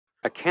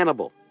A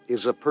cannibal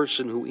is a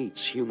person who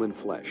eats human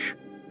flesh.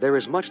 There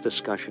is much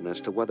discussion as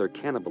to whether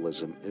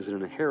cannibalism is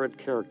an inherent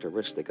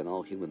characteristic in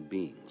all human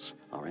beings,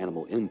 our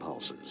animal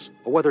impulses,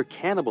 or whether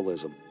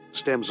cannibalism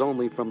stems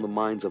only from the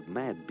minds of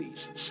mad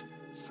beasts,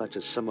 such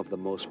as some of the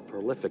most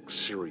prolific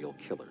serial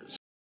killers.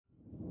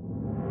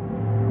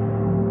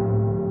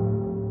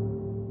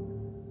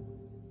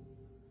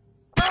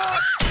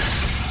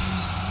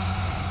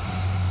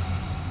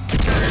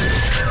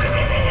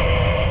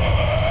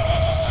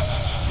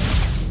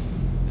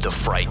 The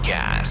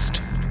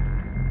Frightcast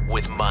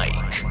with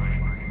Mike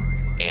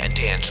and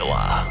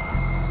Angela.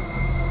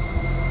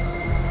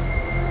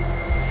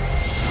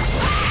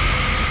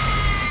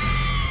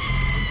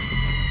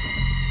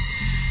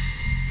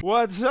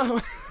 What's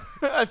up?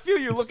 I feel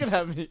you looking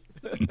at me.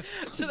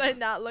 Should I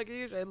not look at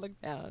you? Should I look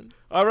down?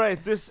 All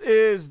right, this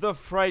is the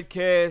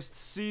Frightcast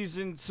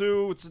Season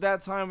 2. It's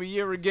that time of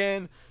year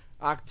again.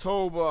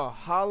 October,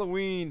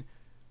 Halloween.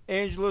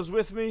 Angela's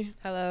with me.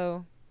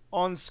 Hello.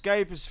 On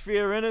Skype is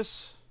Fear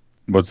Innes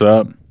What's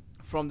up?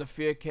 from the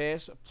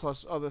Fearcast,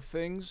 plus other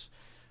things.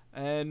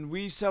 And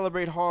we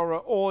celebrate horror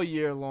all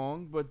year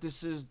long, but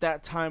this is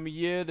that time of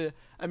year.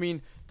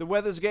 The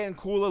weather's getting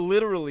cooler,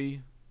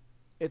 literally.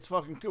 It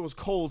was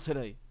cold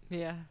today.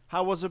 Yeah.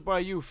 How was it by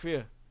you,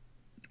 Fear?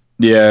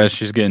 Yeah,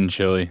 she's getting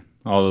chilly.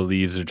 All the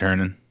leaves are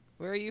turning.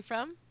 Where are you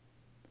from?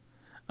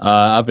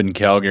 Up in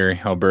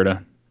Calgary,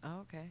 Alberta. Oh,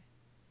 okay.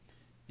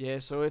 Yeah,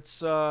 so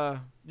it's,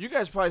 you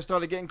guys probably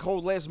started getting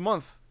cold last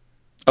month.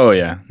 Oh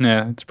yeah,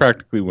 it's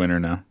practically winter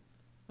now.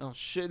 Oh,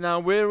 shit. Now,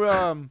 we're,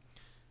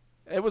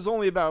 it was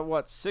only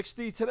about,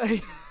 60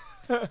 today?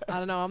 I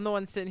don't know. I'm the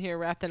one sitting here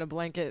wrapped in a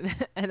blanket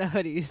and a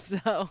hoodie,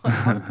 so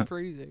I'm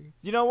freezing.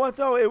 You know what,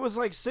 though? It was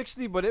like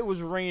 60, but it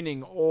was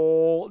raining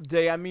all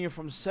day. I mean,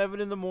 from 7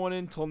 in the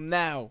morning till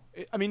now.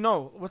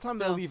 No. What time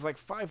did I Still. leave? Like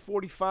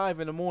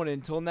 5:45 in the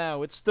morning till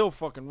now. It's still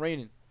fucking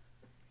raining.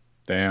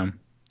 Damn.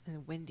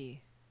 And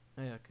windy.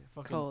 Yeah, okay.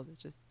 Fucking, Cold.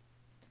 It's just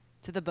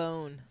to the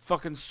bone.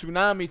 fucking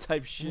tsunami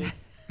type shit.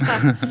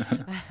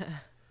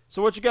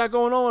 So what you got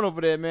going on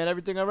over there, man?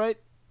 Everything all right?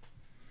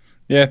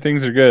 Yeah,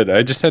 things are good.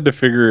 I just had to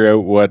figure out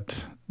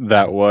what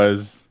that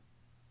was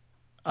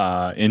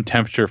in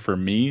temperature for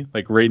me.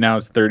 Like right now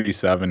it's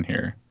 37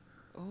 here.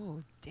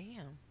 Oh,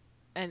 damn.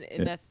 And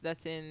Yeah.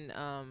 that's in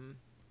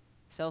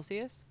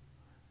Celsius?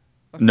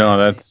 Or No,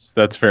 Fahrenheit?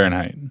 that's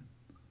Fahrenheit.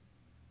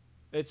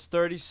 It's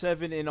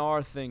 37 in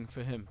our thing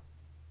for him.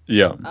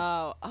 Yeah.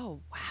 Oh,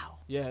 wow.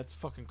 Yeah, it's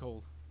fucking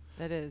cold.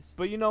 That is.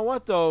 But you know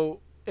what, though?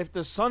 If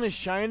the sun is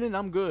shining,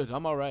 I'm good.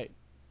 I'm all right.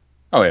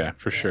 Oh yeah,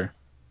 for Yeah. sure.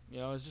 You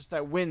know, it's just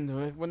that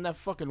wind. When that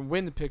fucking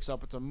wind picks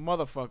up, it's a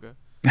motherfucker.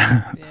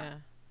 Yeah.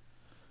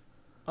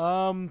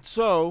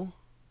 So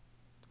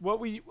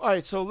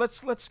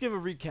let's give a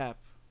recap.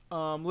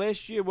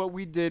 Last year what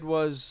we did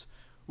was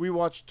we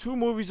watched 2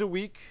 movies a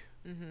week,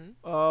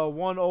 Mm-hmm.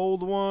 one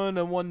old one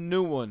and one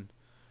new one.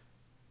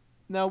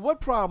 Now,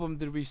 what problem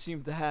did we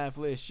seem to have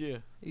last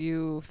year?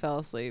 You fell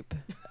asleep.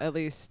 At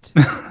least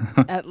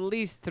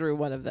through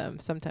one of them.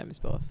 Sometimes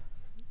both.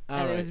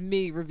 And it was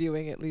me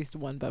reviewing at least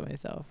one by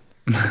myself.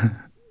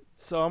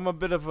 So I'm a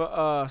bit of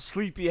a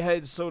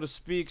sleepyhead, so to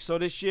speak. So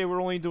this year we're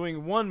only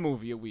doing 1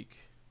 movie a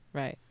week.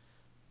 Right.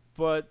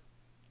 But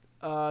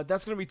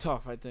that's going to be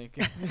tough, I think.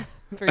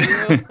 For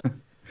you,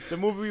 The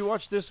movie we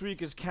watched this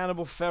week is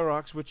Cannibal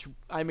Ferox, which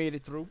I made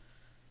it through.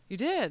 you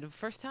did.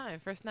 First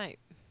night.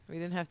 We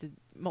didn't have to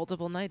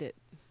multiple night it.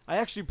 I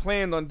actually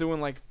planned on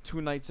doing like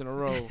 2 nights in a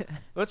row.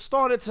 Let's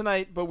start it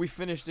tonight, but we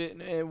finished it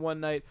in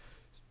one night.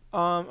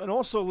 And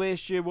also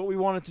last year, what we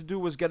wanted to do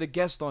was get a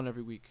guest on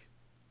every week.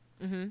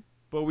 Mm-hmm.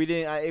 But we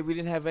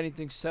didn't have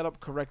anything set up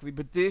correctly.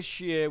 But this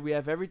year, we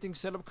have everything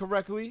set up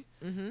correctly.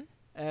 Mm-hmm.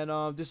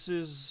 And this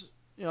is,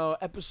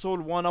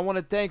 episode 1. I want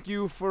to thank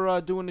you for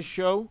doing the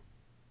show.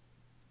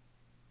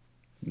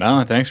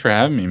 No, thanks for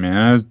having me, man.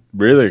 I was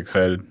really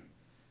excited.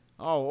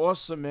 Oh,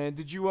 awesome, man.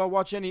 Did you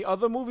watch any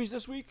other movies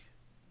this week?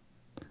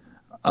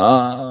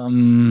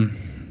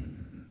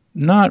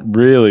 Not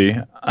really.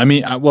 I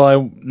mean,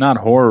 not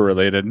horror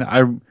related.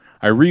 I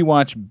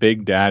rewatched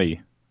Big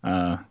Daddy,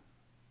 the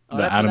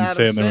That's an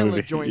Adam Sandler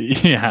movie.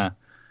 joint. Yeah,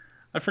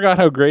 I forgot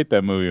how great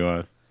that movie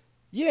was.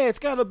 Yeah, it's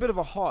got a bit of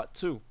a heart,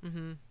 too.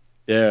 Mm-hmm.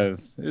 Yeah,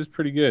 it was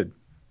pretty good.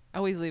 I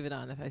always leave it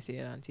on if I see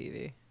it on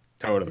TV.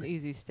 It's an Totally.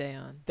 easy stay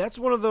on. That's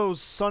one of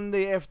those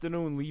Sunday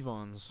afternoon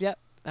leave-ons. Yep,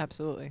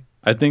 absolutely.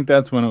 I think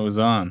that's when it was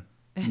on.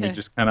 We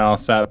just kind of all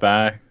sat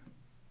back,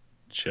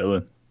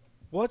 chilling.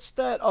 What's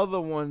that other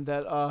one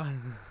that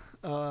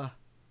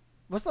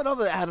what's that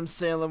other Adam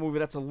Sandler movie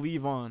that's a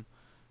leave on?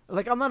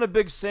 Like, I'm not a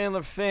big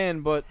Sandler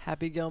fan, but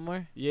Happy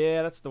Gilmore.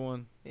 yeah, that's the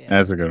one. Yeah,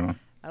 That's a good one.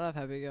 I love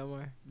Happy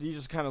Gilmore. You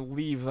just kind of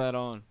leave that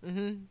on.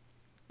 Mm-hmm.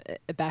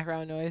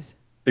 Background noise.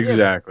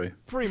 Exactly.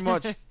 Pretty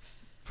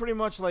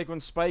much like when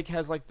Spike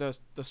has like the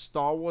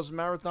Star Wars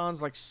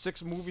marathons, like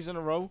 6 movies in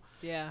a row.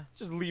 Yeah.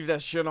 Just leave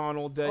that shit on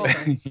all day.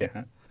 Always.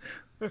 Yeah.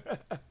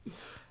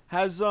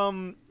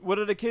 What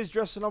are the kids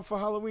dressing up for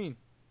Halloween?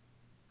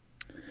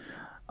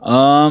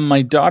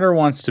 My daughter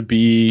wants to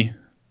be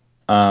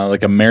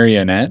like a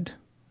marionette.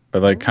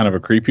 but like kind of a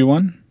creepy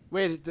one.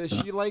 Wait, does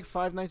she like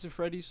Five Nights at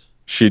Freddy's?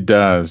 She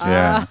does,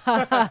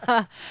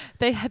 yeah.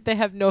 They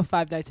have no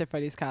Five Nights at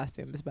Freddy's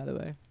costumes, by the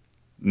way.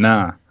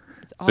 Nah.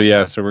 It's So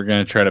yeah, awful. so we're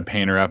gonna try to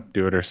paint her up,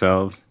 do it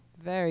ourselves.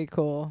 Very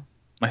cool.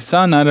 My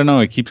son, I don't know,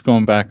 he keeps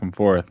going back and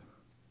forth.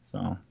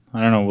 So I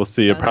don't know. We'll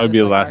see. It'll Sounds probably just be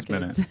the like our last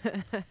minute.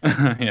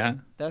 kids. Yeah.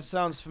 That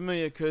sounds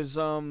familiar because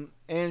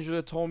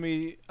Angela told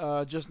me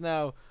just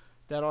now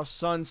that our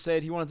son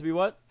said he wanted to be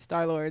what?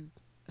 Star-Lord.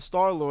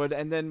 Star-Lord.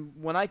 And then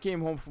when I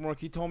came home from work,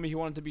 he told me he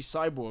wanted to be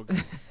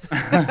Cyborg.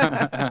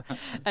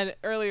 And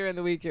earlier in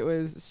the week, it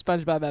was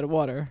SpongeBob out of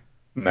water.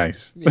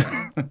 Nice.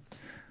 Yeah.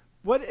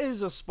 What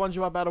is a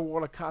SpongeBob out of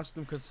water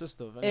costume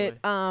consist of?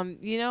 Anyway?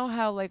 You know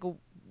how like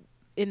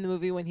in the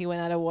movie when he went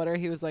out of water,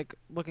 he was like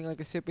looking like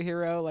a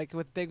superhero, like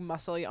with big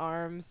muscly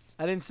arms.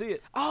 I didn't see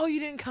it. Oh,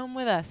 you didn't come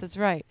with us. That's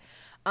right.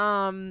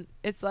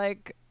 It's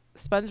like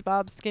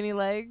SpongeBob's skinny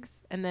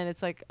legs, and then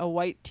it's like a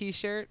white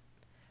T-shirt,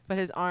 but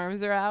his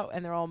arms are out,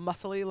 and they're all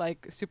muscly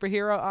like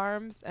superhero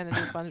arms, and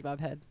it's a SpongeBob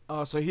head.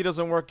 Oh, so he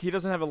doesn't work. He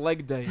doesn't have a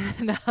leg day,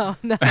 No.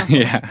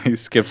 Yeah, he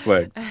skips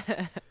legs.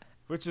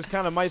 which is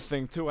kind of my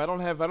thing too. I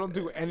don't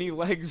do any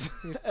legs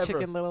Your ever.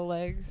 chicken little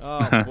legs.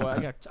 Oh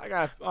boy,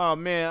 oh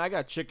man, I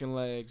got chicken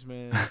legs,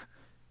 man.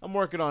 I'm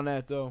working on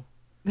that though.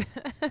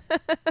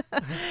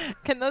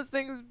 Can those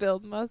things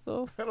build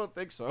muscles? I don't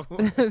think so.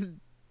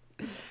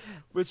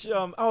 Which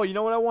oh, you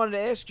know what I wanted to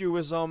ask you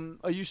is are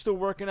you still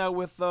working out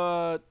with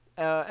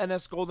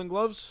NS Golden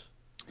Gloves?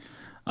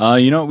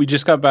 You know, we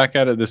just got back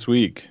at it this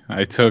week.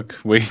 I took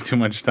way too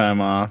much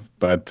time off,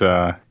 but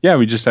yeah,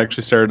 we just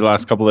actually started the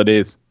last couple of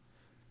days.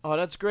 Oh,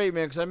 that's great,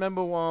 man. Because I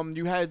remember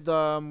you had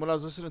when I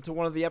was listening to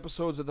one of the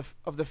episodes of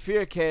the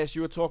Fearcast,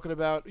 you were talking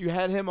about you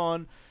had him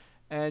on,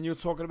 and you were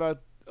talking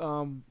about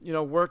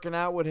working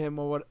out with him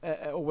or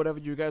whatever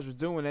you guys were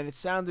doing, and it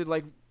sounded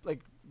like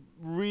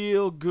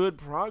real good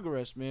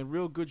progress, man.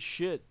 Real good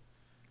shit.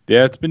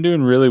 Yeah, it's been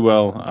doing really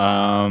well.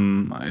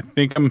 I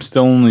think I'm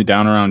still only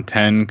down around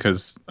 10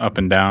 because up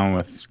and down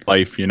with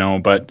life,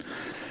 but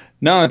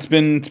no, it's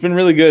been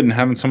really good, and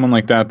having someone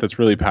like that that's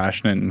really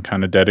passionate and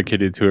kind of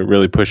dedicated to it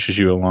really pushes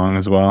you along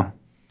as well.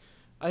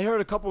 I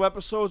heard a couple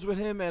episodes with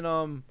him, and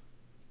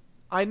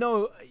I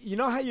know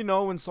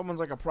how when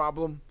someone's like a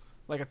problem,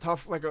 like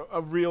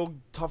a real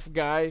tough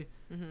guy,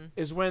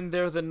 is when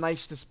they're the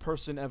nicest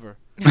person ever.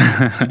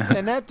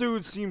 And that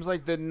dude seems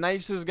like the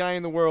nicest guy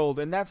in the world,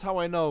 and that's how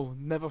I know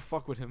never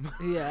fuck with him.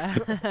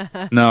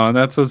 Yeah. No, and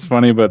that's what's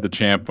funny about the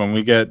champ. When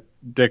we get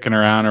dicking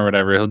around or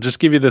whatever, he'll just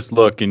give you this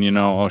look, and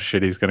oh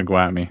shit, he's gonna go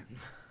at me.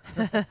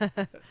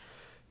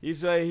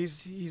 He's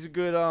a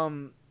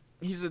good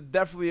he's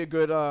definitely a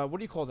good what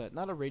do you call that?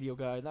 Not a radio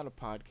guy, not a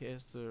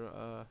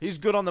podcaster. He's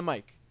good on the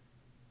mic,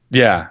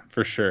 Yeah,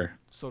 for sure.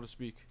 so to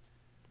speak.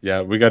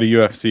 Yeah, we got a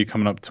UFC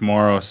coming up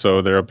tomorrow,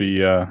 so there'll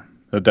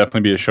definitely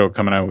be a show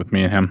coming out with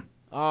me and him.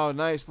 Oh,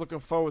 nice. Looking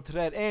forward to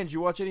that. And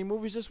you watch any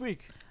movies this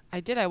week?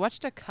 I did. I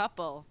watched a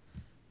couple.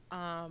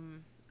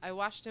 I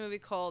watched a movie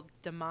called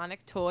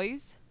Demonic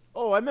Toys.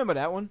 Oh, I remember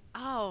that one.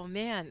 Oh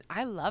man,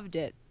 I loved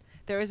it.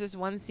 There was this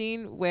one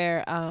scene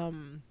where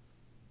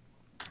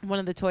one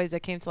of the toys that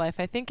came to life,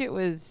 I think it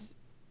was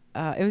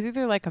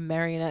either like a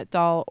marionette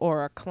doll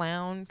or a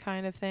clown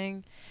kind of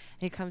thing.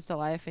 He comes to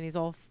life and he's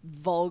all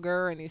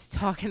vulgar and he's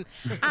talking,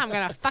 I'm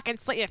gonna fucking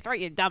slit your throat,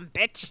 you dumb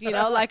bitch.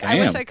 I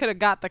wish I could have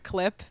got the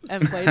clip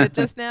and played it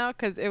just now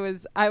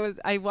because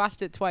I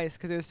watched it twice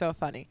because it was so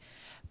funny.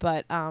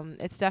 But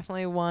it's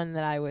definitely one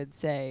that I would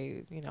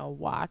say,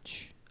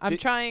 watch. I'm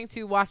trying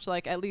to watch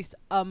like at least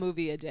a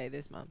movie a day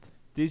this month.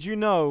 Did you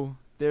know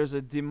there's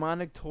a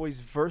Demonic Toys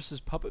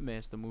versus Puppet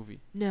Master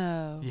movie?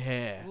 No.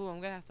 Yeah. Ooh, I'm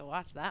gonna have to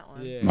watch that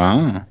one. Yeah.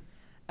 Wow.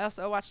 I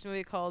also watched a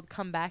movie called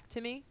Come Back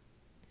to Me,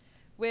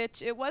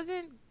 which it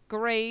wasn't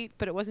great,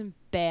 but it wasn't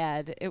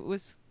bad. It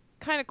was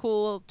kind of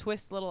cool,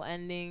 twist little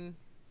ending.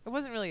 It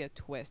wasn't really a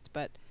twist,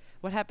 but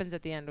what happens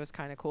at the end was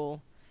kind of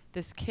cool.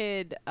 This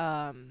kid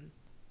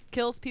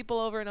kills people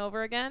over and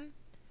over again,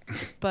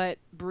 but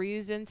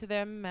breathes into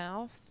their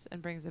mouths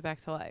and brings it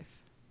back to life.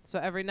 So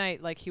every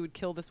night, like, he would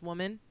kill this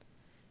woman,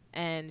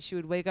 and she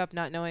would wake up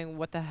not knowing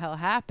what the hell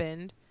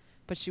happened,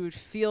 but she would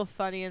feel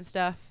funny and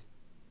stuff.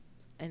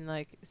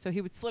 And so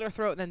he would slit her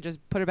throat and then just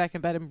put her back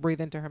in bed and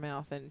breathe into her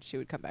mouth, and she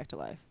would come back to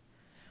life.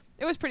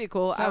 It was pretty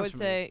cool. I would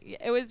say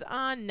it was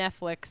on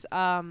Netflix.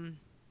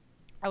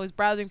 I was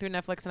browsing through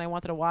Netflix and I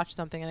wanted to watch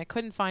something, and I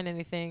couldn't find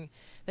anything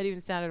that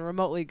even sounded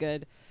remotely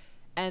good.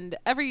 And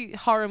every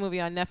horror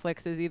movie on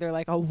Netflix is either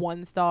like a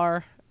 1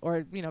 star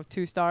or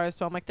 2 stars.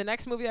 So I'm like, the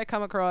next movie I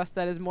come across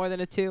that is more than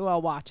a 2,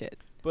 I'll watch it.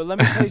 But let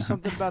me tell you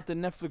something about the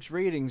Netflix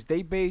ratings.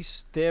 They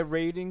base their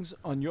ratings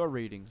on your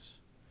ratings.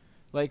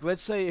 Like,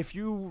 let's say if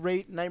you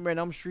rate Nightmare on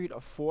Elm Street a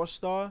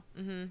 4-star,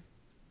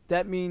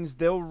 that means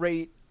they'll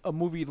rate a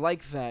movie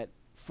like that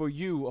for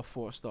you a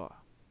 4-star.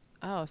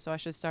 Oh, so I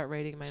should start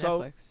rating my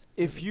So Netflix.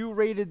 If you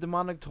rated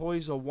Demonic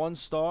Toys a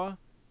 1-star,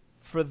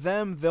 for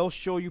them they'll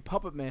show you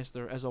Puppet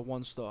Master as a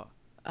 1-star.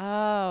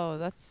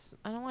 Oh,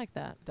 I don't like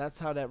that. That's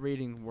how that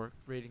ratings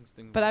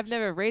thing But works. I've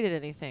never rated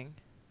anything.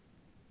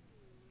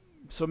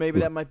 So maybe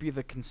that might be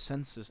the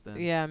consensus then.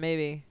 Yeah,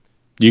 maybe.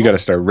 You got to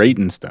start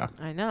rating stuff.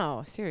 I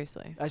know.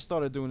 Seriously. I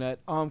started doing that.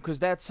 Cause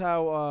that's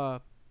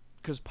how.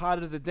 Cause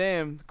Pot of the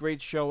Damned,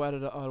 great show out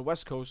of the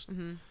West Coast.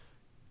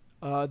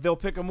 Mm-hmm. They'll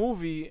pick a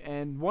movie,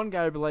 and one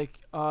guy will be like,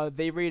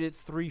 they rated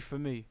 3 for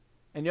me,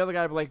 and the other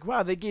guy will be like,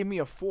 wow, they gave me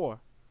a 4.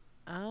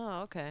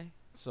 Oh, okay.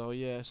 So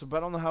yeah. But I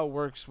don't know how it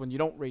works when you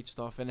don't rate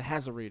stuff and it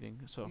has a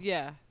rating. So.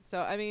 Yeah.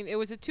 So I mean, it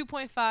was a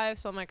 2.5.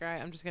 So I'm like, all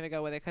right, I'm just gonna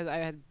go with it because I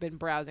had been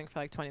browsing for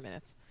like 20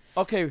 minutes.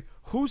 Okay,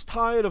 who's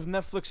tired of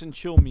Netflix and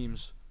chill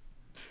memes?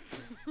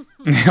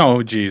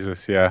 Oh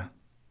Jesus, yeah.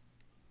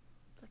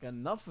 Like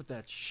enough with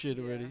that shit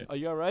already. Are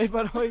you alright,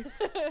 by the way?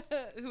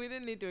 We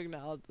didn't need to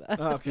acknowledge that.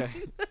 Oh, okay.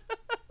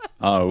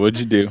 Oh, what'd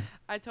you do?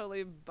 I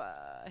totally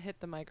hit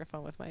the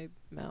microphone with my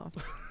mouth.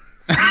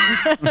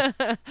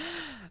 I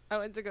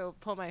went to go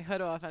pull my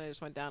hood off and I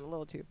just went down a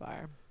little too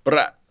far.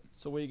 Brah.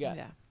 So what you got?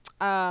 Yeah.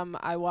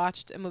 I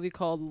watched a movie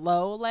called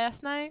Low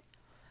last night,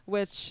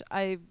 which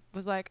I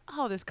was like,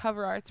 oh, this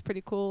cover art's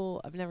pretty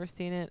cool. I've never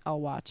seen it.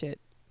 I'll watch it.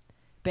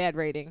 Bad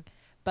rating.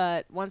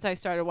 But once I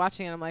started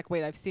watching it, I'm like,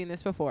 wait, I've seen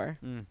this before.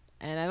 Mm.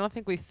 And I don't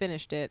think we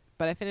finished it,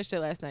 but I finished it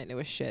last night and it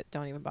was shit.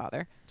 Don't even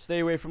bother. Stay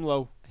away from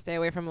Low. Stay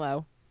away from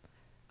Low.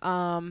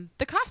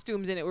 The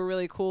costumes in it were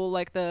really cool,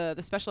 like the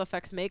special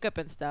effects makeup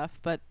and stuff,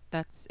 but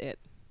that's it.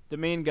 The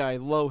main guy,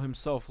 Low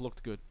himself,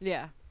 looked good.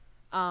 Yeah.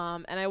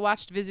 And I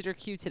watched Visitor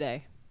Q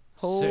today.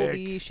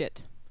 Holy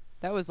shit.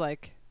 That was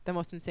like the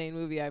most insane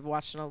movie I've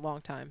watched in a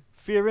long time.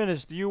 Fear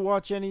Innis, do you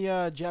watch any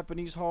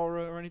Japanese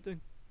horror or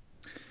anything?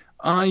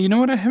 You know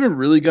what? I haven't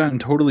really gotten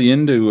totally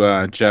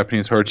into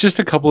Japanese horror. Just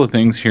a couple of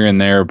things here and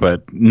there,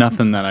 but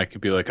nothing that I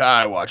could be like,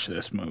 I watched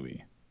this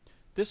movie.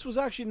 This was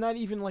actually not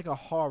even like a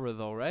horror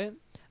though, right?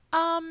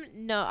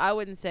 No, I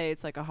wouldn't say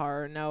it's like a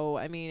horror. No,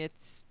 I mean,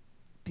 it's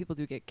people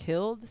do get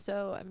killed,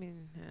 so I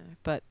mean,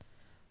 but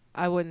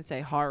I wouldn't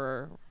say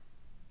horror.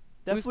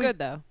 It was good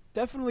though.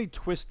 Definitely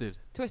twisted.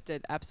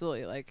 Twisted,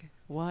 absolutely. Like,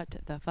 what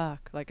the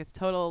fuck? Like, it's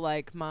total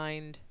like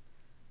mind.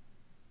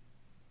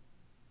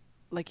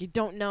 Like, you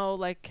don't know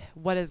like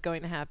what is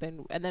going to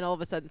happen, and then all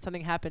of a sudden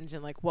something happens,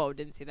 and like, whoa,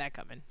 didn't see that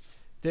coming.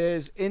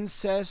 There's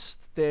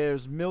incest.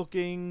 There's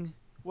milking.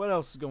 What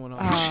else is going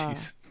on?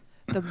 Jeez.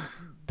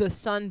 The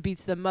son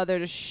beats the mother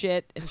to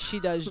shit, and she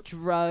does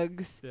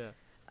drugs. Yeah.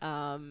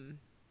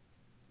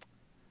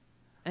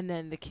 And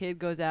then the kid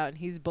goes out and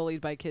he's bullied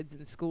by kids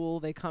in school.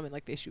 They come and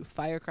like they shoot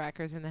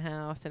firecrackers in the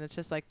house, and it's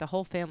just like the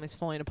whole family's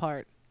falling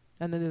apart.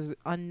 And then this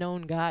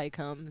unknown guy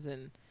comes,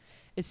 and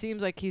it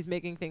seems like he's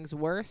making things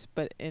worse,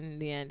 but in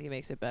the end he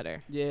makes it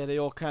better. Yeah, they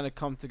all kind of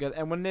come together,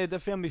 and when the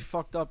family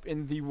fucked up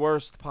in the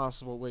worst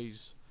possible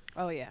ways.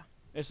 Oh yeah.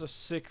 It's a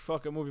sick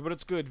fucking movie, but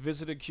it's good.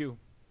 Visited Q.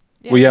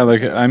 Well, yeah,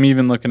 like I'm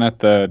even looking at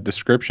the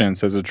description. It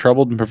says a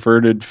troubled and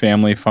perverted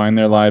family find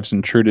their lives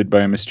intruded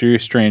by a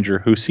mysterious stranger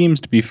who seems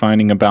to be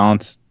finding a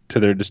balance to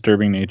their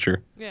disturbing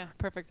nature. Yeah,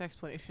 perfect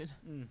explanation.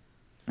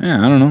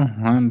 Yeah, I don't know.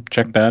 I'll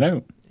check that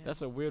out. Yeah.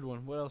 That's a weird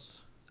one. What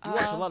else? You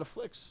watch a lot of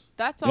flicks.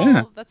 That's all.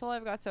 Yeah. That's all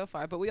I've got so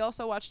far. But we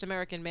also watched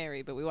American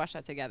Mary, but we watched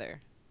that together.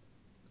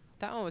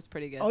 That one was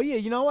pretty good. Oh yeah,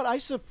 you know what? I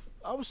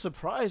was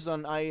surprised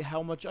on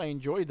how much I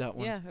enjoyed that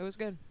one. Yeah, it was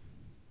good.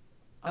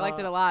 I liked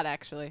it a lot,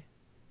 actually.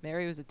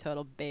 Mary was a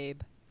total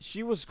babe.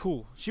 She was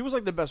cool. She was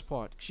like the best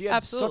part. She had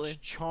Absolutely.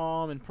 such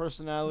charm and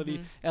personality,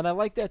 Mhm. and I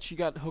like that she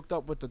got hooked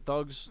up with the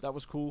thugs. That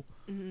was cool.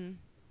 Mm-hmm.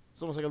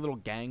 It's almost like a little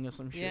gang or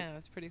some shit. Yeah, it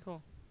was pretty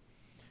cool.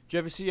 Did you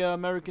ever see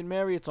American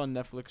Mary? It's on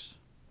Netflix.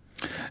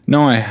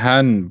 No, I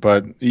hadn't,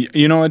 but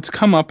you know, it's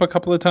come up a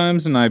couple of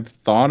times, and I've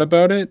thought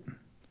about it,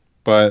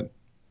 but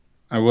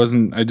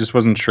I just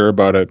wasn't sure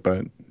about it.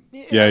 But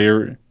yeah,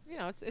 you're. You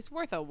know, it's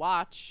worth a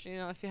watch. You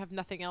know, if you have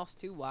nothing else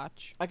to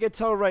watch. I can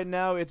tell right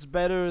now it's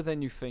better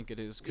than you think it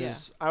is,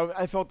 because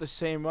I felt the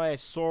same way. I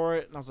saw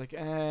it and I was like,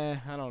 I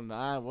don't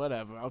know,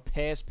 whatever. I'll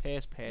pass.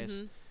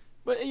 Mhm.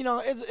 But you know,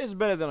 it's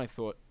better than I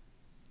thought.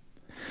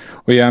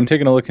 Well, yeah, I'm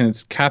taking a look, and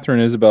it's Catherine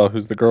Isabel,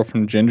 who's the girl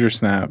from Ginger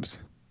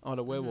Snaps. Oh,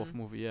 the werewolf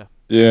movie, yeah.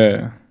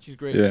 Yeah, She's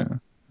great. yeah,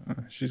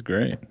 she's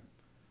great.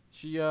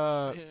 She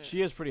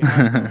is pretty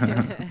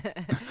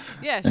hot.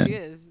 Yeah, she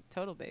is.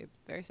 Total babe.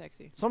 Very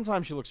sexy.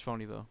 Sometimes she looks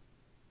funny though.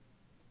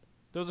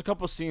 There was a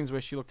couple scenes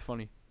where she looked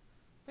funny.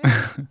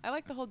 Yeah, I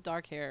like the whole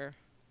dark hair,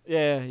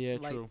 Yeah,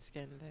 light true.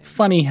 skin thing.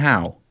 Funny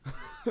how?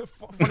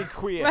 Funny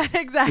queer. Right,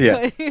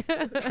 exactly.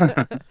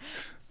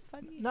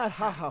 Funny. Not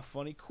haha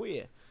funny,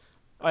 queer.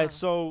 Alright,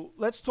 so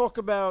let's talk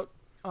about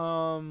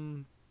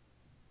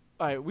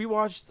alright, we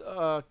watched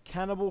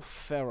Cannibal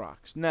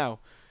Ferox. Now,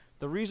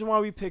 the reason why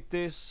we picked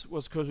this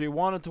was because we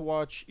wanted to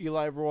watch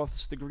Eli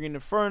Roth's The Green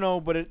Inferno,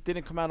 but it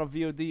didn't come out on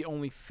VOD,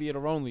 only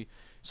theater only.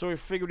 So we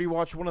figured we'd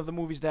watch one of the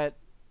movies that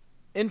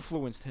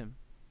influenced him.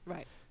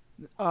 Right.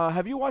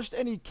 Have you watched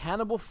any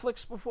cannibal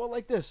flicks before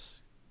like this?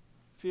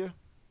 Fear?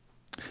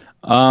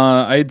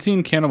 I had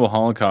seen Cannibal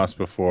Holocaust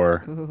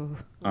before. Ooh.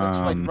 That's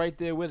like right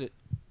there with it.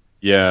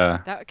 Yeah,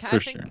 That for I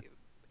think sure.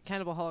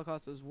 Cannibal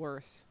Holocaust was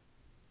worse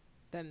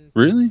than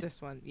Really?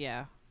 this one.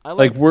 Yeah. I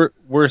Like liked-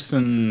 worse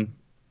than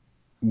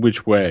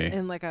which way?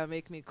 in like a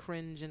make me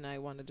cringe and I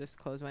want to just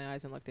close my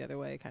eyes and look the other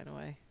way kind of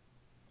way.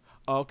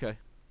 Oh, okay.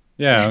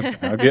 Yeah,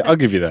 okay. I'll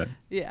give you that.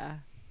 Yeah,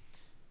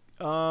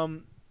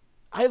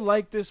 I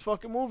like this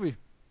fucking movie.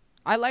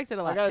 I liked it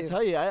a I lot gotta too.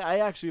 tell you, I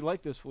actually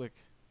like this flick.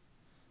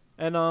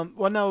 And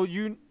well, no,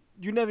 you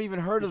never even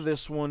heard of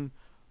this one.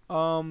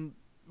 What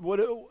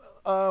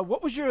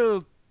was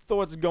your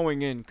thoughts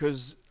going in?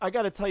 Because I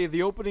gotta tell you,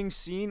 the opening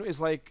scene is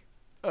like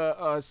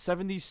a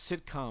 70s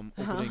sitcom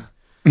opening.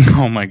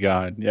 Oh my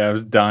god. Yeah, I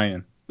was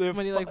dying. The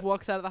When he fu- like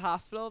walks out of the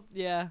hospital,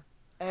 yeah,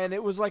 and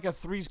it was like a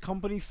Three's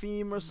Company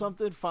theme or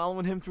something,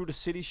 following him through the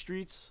city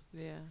streets.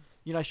 yeah.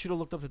 You know, I should have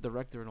looked up the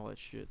director and all that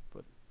shit,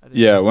 but I didn't.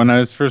 Yeah, when I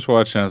was first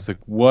watching, I was like,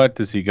 "What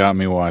does he got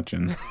me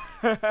watching?"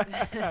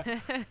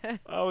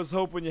 I was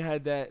hoping you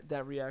had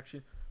that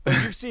reaction. But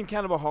you've seen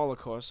Cannibal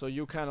Holocaust, so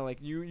you kind of like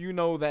you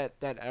know that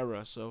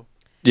era. So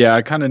Yeah,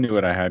 I kind of knew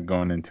what I had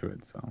going into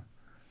it. So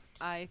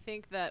I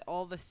think that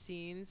all the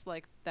scenes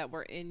like that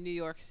were in New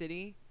York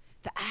City,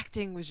 the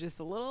acting was just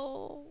a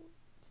little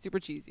super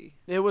cheesy.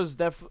 it was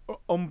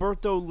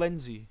Umberto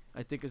Lenzi,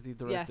 I think, is the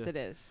director. Yes, it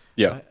is.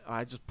 yeah,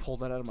 I just pulled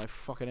that out of my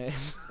fucking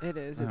ass. It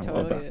is. Oh, It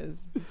well totally done.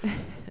 is.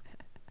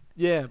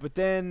 Yeah, but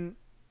then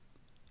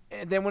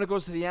when it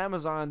goes to the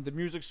Amazon, the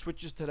music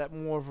switches to that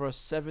more of a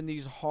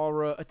 70s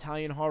horror,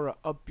 Italian horror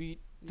upbeat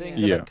thing.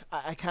 Yeah. that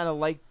I kind of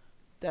like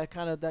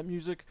that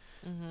music,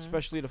 Mhm.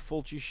 especially the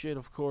Fulci shit,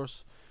 of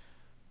course.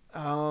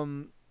 All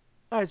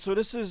right, so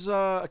this is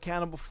a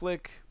cannibal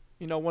flick.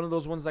 You know, one of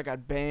those ones that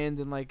got banned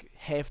in like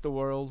half the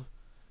world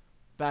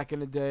back in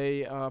the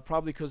day,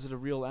 probably because of the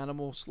real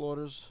animal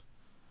slaughters.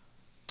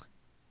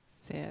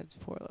 Sad,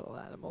 poor little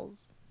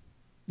animals.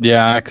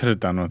 yeah, I could have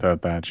done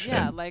without that shit.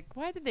 Yeah, like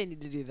why did they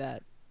need to do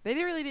that? They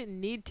really didn't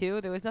need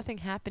to. There was nothing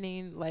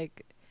happening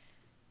like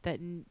that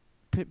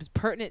was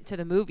pertinent to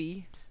the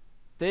movie.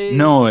 They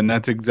No, and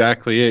that's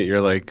exactly it.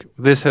 You're like,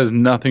 this has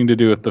nothing to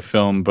do with the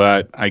film,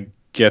 but I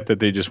get that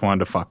they just wanted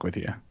to fuck with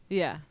you.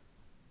 Yeah.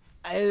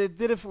 I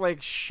did it for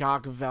like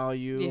shock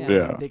value. Yeah.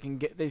 Yeah. They can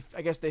get.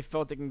 I guess they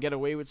felt they can get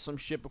away with some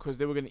shit because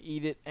they were gonna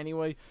eat it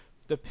anyway.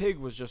 The pig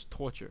was just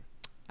torture.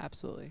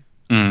 Absolutely.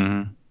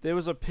 Mm. There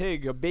was a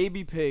pig, a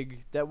baby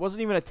pig, that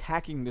wasn't even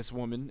attacking this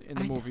woman in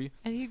the I know. movie.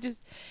 And he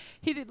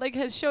did like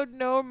has showed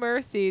no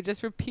mercy,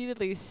 just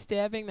repeatedly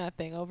stabbing that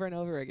thing over and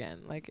over again.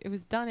 Like it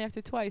was done after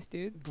twice,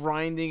 dude.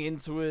 Grinding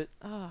into it.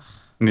 Ugh.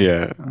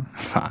 Yeah,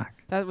 fuck.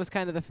 That was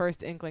kind of the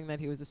first inkling that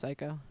he was a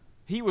psycho.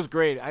 He was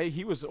great.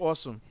 He was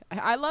awesome.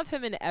 I love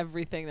him in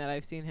everything that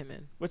I've seen him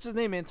in. What's his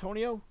name?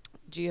 Antonio?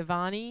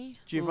 Giovanni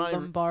Giovanni-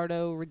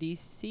 Lombardo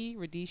Radici.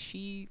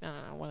 I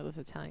don't know, one of those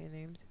Italian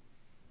names.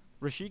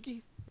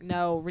 Rashiki?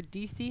 No,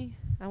 Radici.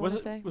 I want to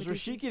say. Was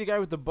Rashiki the guy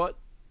with the butt?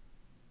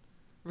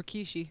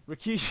 Rikishi.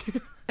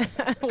 Rikishi.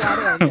 Why do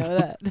I know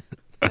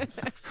that?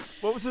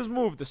 What was his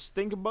move? The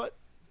stink butt?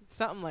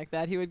 Something like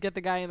that. He would get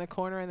the guy in the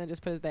corner and then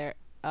just put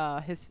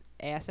his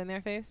ass in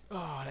their face.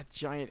 Oh, that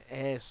giant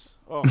ass.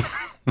 Oh,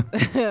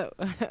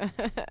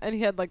 And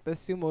he had like the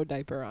sumo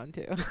diaper on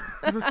too.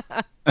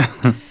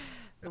 it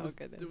was,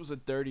 goodness. it was a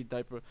dirty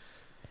diaper.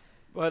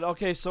 But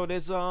okay, so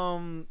there's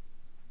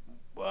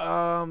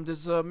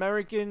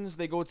Americans.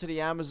 They go to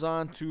the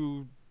Amazon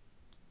to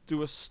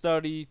do a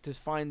study to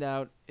find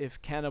out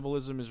if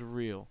cannibalism is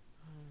real.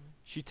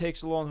 She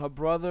takes along her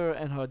brother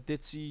and her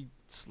ditzy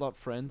slut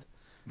friend,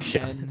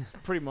 Yeah. and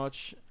pretty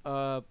much,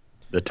 The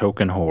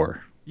token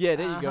whore. yeah,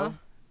 there you Uh-huh. go.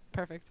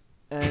 Perfect.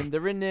 And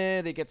they're in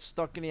there. They get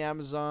stuck in the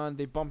Amazon.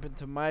 They bump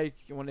into Mike,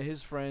 one of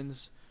his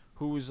friends,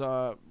 who's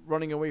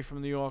running away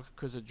from New York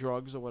because of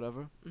drugs or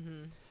whatever.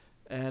 Mm-hmm.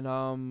 And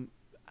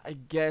I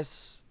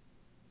guess,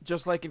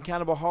 just like in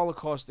Cannibal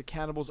Holocaust, the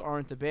cannibals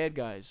aren't the bad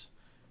guys.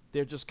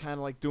 They're just kind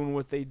of like doing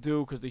what they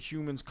do because the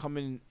humans come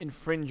in and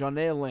infringe on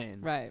their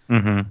land. Right.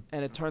 Mm-hmm.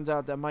 And it turns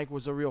out that Mike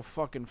was a real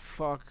fucking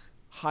fuck,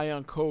 high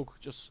on coke,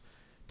 just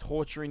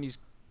torturing these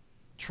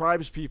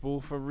tribes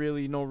people for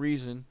really no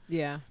reason.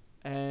 Yeah.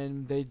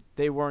 And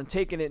they weren't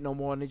taking it no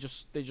more, and they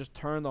just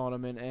turned on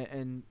him,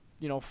 and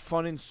you know,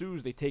 fun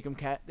ensues. They take him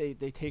they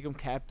take him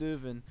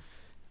captive, and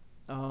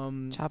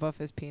Chop off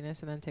his penis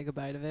and then take a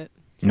bite of it.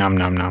 Nom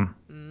nom nom.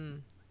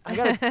 Mm.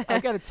 I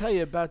gotta tell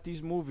you about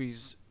these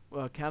movies,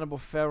 Cannibal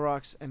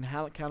Ferox and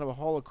Cannibal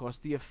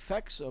Holocaust. The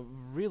effects are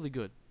really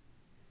good.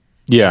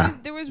 Yeah.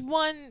 There was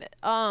one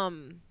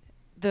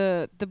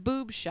the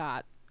boob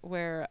shot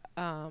where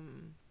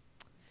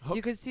Hook?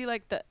 you could see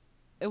like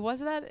was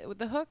that with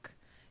the hook?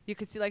 You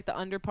could see like the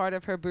under part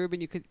of her boob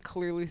and you could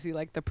clearly see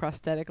like the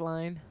prosthetic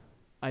line.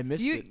 I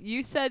missed it.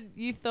 You said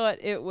you thought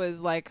it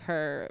was like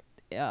her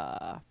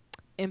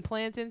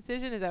implant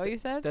incision. Is that what you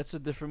said? That's a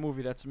different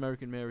movie. That's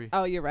American Mary.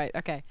 Oh, you're right.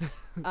 Okay.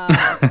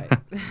 That's right.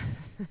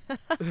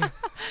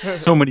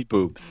 So many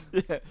boobs.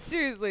 Yeah.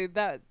 Seriously,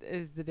 that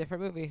is the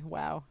different movie.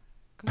 Wow.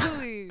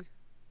 Completely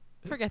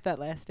forget that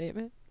last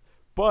statement.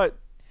 But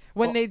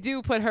When Oh. they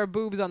do put her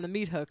boobs on the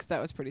meat hooks, that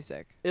was pretty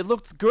sick. it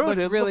looked good. Looked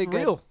It really looked good.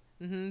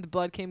 real. The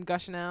blood came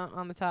gushing out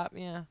on the top.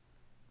 Yeah.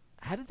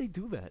 How did they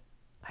do that?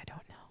 I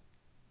don't know.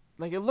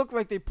 Like, it looked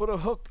like they put a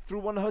hook through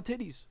one of her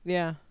titties.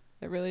 Yeah,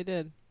 it really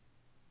did.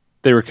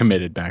 They were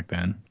committed back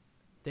then.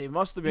 They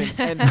must have been.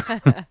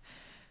 And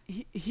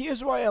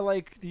here's why I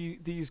like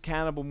these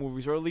cannibal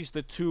movies, or at least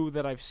the two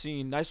that I've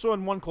seen. I saw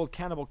one called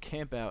Cannibal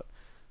Campout,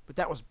 but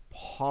that was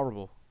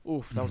horrible.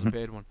 Oof, that was a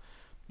bad one.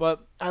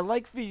 But I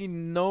like the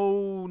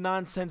no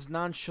nonsense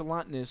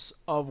nonchalantness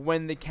of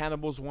when the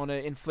cannibals want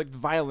to inflict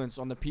violence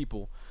on the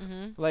people.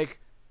 Like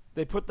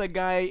they put the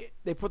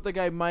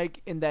guy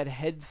Mike in that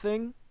head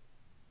thing,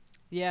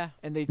 Yeah.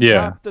 and they Yeah.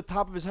 chopped the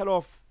top of his head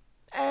off,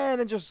 and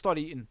then just start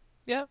eating.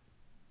 Yep.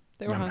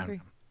 They were Nom, nom,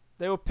 hungry.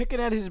 They were picking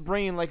at his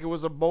brain like it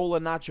was a bowl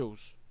of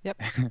nachos.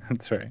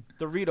 That's right.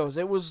 Doritos.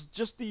 It was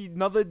just the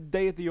another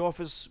day at the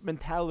office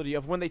mentality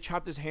of when they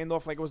chopped his hand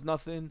off like it was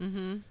nothing.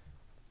 Mm-hmm.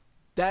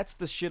 That's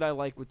the shit I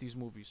like with these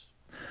movies.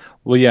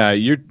 Well, yeah,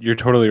 you're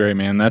totally right,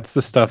 man. That's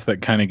the stuff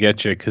that kind of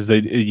gets you because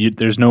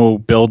there's no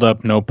build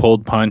up, no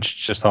pulled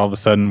punch. Just all of a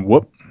sudden,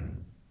 whoop,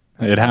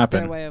 it Their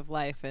happened. way of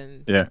life,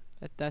 and Yeah.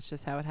 that's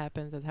just how it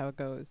happens. That's how it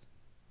goes.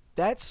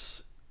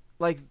 That's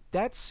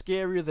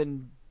scarier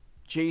than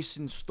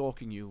Jason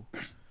stalking you,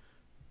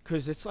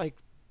 because it's like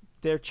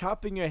they're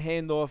chopping your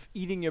hand off,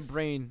 eating your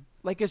brain,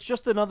 like it's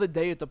just another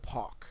day at the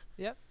park.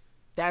 Yep.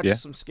 That's Yeah.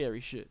 some scary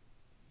shit.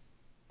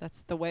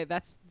 That's the way.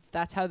 That's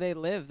how they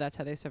live. That's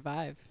how they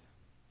survive.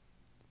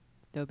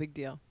 No big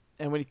deal.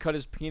 And when he cut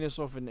his penis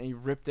off and he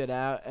ripped it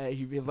out,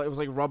 it was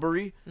like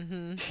rubbery.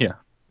 Mm-hmm. Yeah.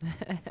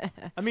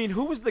 I mean,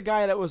 who was the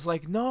guy that was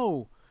like,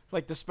 no?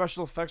 Like the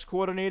special effects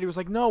coordinator was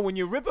like, no, when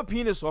you rip a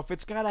penis off,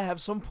 it's gotta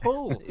have some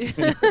pull.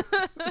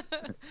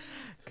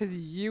 Because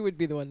you would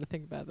be the one to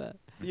think about that.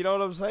 You know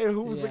what I'm saying?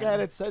 Who was the guy Yeah.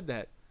 that said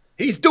that?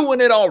 He's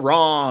doing it all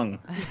wrong.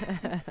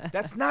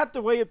 That's not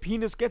the way a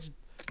penis gets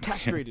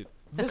castrated.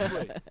 This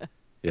way.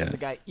 Yeah. And the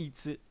guy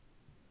eats it.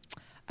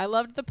 I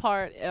loved the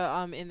part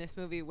in this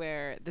movie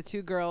where the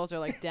two girls are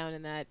like down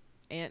in that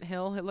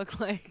anthill. It looked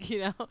like, you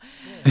know,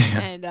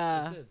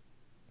 and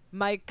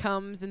Mike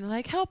comes and they're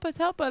like, help us,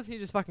 help us. He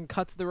just fucking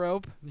cuts the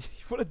rope.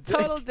 What a dick.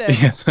 Total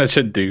dick. Yeah, such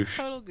a douche.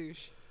 Total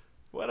douche.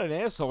 What an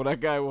asshole that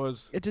guy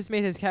was. It just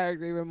made his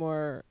character even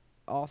more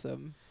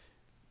awesome.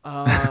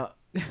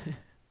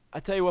 I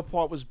tell you what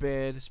part was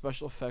bad,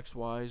 special effects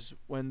wise.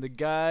 When the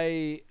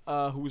guy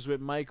who was with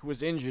Mike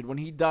was injured, when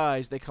he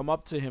dies, they come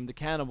up to him, the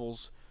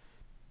cannibals,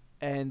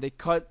 and they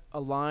cut a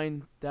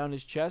line down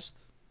his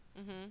chest,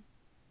 Mm-hmm.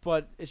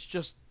 but it's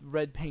just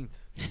red paint.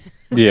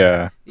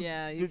 Yeah.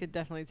 Yeah, you could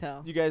definitely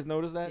tell. You guys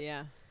notice that?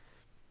 Yeah.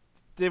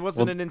 There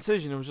wasn't Well- an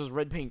incision, it was just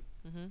red paint.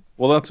 Mm-hmm.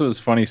 Well, that's what was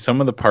funny. Some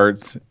of the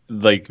parts,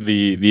 like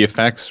the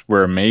effects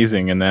were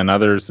amazing, and then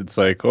others, it's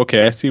like,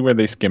 okay, I see where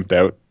they skimped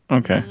out.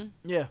 Okay.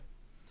 Mm-hmm. Yeah.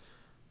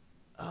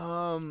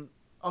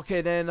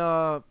 Okay, then,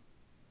 I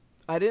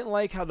didn't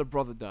like how the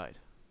brother died.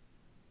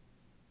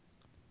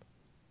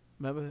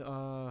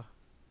 Remember,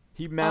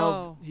 he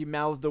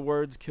mouthed the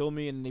words "kill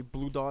me" and they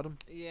blue dart him.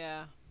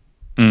 Yeah,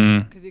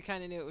 Mm. because he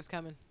kind of knew it was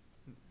coming.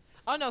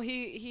 Oh no,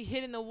 he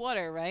hid in the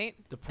water, right?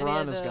 The And he had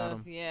piranhas got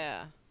him.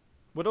 Yeah.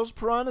 Were those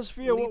piranhas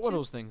for you? What were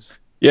those Leeches? things?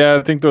 Yeah,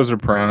 I think those are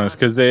piranhas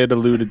because they had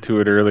alluded to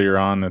it earlier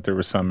on that there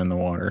was some in the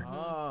water.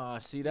 Ah,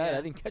 see that? Yeah.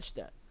 I didn't catch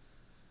that.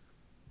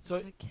 So So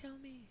he's like, kill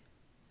me.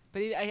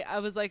 But I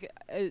was like,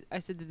 I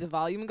said, did the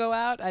volume go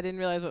out? I didn't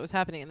realize what was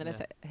happening, and then I Yeah.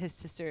 said, his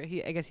sister.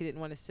 I guess he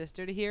didn't want his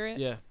sister to hear it.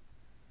 yeah,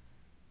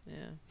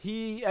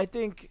 Yeah. I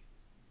think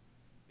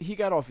he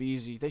got off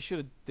easy. They should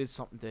have did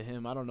something to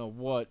him. I don't know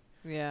what.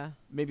 Yeah.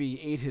 Maybe he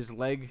ate his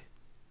leg.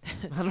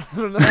 I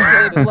don't know.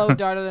 So they blow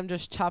dart at him,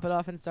 just chop it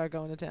off, and start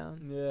going to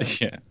town. Yeah.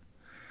 Yeah.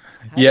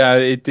 Yeah,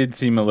 it did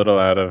seem a little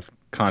out of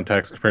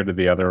context compared to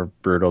the other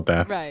brutal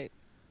deaths. Right.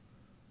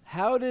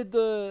 How did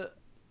the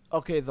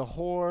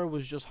whore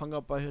was just hung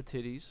up by her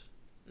titties.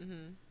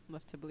 Mm-hmm.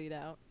 Left to bleed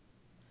out.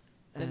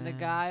 Then the And-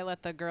 guy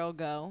let the girl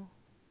go,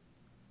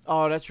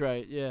 Oh, that's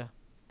right. Yeah.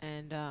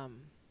 and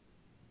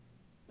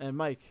And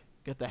Mike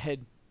got the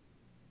head.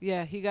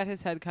 yeah, he got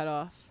his head cut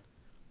off.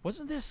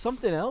 Wasn't there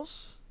something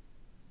else?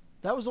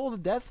 That was all the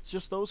deaths.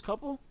 Just those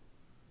couple.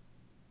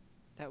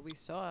 That we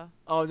saw.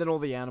 Oh, then all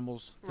the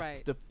animals.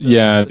 Right.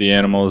 Yeah, the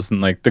animals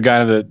and like the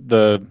guy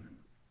the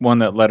one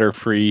that let her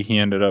free, he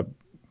ended up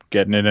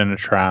getting it in a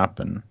trap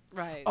and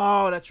Right.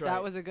 Oh, that's right.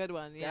 That was a good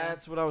one. Yeah.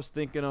 That's what I was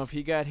thinking of.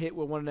 He got hit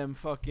with one of them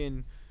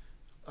fucking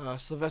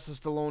Sylvester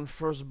Stallone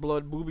First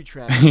Blood booby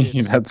traps.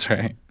 that's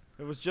right.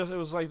 It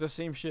was like the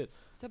same shit.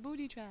 It's a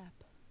booty trap.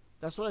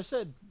 That's what I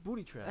said.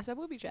 Booty trap. That's a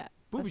booby trap.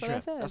 Booby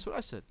That's trap. what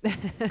I said.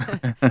 That's what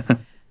I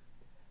said.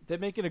 They're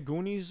making a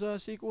Goonies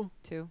sequel.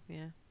 Too.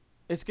 Yeah.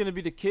 It's gonna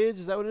be the kids.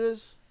 Is that what it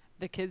is?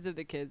 The kids of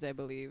the kids, I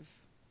believe.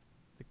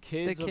 The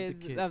kids the of kids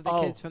the kids. of the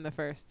Oh, kids from the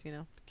first. You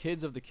know.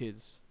 kids of the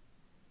kids.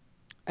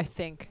 I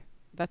think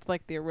that's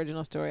like the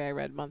original story I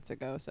read months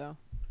ago. So.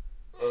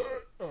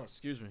 Oh,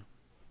 excuse me.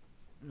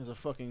 There's a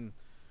fucking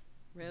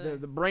Really.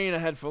 the brain I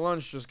had for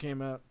lunch just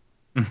came out.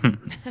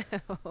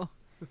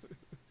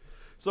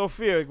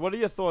 Sophia, what are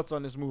your thoughts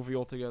on this movie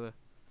altogether?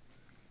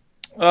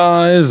 It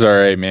was all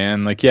right,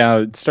 man. Like, yeah,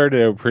 it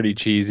started out pretty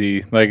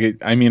cheesy. Like,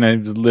 I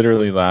was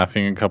literally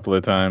laughing a couple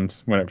of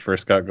times when it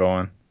first got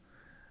going.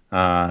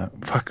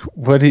 Fuck,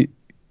 what he?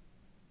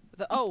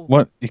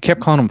 What? You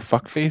kept calling him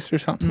fuckface or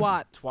something?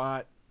 twat.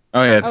 Twat.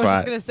 Oh yeah, I was just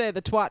twat. gonna say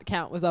the twat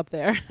count was up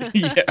there.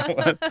 Yeah.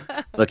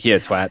 What? Look here,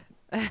 twat.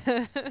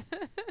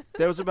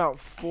 There was about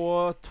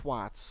 4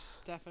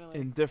 twats Definitely.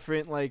 in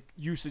different like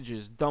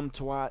usages. Dumb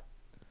twat.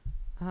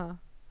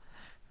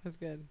 That's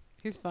good.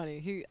 He's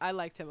funny. I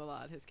liked him a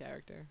lot. His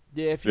character.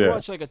 Yeah, if you Yeah.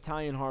 watch like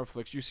Italian horror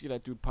flicks, you see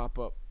that dude pop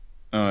up.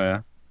 Oh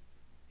yeah.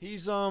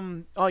 He's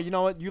oh, you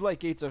know what? You like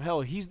Gates of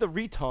Hell. He's the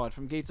retard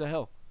from Gates of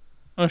Hell.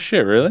 Oh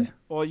shit, really?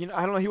 Well, you know,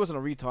 I don't know. He wasn't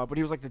a retard, but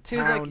he was like the He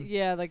was town, like,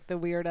 yeah, like the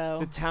weirdo.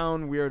 the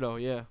town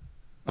weirdo. Yeah.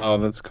 Oh,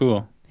 that's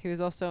cool. He was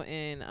also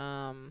in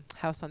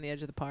House on the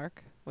Edge of the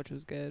Park, which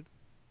was good.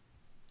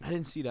 I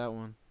didn't see that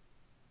one.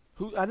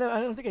 Who? I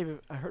don't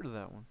think I heard of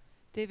that one.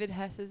 David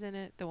Hess is in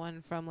it, the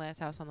one from Last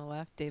House on the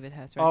Left. David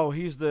Hess, right? Oh,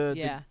 he's the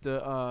Yeah.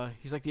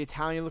 he's like the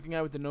Italian looking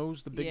guy with the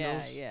nose, the big yeah,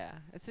 nose. yeah.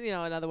 It's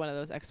another one of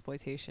those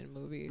exploitation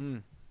movies.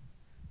 Mm.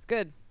 It's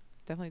good.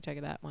 Definitely check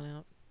that one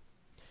out.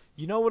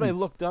 You know what I Nice.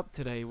 looked up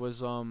today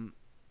was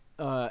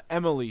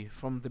Emily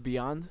from The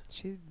Beyond.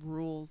 She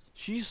rules.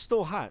 She's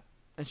still hot,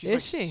 and she's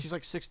Is like she? she's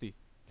like 60.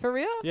 For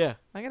real? Yeah,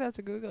 I'm gonna have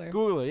to Google her.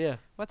 Google it. Yeah.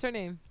 What's her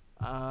name?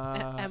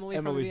 Emily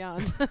from Emily.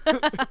 Beyond.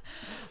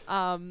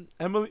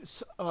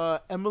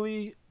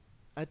 Emily,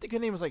 I think her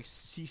name was like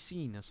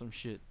Cecine or some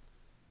shit.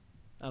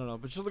 I don't know,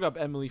 but just look up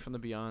Emily from The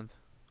Beyond.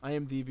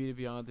 IMDb The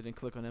Beyond, and then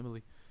click on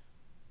Emily.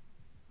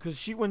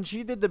 Cause when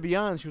she did The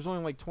Beyond, she was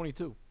only like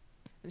 22.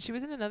 And she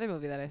was in another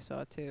movie that I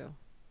saw too.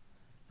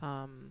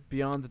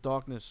 Beyond the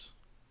Darkness,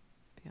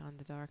 Beyond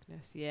the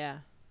Darkness. Yeah.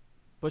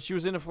 but she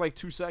was in it for like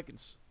 2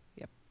 seconds.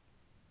 Yep.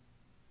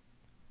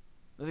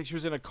 I think she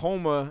was in a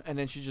coma, and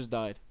then she just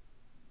died.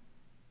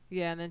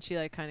 Yeah, and then she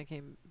like kind of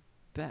came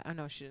back. Oh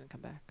no, she didn't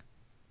come back.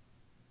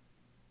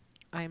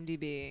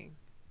 IMDb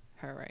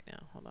her right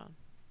now. Hold on.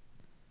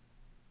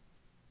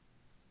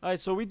 All right,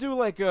 so we do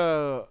like we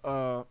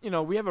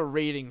have a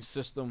rating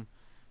system.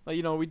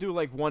 Like, we do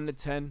like 1 to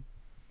 10.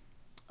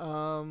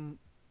 I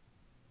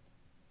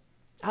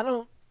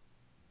don't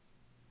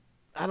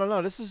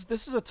know. This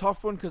is a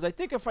tough one because I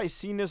think if I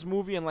seen this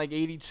movie in like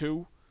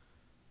 82,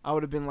 I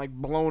would have been like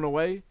blown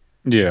away.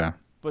 Yeah.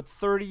 But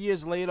 30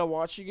 years later,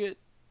 watching it,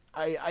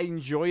 I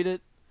enjoyed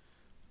it.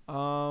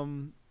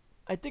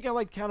 I think I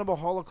like Cannibal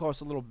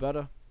Holocaust a little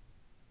better.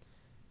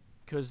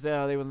 Cause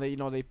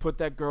they put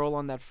that girl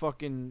on that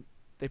fucking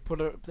they put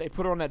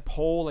her on that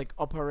pole like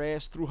up her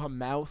ass through her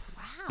mouth.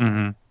 Wow.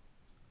 Mm-hmm.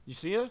 You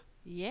see her?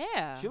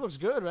 Yeah. She looks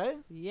good, right?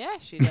 Yeah,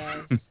 she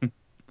does.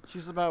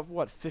 She's about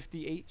what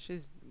 58.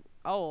 She's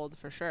old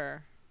for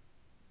sure.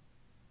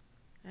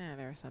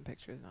 There are some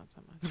pictures, not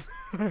so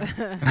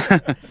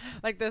much.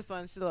 Like this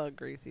one, she's a little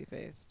greasy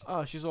faced.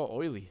 Oh, she's all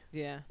oily.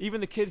 Yeah.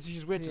 Even the kids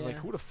she's with is like,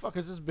 Yeah. who the fuck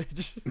is this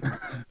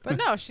bitch? But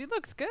no, she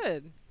looks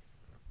good.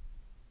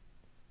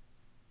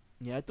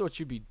 Yeah, I thought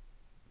she'd be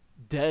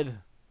dead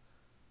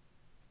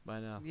by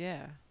now.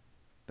 Yeah.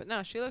 But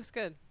no, she looks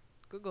good.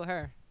 Google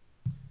her.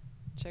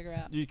 Check her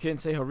out. You can't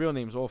say her real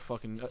name's all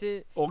fucking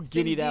Si- all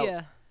guineaed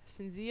out.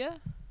 Cinzia?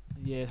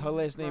 Yeah, her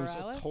last name's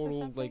Morales or total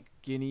something? like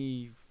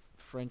Guinea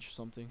French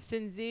something.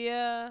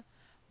 Cinzia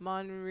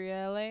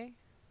Monreale.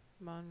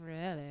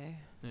 Monreale.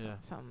 Yeah.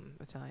 Something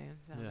Italian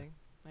sounding.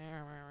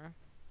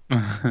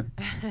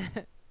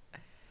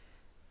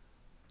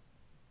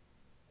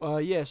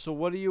 Yeah. So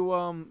what are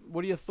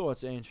your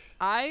thoughts, Ange?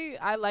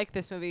 I like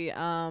this movie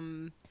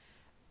more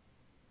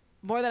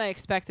than I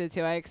expected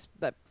to. I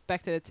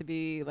expected it to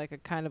be like a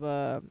kind of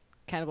a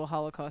Cannibal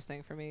Holocaust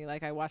thing for me.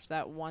 Like I watched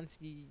that once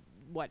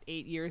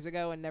 8 years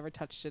ago and never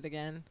touched it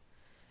again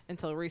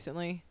until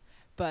recently.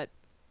 But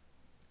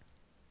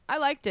I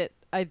liked it.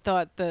 I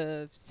thought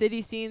the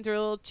city scenes were a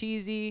little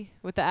cheesy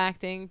with the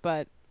acting,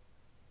 but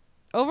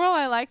overall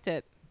I liked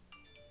it.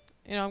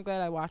 I'm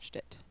glad I watched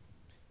it.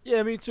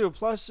 Yeah, me too.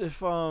 Plus, if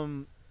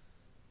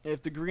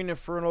the Green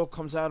Inferno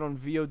comes out on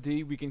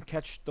VOD, we can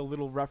catch the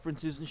little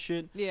references and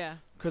shit. Yeah.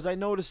 Cause I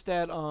noticed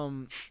that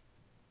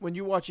when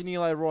you watch an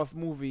Eli Roth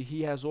movie,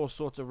 he has all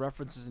sorts of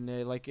references in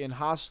there. Like in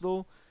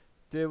Hostel,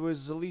 there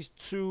was at least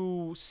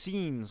 2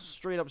 scenes,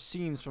 straight up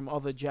scenes from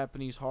other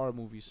Japanese horror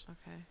movies.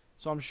 Okay.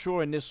 So I'm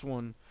sure in this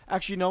one,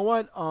 actually, you know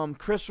what?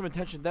 Chris from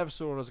Attention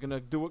Deficit is gonna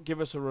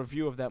give us a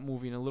review of that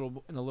movie in a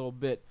little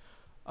bit.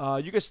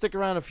 You can stick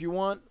around if you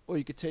want, or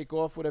you could take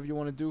off, whatever you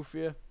want to do,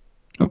 Fear.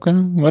 Okay,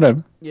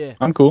 whatever. Yeah,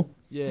 I'm cool.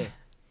 yeah.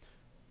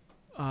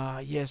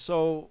 Yeah.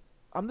 So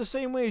I'm the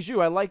same way as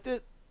you. I liked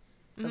it.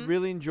 I Mhm.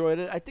 really enjoyed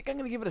it. I think I'm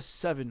gonna give it a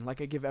 7,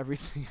 like I give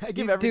everything. I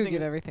give You everything. do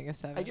give everything a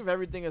 7. I give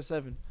everything a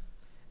 7.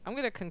 I'm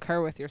going to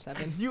concur with your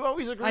 7. You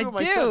always agree I with my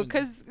do, 7.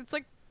 because it's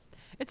like,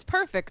 it's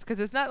perfect,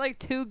 because it's not like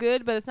too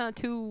good, but it's not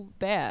too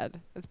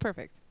bad. It's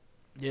perfect.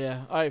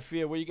 Yeah. All right,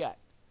 Fear. What you got?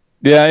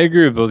 Yeah, I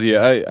agree with both of you.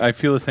 I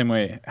feel the same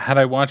way. Had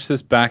I watched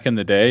this back in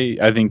the day,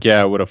 I think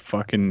it would have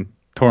fucking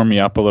tore me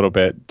up a little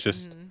bit.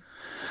 Just,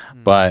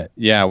 but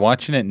yeah,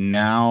 watching it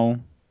now,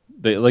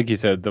 like you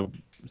said, the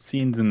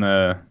scenes in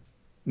the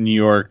New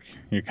York,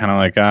 you're kind of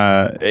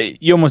like,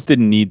 you almost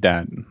didn't need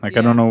that. Like I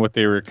Yeah. don't know what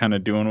they were kind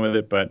of doing with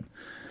it, but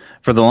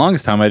for the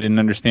longest time I didn't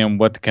understand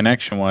what the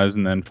connection was,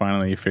 and then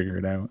finally you figure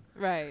it out.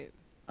 Right.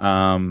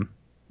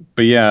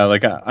 But yeah,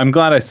 like I'm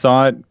glad I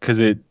saw it because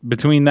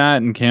between that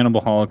and Cannibal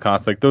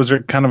Holocaust, like those are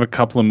kind of a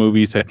couple of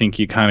movies I think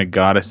you kind of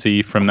gotta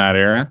see from that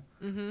era.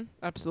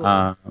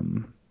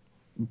 Absolutely.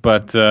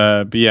 But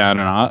yeah, I don't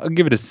know. I'll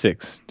give it a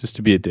 6 just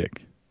to be a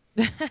dick.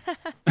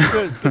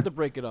 Good to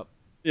break it up.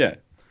 Yeah.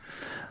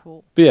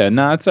 Cool. But yeah,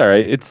 no, it's all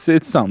right. It's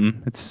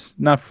something. It's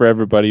not for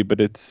everybody, but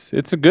it's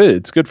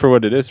good for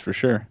what it is for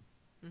sure.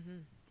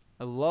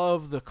 I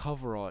love the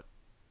cover art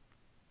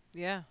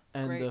Yeah. It's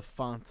and great. the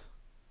font.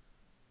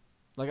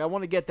 Like, I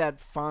want to get that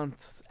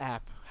font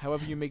app.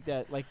 However you make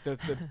that, like the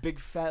big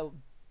fat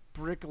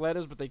brick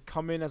letters, but they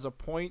come in as a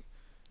point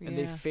and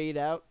they Yeah. fade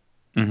out.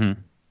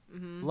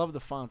 Mm-hmm. Love the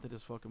font of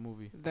this fucking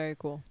movie. Very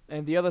cool.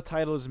 And the other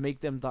title is "Make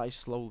Them Die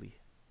Slowly."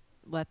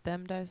 Let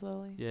them die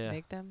slowly. Yeah.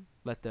 Make them.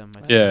 Let them. I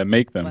think. Yeah,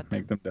 make them Let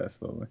them. die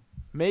slowly.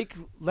 Make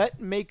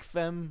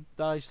them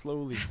die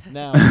slowly.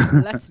 Now,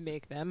 Let's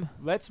make them.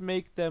 let's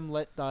make them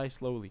die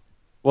slowly.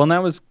 Well,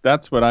 and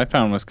that's what I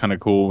found was kind of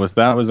cool.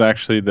 That was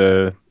actually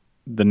the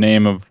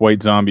name of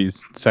White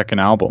Zombie's second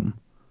album.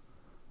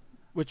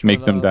 Which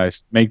Make one,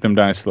 them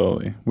die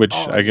slowly. Which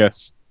Oh, I yeah.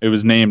 guess it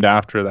was named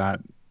after that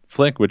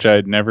flick, which I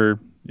didn't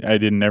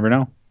never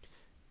know.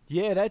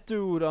 Yeah, that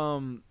dude.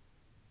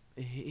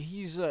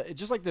 He's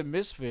just like the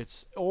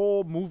Misfits.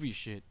 All movie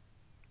shit.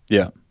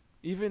 Yeah.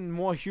 Even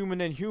more human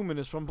than human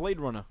is from Blade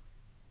Runner.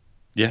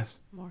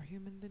 Yes. More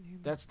human than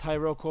human. That's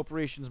Tyrell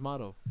Corporation's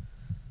motto.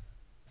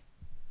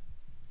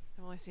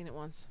 I've only seen it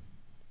once,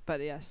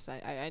 but yes,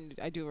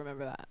 I do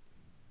remember that.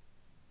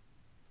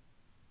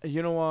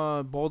 You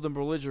know, Bold and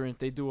Belligerent,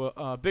 they do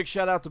a big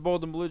shout out to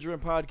Bold and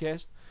Belligerent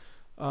podcast.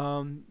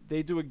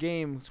 They do a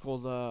game. It's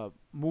called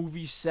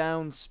Movie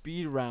Sound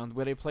Speed Round,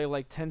 where they play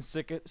like 10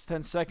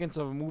 seconds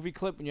of a movie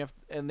clip,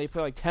 and they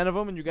play like 10 of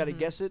them, and you got to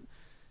guess it.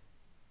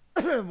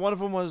 One of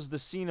them was the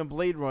scene in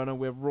Blade Runner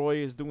where Roy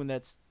is doing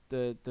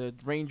the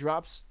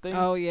raindrops thing.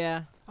 Oh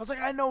yeah. I was like,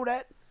 I know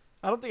that.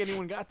 I don't think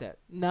anyone got that.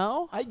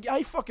 No.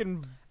 I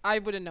fucking I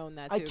would have known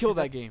that too. I killed 'cause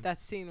that that's- game.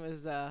 That scene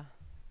was a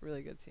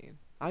really good scene.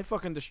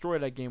 destroy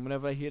that game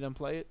whenever I hear them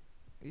play it.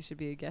 You should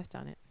be a guest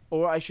on it.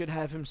 Or I should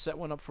have him set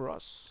one up for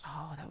us.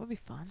 Oh, that would be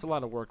fun. It's a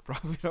lot of work,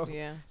 probably. Though.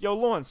 Yeah. Yo,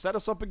 Lauren, set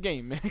us up a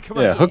game, man. Come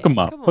Yeah, on. hook 'em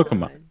up. Come Hook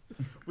 'em up. on.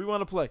 We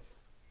want to play.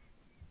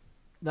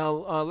 Now,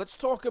 let's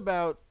talk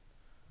about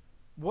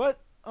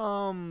what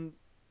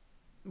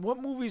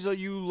movies are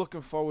you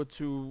looking forward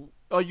to?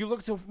 Are you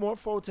looking more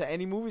forward to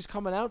any movies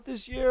coming out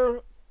this year,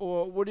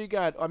 or what do you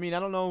got? I mean, I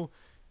don't know.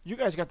 You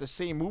guys got the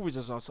same movies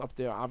as us up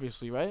there,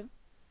 obviously, right?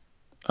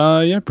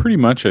 Yeah, pretty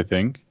much I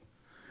think.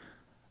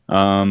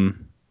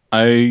 Green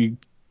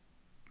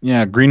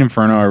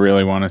Inferno I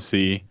really want to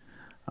see.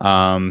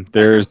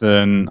 There's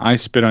an I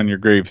Spit on Your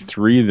Grave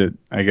 3 that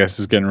I guess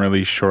is getting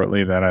released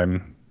shortly that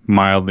I'm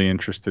mildly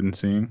interested in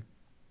seeing.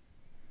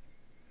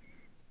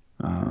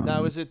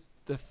 Now, is it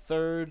the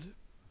third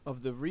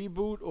of the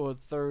reboot or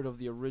third of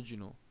the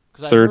original?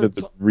 Third of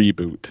the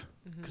reboot.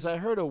 Because I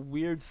heard a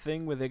weird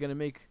thing where they're gonna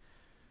make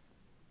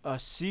a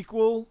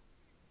sequel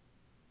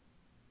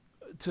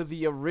to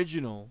the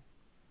original.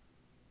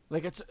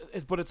 Like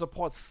but it's a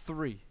part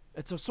 3.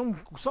 It's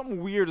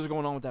something weird is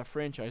going on with that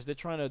franchise. They're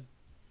trying to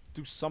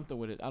do something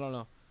with it. I don't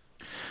know.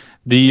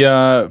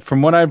 The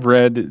from what I've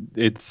read,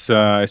 it's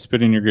I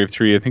Spit in Your Grave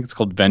 3. I think it's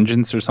called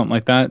Vengeance or something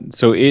like that.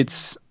 So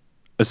it's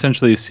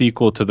essentially a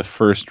sequel to the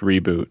first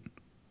reboot.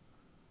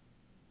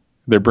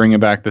 They're bringing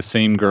back the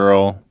same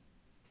girl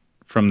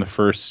from the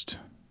first.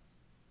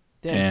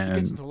 Damn, she And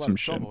gets into a lot some of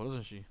shit. trouble,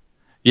 doesn't she?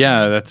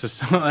 Yeah, that's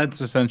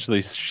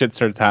essentially shit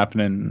starts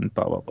happening.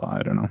 Blah blah blah.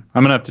 I don't know.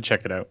 I'm gonna have to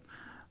check it out.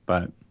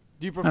 But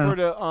Do you prefer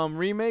the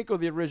remake or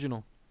the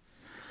original?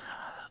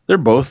 they're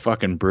both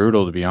fucking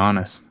brutal, to be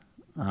honest.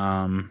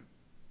 The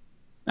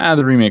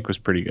remake was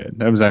pretty good.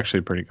 That was actually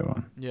a pretty good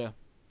one. Yeah.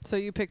 So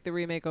you picked the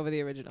remake over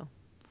the original?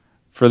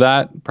 For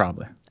that,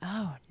 probably.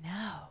 Oh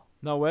no.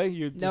 No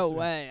way. No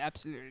way.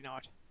 Absolutely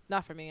not.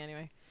 Not for me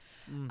anyway.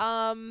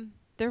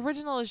 The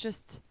original is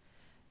just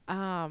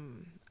I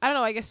don't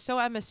know, I guess so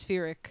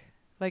atmospheric.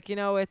 Like, you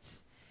know,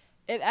 it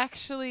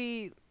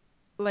actually,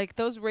 like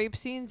those rape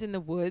scenes in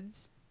the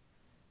woods,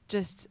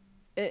 just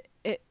it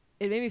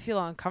made me feel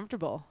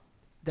uncomfortable.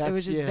 It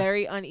was just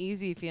very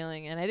uneasy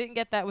feeling, and I didn't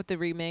get that with the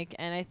remake.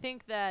 And I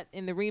think that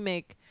in the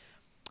remake,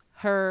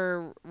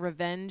 her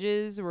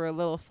revenges were a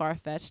little far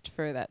fetched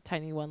for that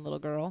tiny one little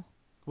girl.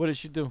 What did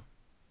she do?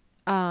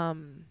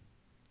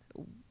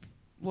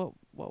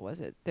 What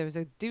was it? There was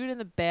a dude in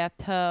the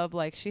bathtub.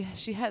 Like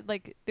she had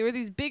like there were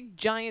these big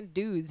giant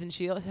dudes, and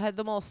she had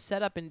them all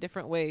set up in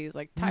different ways,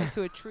 like tied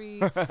to a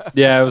tree.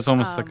 Yeah, it was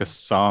almost like a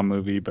Saw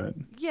movie, but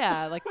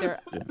Yeah, like they're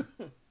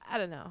I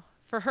don't know.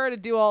 For her to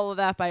do all of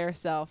that by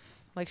herself.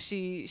 Like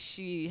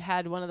she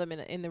had one of them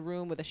in the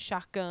room with a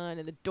shotgun,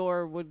 and the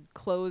door would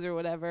close or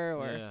whatever,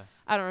 or Yeah.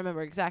 I don't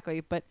remember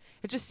exactly, but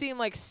it just seemed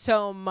like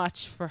so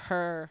much for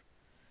her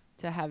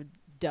to have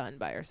done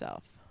by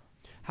herself.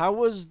 How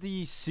was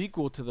the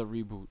sequel to the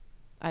reboot?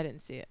 I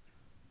didn't see it.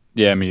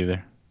 yeah, me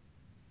either.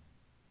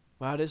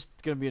 Wow, there's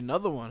gonna be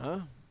another one, huh?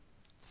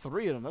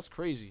 3 of them. That's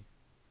crazy.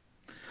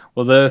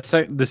 Well,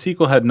 the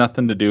sequel had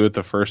nothing to do with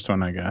the first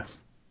one, I guess.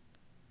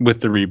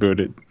 With the reboot,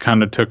 it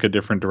kind of took a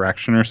different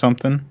direction or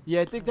something.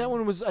 Yeah, I think that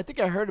one was. I think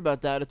I heard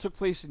about that. It took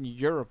place in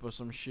Europe or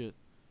some shit.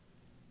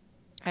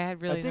 I had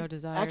I really think, no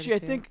desire. Actually,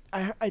 to see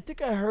it. I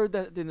think I heard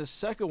that in the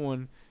second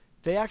one,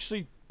 they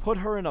actually put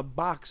her in a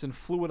box and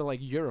flew her to like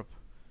Europe,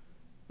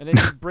 and then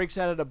she breaks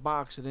out of the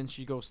box, and then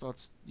she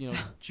starts,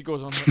 she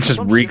goes on. Her, Just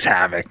some wreaks shit.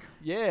 havoc.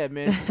 Yeah,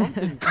 man,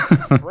 something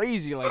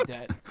crazy like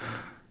that.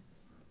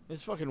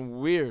 It's fucking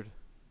weird.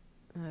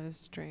 That is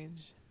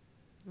strange.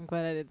 I'm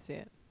glad I didn't see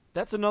it.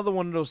 That's another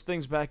one of those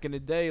things back in the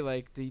day.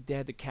 Like they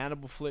had the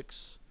cannibal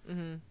flicks,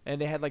 Mm-hmm. and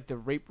they had like the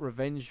rape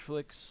revenge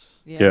flicks.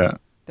 Yeah.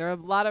 There are a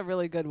lot of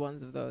really good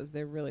ones of those.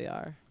 There really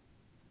are.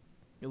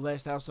 Your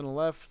Last House on the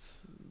Left,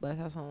 Last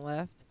House on the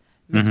Left.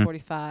 Miss Mhm.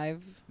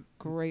 45.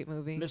 Great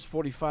movie. Miss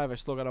 45. I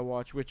still gotta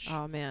watch. Which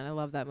Oh, man. I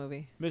love that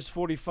movie. Miss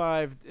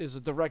 45 is a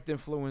direct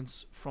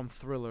influence from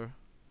Thriller,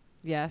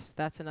 Yes,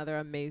 that's another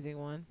amazing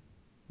one.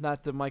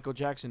 not the Michael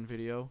Jackson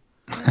video.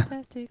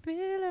 Fantastic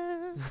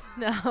Thriller.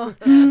 No.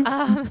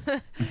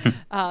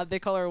 They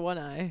call her One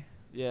Eye.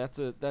 Yeah, that's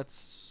a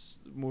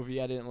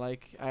movie I didn't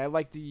like. I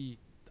like the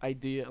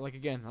idea. Like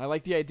again, I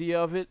like the idea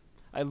of it.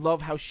 I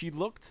love how she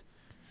looked.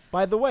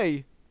 By the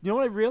way, you know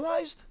what I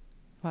realized?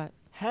 What?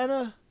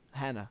 Hannah.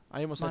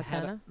 I almost said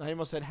Hannah. Montana? I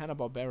almost said Hannah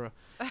Barbera.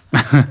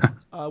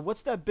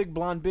 What's that big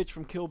blonde bitch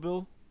from Kill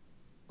Bill?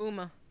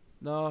 Uma.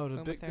 No, the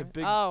Uma big, the Thurman.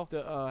 big, Oh.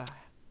 the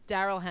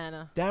Daryl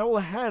Hannah.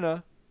 Daryl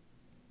Hannah.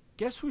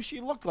 Guess who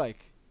she looked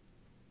like?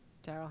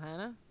 Daryl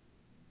Hannah?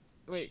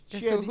 Wait, She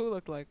guess had who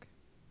looked like?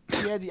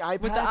 She had the eye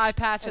With patch. the eye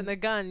patch and and- the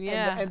gun,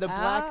 yeah. and the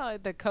black- Oh,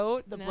 the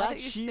coat. the now black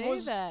that you she say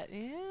was- that,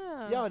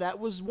 yeah. Yo, that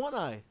was One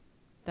Eye.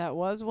 That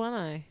was One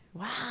Eye.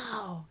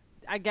 Wow.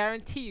 I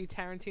guarantee you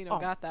Tarantino Oh,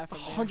 got that from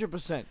there.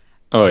 100%.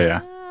 Oh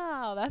yeah.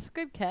 Wow, that's a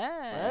good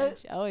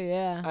catch. Oh,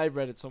 yeah. I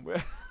read it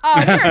somewhere. Oh,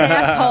 you're an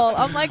asshole.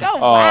 I'm like, oh, Oh.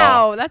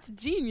 wow, that's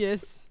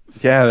genius.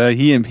 Yeah,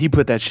 he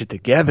put that shit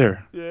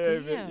together. Yeah,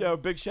 man. Damn. Yo,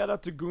 big shout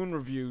out to Goon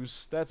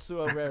Reviews. That's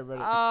who I read it. Oh,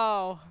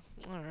 all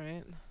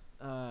right.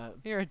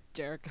 You're a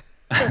jerk.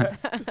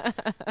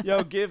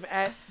 Yo, give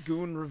at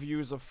Goon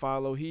Reviews a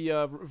follow. He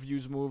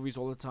reviews movies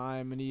all the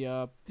time, and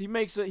he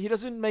makes he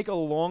doesn't make a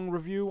long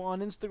review on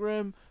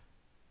Instagram.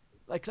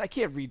 Like, 'cause I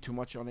can't read too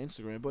much on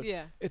Instagram, but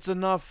Yeah. it's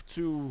enough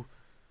to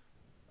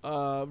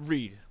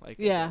read. Like,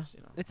 I Yeah.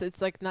 guess,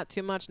 It's like not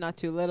too much, not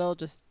too little,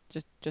 just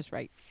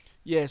right.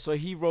 Yeah, so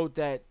he wrote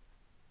that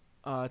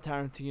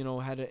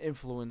Tarantino had an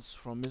influence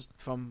from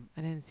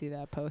I didn't see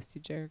that post,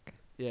 you jerk.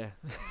 yeah.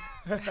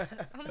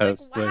 I'm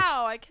That's like, like-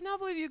 wow, I cannot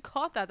believe you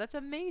caught that. That's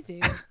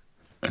amazing.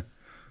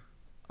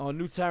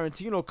 New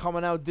Tarantino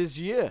coming out this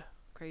year.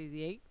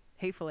 Crazy 8.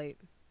 Hateful 8.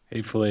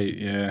 Hateful Eight,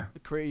 yeah. The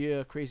Crazy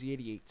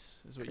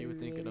 88s is what you were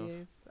Crazy thinking of.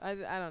 88s. I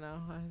don't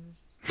know.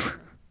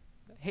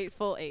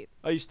 Hateful 8s.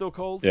 Are you still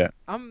cold? Yeah.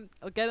 I'm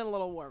getting a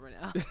little warmer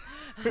now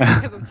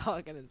because I'm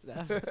talking and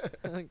stuff.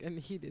 I'm getting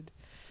heated.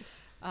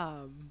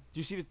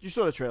 You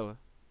saw the trailer?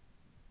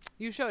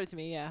 You showed it to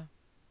me, yeah.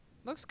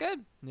 Looks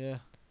good. Yeah.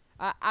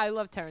 I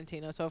love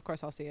Tarantino, so of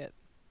course I'll see it.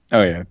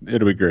 Oh yeah,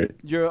 it'll be great.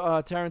 You're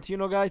a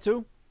Tarantino guy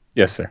too?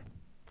 Yes, sir.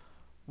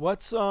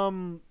 What's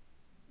better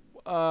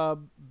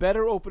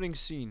opening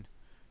scene?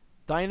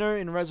 Diner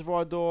in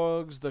Reservoir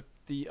Dogs, the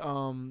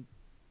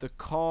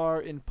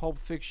car in Pulp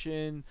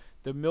Fiction,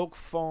 the milk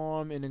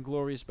farm in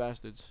Inglourious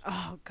Bastards.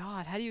 Oh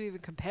God, how do you even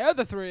compare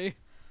the three?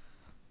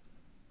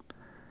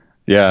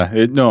 Yeah,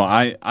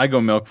 I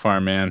go Milk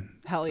Farm, man.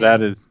 Hell yeah.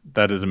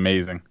 That is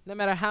amazing. No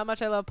matter how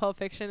much I love Pulp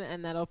Fiction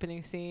and that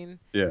opening scene,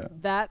 Yeah.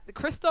 that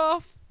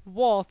Christoph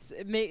Waltz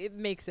it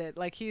makes it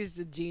like he's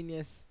a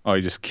genius. Oh,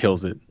 he just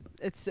kills it.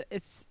 It's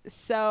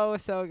so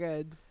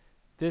good.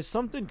 There's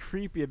something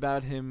creepy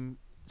about him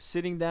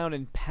sitting down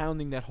and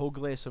pounding that whole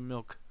glass of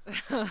milk.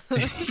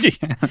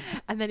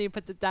 And then he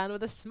puts it down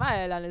with a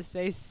smile on his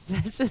face.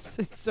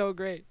 It's so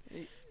great.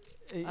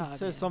 He Oh,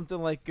 says man.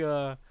 something like,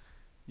 "Your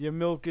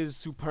milk is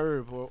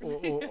superb," or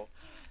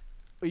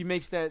he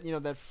makes that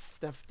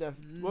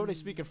what were they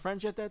speaking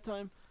French at that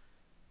time?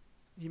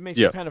 He makes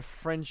Yeah. a kind of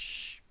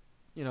French,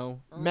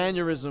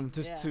 mannerism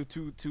yeah.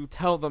 to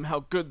tell them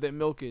how good their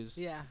milk is.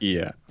 Yeah.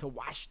 Yeah. To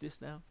wash this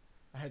now.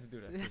 I had to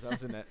do that because I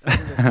was in that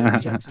Samuel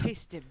Jackson.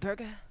 Taste it,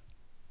 burger.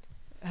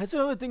 That's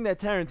another thing that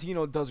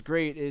Tarantino does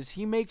great is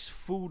he makes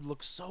food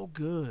look so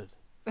good.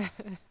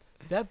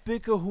 That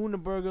Big Kahuna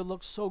burger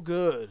looks so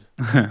good.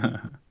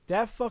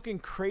 That fucking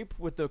crepe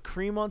with the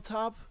cream on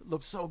top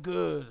looks so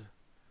good.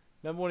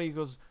 Remember when he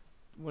goes,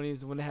 when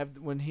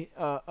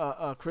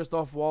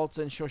Christoph Waltz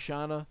and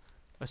Shoshana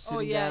are sitting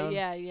Oh yeah, down,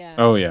 yeah.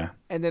 Oh yeah.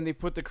 and then they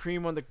put the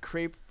cream on the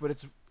crepe, but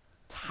it's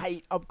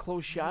tight up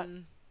close shot.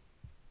 Mhm.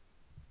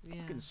 Yeah.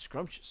 Fucking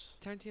scrumptious.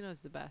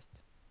 Tarantino's the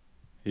best.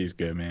 He's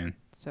good, man.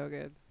 So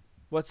good.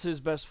 What's his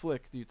best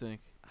flick? Do you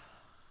think?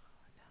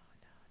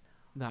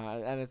 No.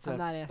 And it's I'm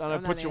not I'm answering. gonna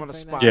I'm put not you on the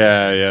answering spot.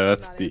 that. Yeah,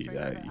 that's I'm not the. answering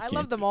that. you I can't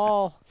love them do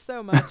all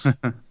so much.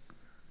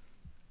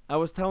 I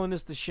was telling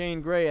this to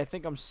Shane Gray. I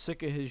think I'm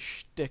sick of his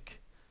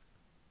shtick.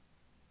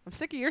 I'm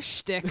sick of your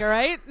shtick, all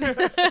right?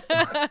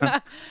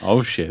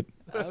 Oh shit.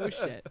 Oh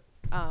shit.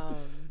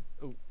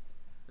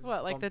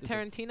 What, like the Bumped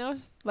into- Tarantino?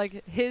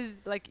 Like his,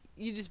 like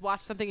you just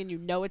watch something and you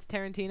know it's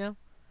Tarantino?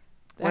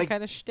 That Like-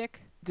 kind of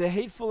shtick? The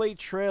Hateful Eight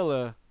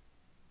trailer,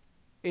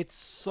 it's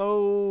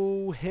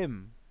so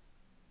him.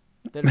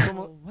 That it's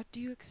almost, Well, what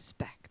do you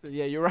expect?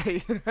 yeah, you're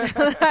right.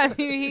 I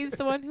mean, he's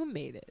the one who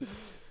made it.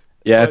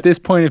 Yeah, But- at this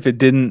point, if it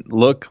didn't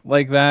look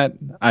like that,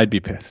 I'd be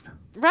pissed.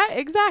 Right,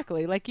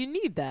 exactly. Like you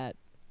need that.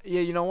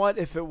 Yeah, you know what?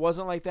 If it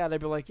wasn't like that, I'd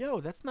be like,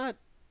 yo, that's not.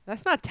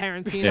 That's not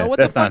Tarantino. Yeah, What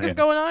the that's not fuck is him.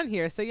 going on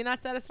here? So you're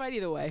not satisfied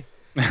either way.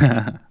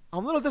 I'm a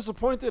little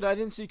disappointed I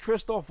didn't see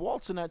Christoph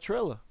Waltz in that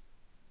trailer.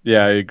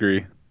 Yeah, I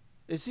agree.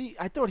 Is he?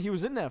 I thought he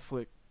was in that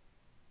flick.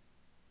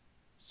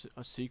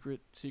 A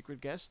secret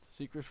guest?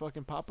 Secret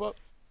fucking pop up?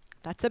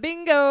 That's a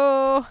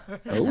bingo.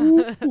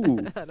 Ooh.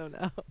 I don't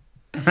know.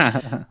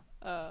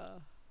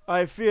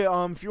 Alright, Fia,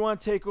 if you want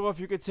to take off,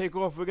 you could take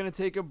off. We're gonna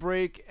take a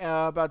break,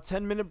 about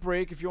 10-minute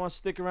break. If you want to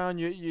stick around,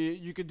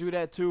 you could do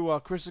that too.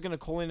 Chris is gonna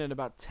call in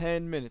about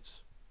 10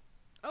 minutes.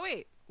 Oh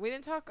wait, we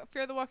didn't talk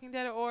Fear the Walking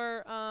Dead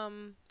or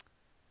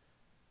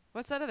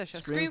what's that other show?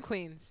 Scream- Scream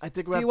Queens. I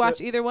think we Do have you to-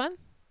 watch either one?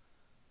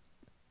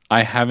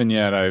 I haven't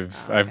yet.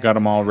 I've Okay. got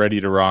them all ready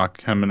to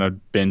rock. I'm gonna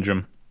binge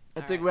them.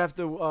 I think we have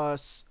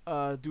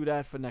to do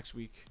that for next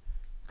week.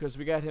 Because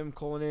we got him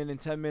calling in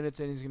 10 minutes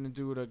and he's gonna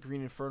do the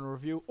Green Inferno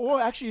review. Or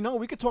actually, no,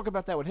 we could talk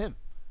about that with him.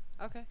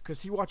 Okay.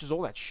 Because he watches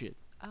all that shit.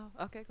 Oh,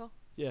 okay, cool.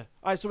 Yeah.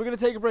 Alright, so we're gonna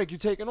take a break. You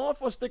taking off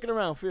or sticking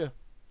around, Fia?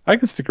 I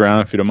can stick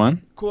around if you don't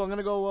mind. Cool, I'm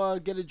gonna go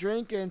get a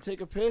drink and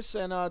take a piss,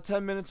 and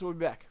 10 minutes we'll be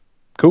back.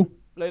 Cool.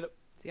 Later.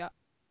 See ya.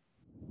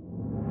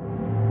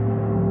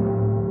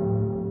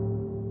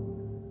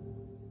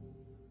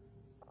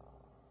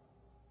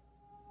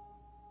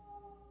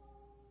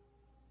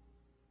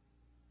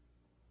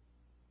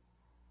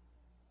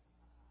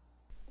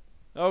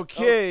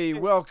 Okay,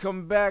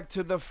 welcome back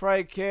to the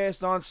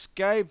Frightcast on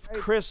Skype.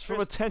 Chris from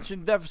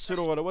Attention Deficit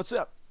Order. What's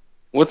up?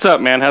 What's up,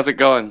 man? How's it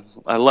going?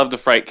 I love the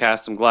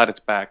Frightcast. I'm glad it's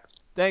back.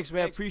 Thanks,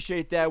 man.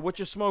 Appreciate that. What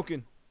you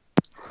smoking?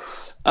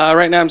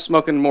 Right now I'm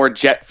smoking more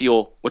jet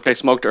fuel, which I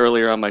smoked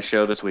earlier on my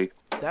show this week.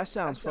 That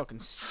sounds fucking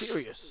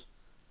serious.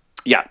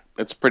 Yeah,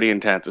 it's pretty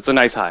intense. It's a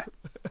nice high.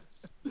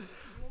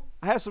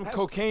 I had some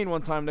cocaine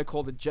one time. They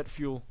called it jet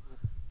fuel.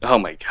 Oh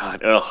my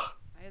god. Ugh.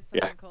 I had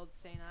Yeah. something called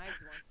St. Ides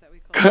once that we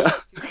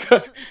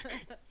called.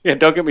 Yeah,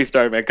 don't get me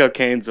started, man.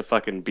 Cocaine's a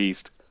fucking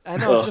beast. I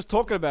know. Ugh. Just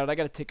talking about it, I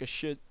gotta take a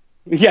shit.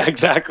 Yeah,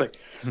 exactly.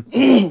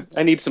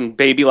 I need some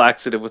baby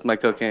laxative with my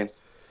cocaine.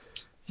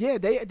 Yeah,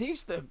 they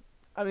used to.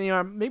 I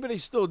mean, maybe they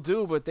still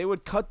do, but they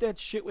would cut that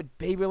shit with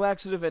baby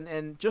laxative,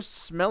 and just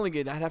smelling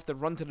it, I'd have to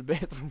run to the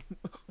bathroom.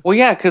 Well,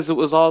 yeah, because it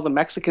was all the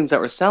Mexicans that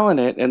were selling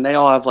it, and they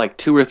all have like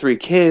 2 or 3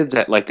 kids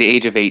at like the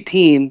age of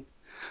 18.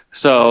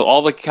 So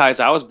all the guys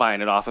I was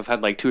buying it off of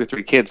had like 2 or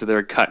 3 kids, so they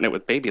were cutting it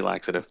with baby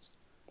laxative.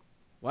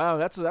 Wow,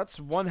 that's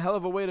one hell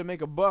of a way to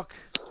make a buck.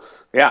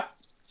 Yeah.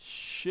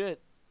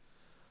 Shit.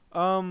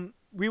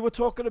 We were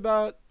talking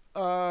about.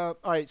 All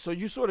right, so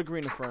you saw the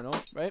Green Inferno,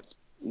 right?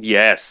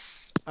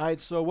 Yes. All right,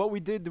 so what we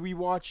did, we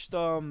watched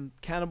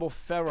Cannibal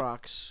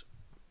Ferox,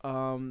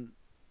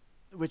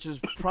 which is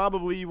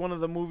probably one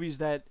of the movies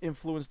that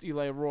influenced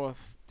Eli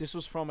Roth. This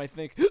was from, I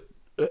think,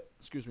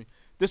 excuse me.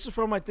 This is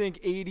from, I think,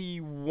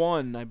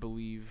 81, I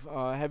believe.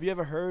 Have you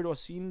ever heard or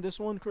seen this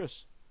one,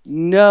 Chris?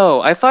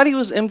 No, I thought he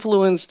was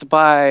influenced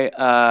by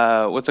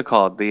what's it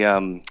called? The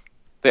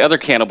other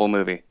cannibal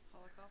movie.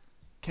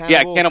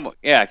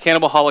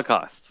 Cannibal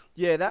Holocaust.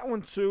 Yeah, that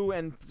one too,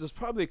 and there's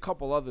probably a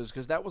couple others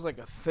because that was like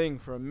a thing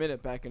for a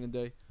minute back in the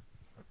day.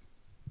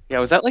 Yeah,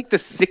 was that like the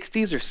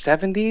 60s or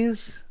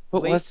 70s?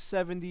 What Late was?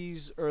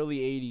 70s, early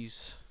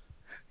 80s.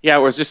 Yeah,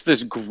 it was just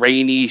this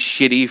grainy,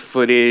 shitty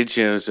footage,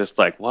 and it was just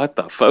like, what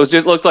the fuck?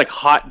 It looked like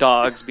hot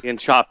dogs being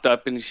chopped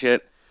up and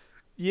shit.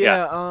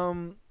 Yeah,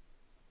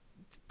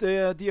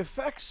 the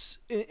effects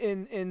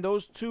in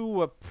those two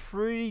were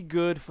pretty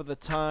good for the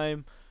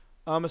time.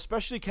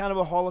 Especially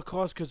Cannibal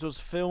Holocaust because it was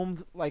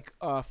filmed like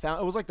it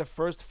was like the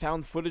first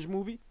found footage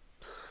movie.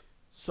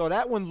 So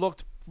that one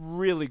looked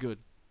really good.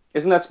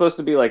 Isn't that supposed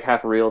to be like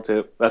half real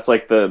too? That's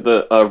like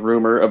the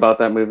rumor about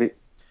that movie.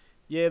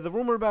 Yeah, the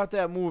rumor about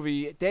that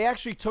movie, they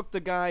actually took the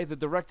guy that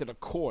directed to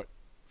court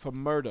for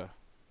murder.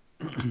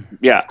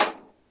 Yeah.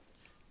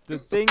 The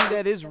thing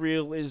that is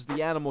real is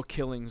the animal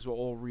killings were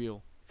all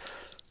real.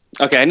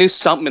 Okay, I knew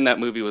something in that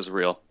movie was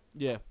real.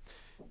 Yeah.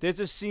 There's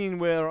a scene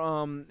where,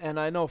 and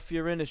I know,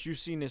 Fiorinus, you've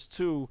seen this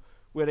too,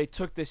 where they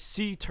took the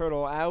sea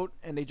turtle out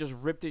and they just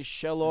ripped his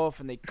shell off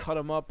and they cut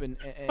him up and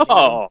ate him.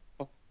 Oh.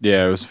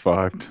 Yeah, it was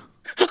fucked.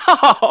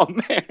 Oh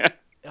man.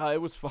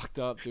 It was fucked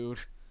up, dude.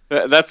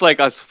 That's like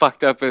as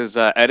fucked up as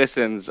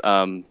Edison's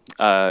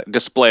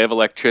display of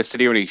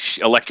electricity when he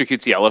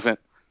electrocutes the elephant.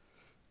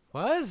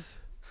 What?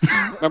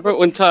 Remember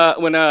when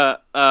who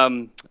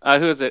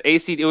was it?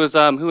 AC. It was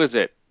who was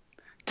it?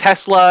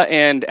 Tesla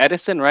and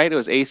Edison, right? It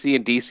was AC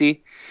and DC.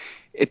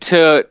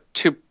 To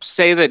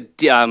say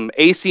that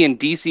AC and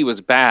DC was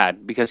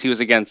bad because he was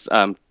against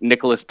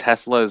Nicholas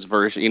Tesla's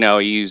version. You know,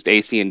 he used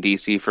AC and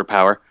DC for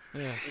power.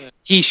 Yeah.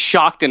 He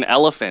shocked an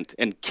elephant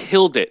and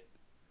killed it.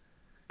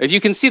 If you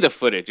can see the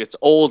footage, it's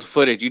old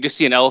footage. You just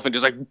see an elephant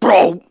just like,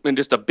 bro, and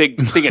just a big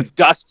thing of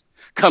dust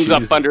comes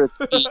up under its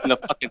feet, and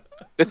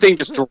the thing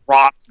just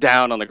drops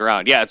down on the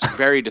ground. Yeah, it's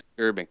very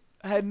disturbing.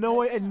 I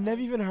never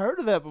even heard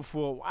of that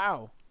before.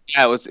 Wow.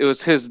 Yeah, it was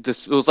his.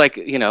 It was like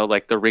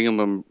like the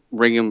Ringham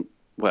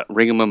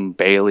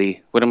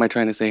Bailey. What am I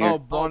trying to say here? Oh,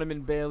 Barnum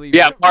and Bailey.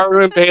 Yeah,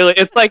 Barnum and Bailey.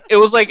 It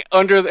was like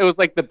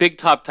the big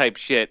top type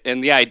shit,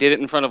 and yeah, I did it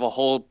in front of a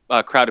whole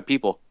crowd of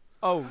people.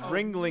 Oh,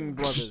 Ringling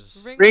Brothers.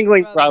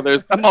 Ringling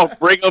Brothers. I'm all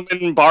Brigham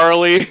and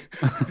Barley.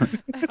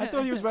 I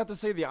thought he was about to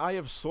say the Eye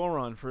of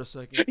Sauron for a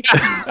second.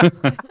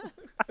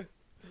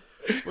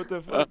 But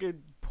the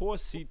fucking poor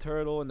sea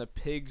turtle and the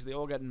pigs, they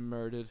all got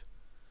murdered.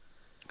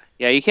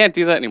 Yeah, you can't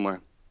do that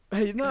anymore.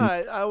 Hey, no,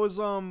 I was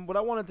what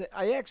I wanted to.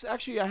 I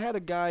had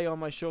a guy on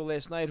my show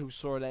last night who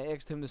saw it. I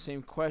asked him the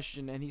same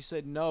question, and he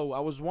said no.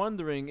 I was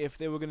wondering if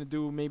they were gonna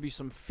do maybe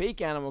some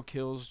fake animal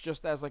kills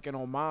just as like an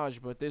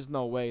homage, but there's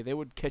no way they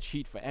would catch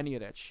heat for any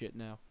of that shit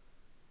now.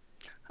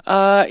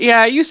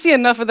 Yeah, you see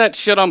enough of that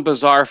shit on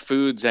Bizarre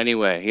Foods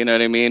anyway. You know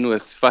what I mean?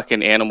 With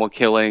fucking animal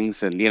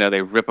killings, and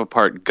they rip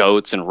apart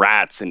goats and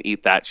rats and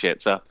eat that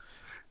shit. So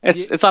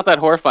it's not that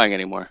horrifying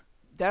anymore.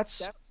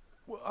 That's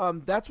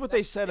what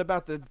they said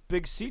about the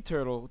big sea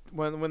turtle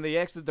when they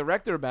asked the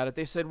director about it.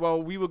 They said,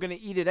 "Well, we were gonna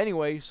eat it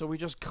anyway, so we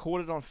just caught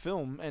it on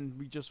film and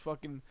we just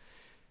fucking."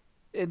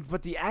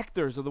 But the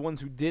actors are the ones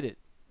who did it,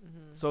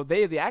 so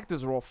the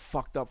actors are all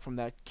fucked up from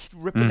that.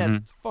 Ripping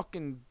that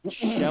fucking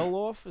shell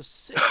off is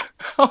sick.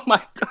 Oh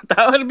my god,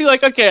 that would be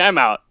like, okay, I'm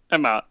out.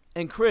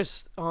 And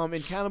Chris,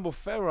 in Cannibal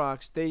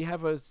Ferox, they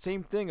have a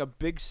same thing, a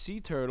big sea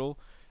turtle.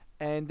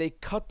 And they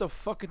cut the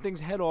fucking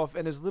thing's head off,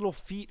 and his little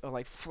feet are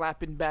like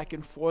flapping back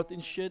and forth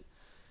and shit.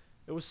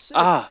 It was sick.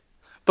 But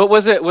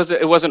it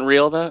wasn't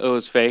real though? It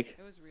was fake?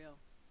 It was real.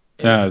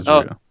 Yeah, it was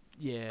real.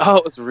 Yeah. Oh,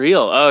 it was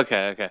real. Oh,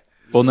 okay.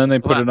 Well, and then they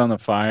put it on the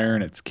fire,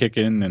 and it's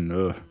kicking, and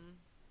ugh.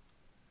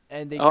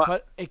 And they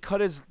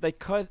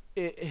cut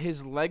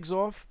his legs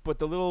off, but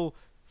the little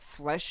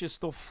flesh is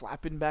still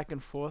flapping back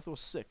and forth. It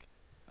was sick.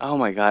 Oh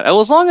my god. Well,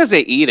 as long as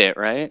they eat it,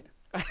 right?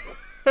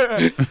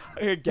 I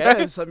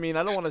guess. I mean,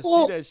 I don't want to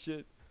see that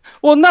shit.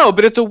 Well, no,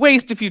 but it's a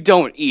waste if you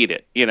don't eat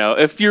it.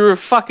 If you're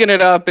fucking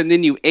it up and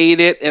then you ate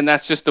it, and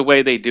that's just the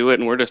way they do it,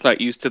 and we're just not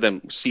used to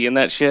them seeing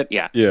that shit.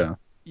 Yeah. Yeah.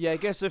 Yeah, I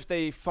guess if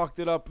they fucked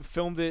it up,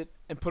 filmed it,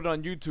 and put it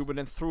on YouTube, and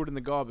then threw it in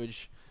the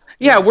garbage.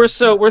 Yeah, we're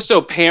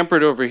so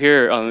pampered over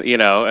here on in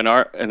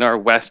our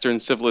Western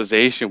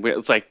civilization.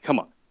 It's like, come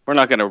on, we're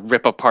not gonna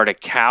rip apart a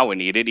cow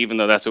and eat it, even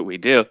though that's what we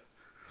do.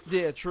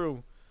 Yeah,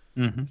 true.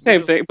 Mm-hmm.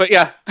 Same thing, but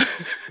yeah.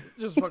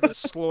 Just fucking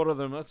slaughter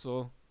them, that's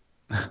all.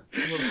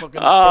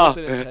 Bolt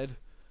in its head.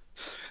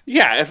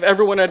 Yeah, if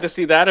everyone had to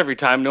see that every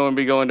time, no one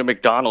would be going to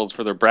McDonald's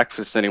for their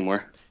breakfast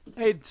anymore.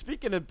 Hey,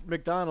 speaking of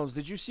McDonald's,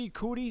 did you see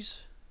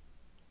Cooties?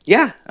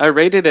 Yeah, I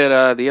rated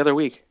it the other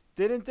week.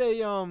 Didn't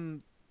they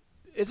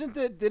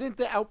didn't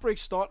the outbreak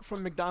start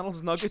from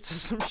McDonald's nuggets or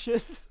some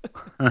shit?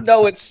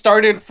 No, it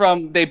started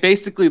from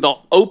the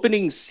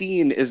opening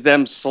scene is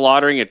them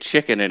slaughtering a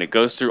chicken, and it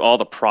goes through all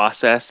the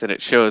process, and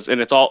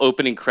it's all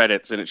opening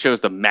credits, and it shows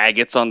the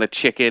maggots on the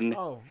chicken.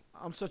 Oh,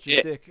 I'm such a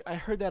dick. I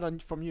heard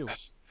that from you.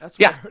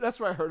 That's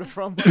where I heard it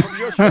from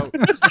your show.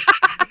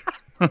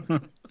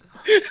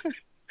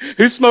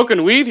 Who's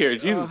smoking weed here?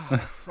 Jesus.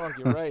 Fuck,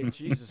 you're right.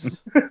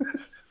 Jesus.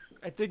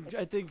 I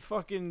think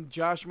fucking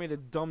Josh made a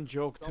dumb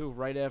joke too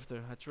right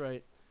after. That's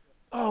right.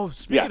 Oh,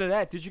 speaking of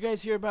that, did you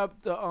guys hear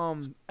about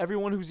the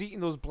everyone who's eating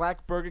those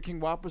black Burger King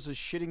Whoppers is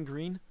shitting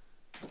green?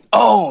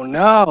 Oh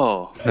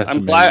no! That's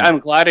I'm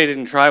glad I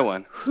didn't try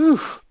one. Whew.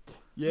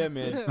 Yeah,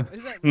 man.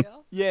 Is that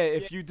real? Yeah,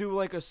 if you do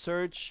like a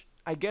search,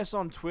 I guess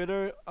on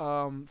Twitter,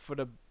 for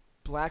the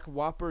black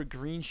Whopper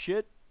green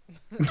shit.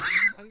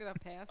 I'm gonna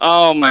pass.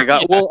 Oh my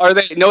god! Well,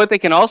 you know what they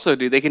can also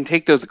do? They can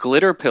take those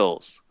glitter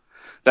pills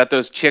that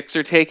those chicks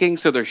are taking,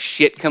 so their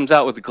shit comes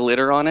out with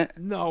glitter on it.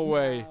 No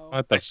way.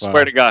 What the I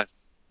swear to God.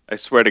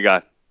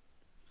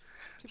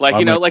 Like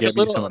like a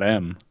little,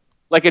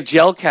 like a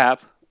gel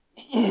cap.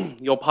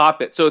 You'll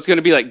pop it, so it's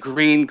gonna be like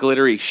green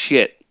glittery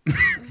shit.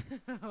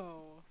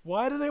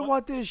 Why do they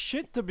want this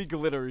shit to be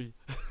glittery?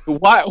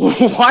 Why?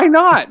 Why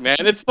not, man?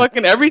 It's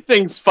fucking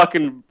everything's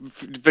fucking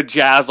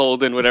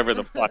vajazzled and whatever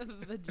the fuck.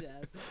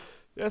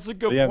 That's a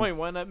good point.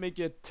 Why not make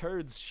your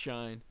turds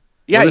shine?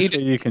 Yeah,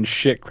 you can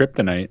shit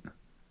kryptonite.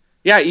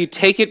 Yeah, you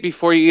take it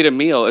before you eat a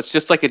meal. It's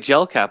just like a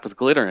gel cap with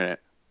glitter in it.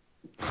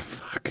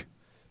 Fuck.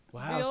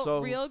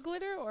 Wow. Real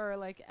glitter or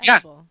like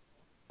edible?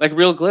 Yeah, like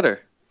real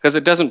glitter, because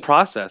it doesn't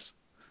process.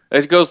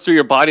 It goes through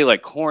your body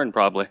like corn,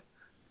 probably.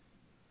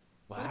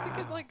 What if it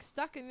gets like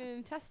stuck in an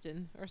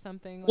intestine or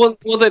something?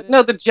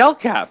 The gel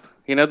cap.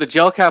 The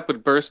gel cap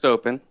would burst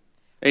open,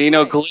 and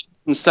glitter's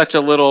in such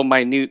a little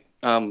minute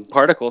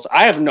particles.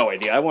 I have no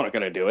idea. I wasn't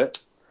gonna do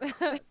it.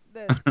 that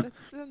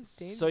sounds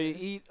dangerous. So you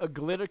eat a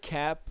glitter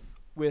cap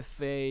with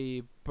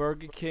a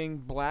Burger King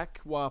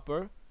Black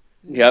Whopper.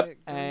 Yep.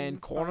 And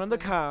corn on the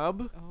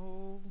cob.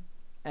 Oh.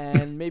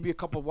 and maybe a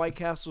couple White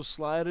Castle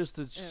sliders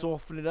to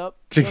soften it up.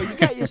 Yo, you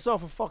got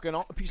yourself a fucking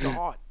piece of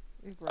art.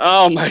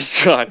 Oh my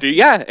god, dude.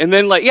 Yeah, and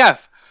then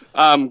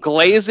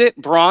glaze it,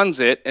 bronze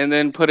it, and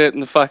then put it in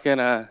the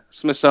fucking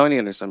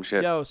Smithsonian or some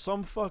shit. Yo,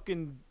 some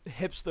fucking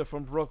hipster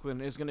from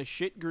Brooklyn is gonna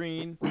shit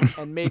green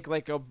and make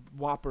like a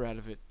Whopper out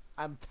of it.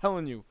 I'm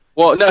telling you.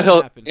 Well, It's no,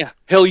 gonna happen.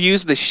 he'll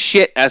use the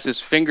shit as his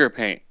finger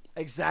paint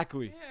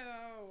Exactly.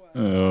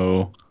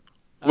 Oh.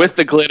 with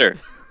the glitter.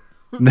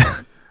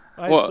 Alright,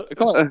 Well,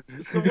 come on.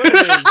 so what it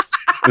is?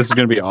 This is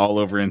gonna be all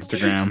over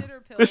Instagram.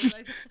 Shitter pills.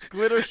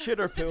 Glitter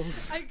shitter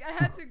pills. I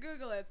had to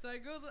Google it, so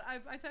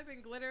I type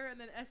in glitter and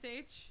then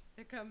sh.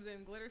 It comes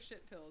in glitter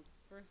shit pills.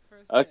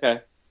 First.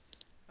 Okay.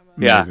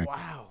 Yeah. Amazing.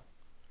 Wow.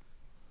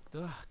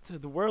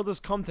 The world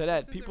has come to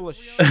that. This is People a are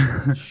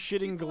real-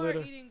 shitting People glitter.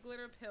 are eating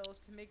glitter pills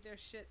to make their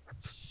shit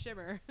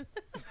shimmer.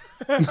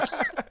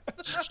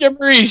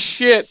 Shimmery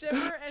shit.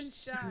 Shimmer and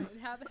shine.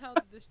 How the hell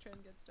did this trend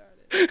get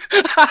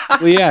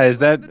started? Well, yeah, is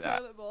The that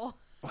toilet bowl.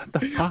 what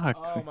the fuck?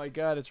 Oh my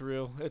god, it's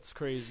real. It's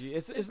crazy.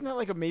 Isn't that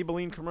like a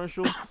Maybelline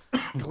commercial?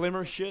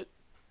 Glimmer shit.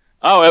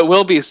 Oh, it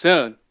will be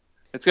soon.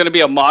 It's gonna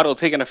be a model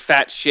taking a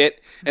fat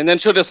shit, and then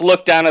she'll just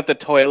look down at the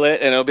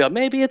toilet, and it'll be like,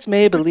 maybe it's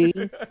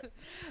Maybelline.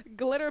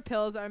 Glitter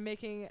pills are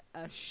making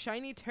a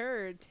shiny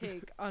turd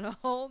take on a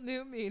whole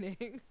new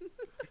meaning.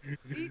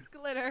 Eat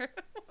glitter.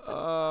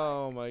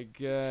 Oh my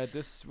god,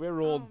 we're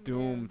all Oh, man.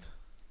 doomed.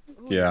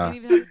 Ooh, Yeah.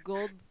 You can even have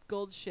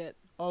gold shit.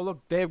 Oh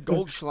look, they have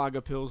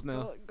Goldschlager pills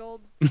now.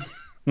 Gold.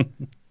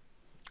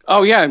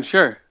 Oh yeah, I'm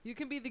sure. You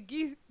can be the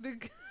geese.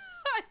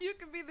 You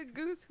can be the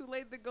goose who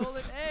laid the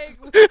golden egg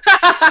with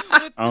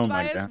Oh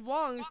my Tobias God.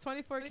 Wong's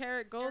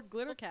 24-karat gold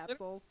glitter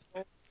capsules.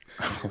 Oh,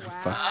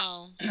 fuck.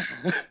 Wow.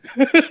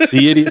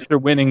 The idiots are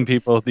winning,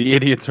 people. The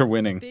idiots are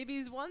winning.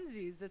 Babies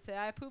onesies that say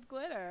I poop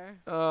glitter.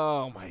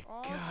 Oh my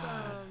Awesome.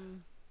 god.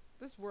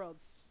 This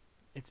world's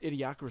It's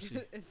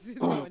idiocracy. it's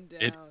going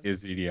down. It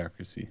is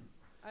idiocracy.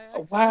 I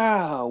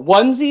Wow,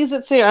 onesies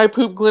that say "I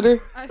poop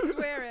glitter." I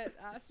swear it.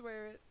 I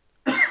swear it.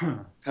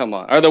 Come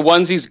on, are the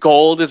onesies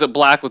gold? Is it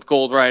black with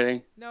gold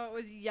writing? No, it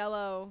was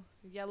yellow.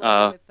 Yellow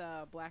Oh.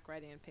 with black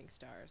writing and pink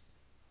stars.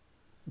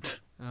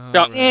 Oh,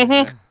 No,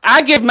 right.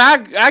 I give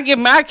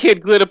my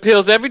kid glitter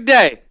pills every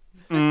day.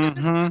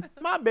 Mm-hmm.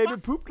 My baby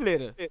poop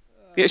glitter.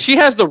 Yeah, she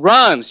has the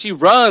runs. She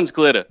runs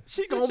glitter.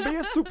 She gonna be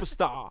a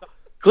superstar.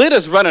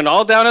 Glitter's running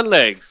all down her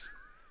legs.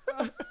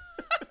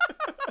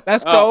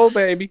 Let's Oh. go,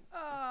 baby.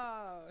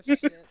 Oh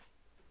shit.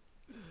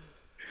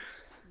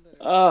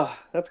 Oh,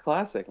 that's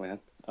classic, man.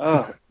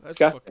 Oh, That's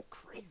disgusting. fucking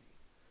crazy.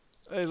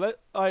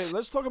 Hey,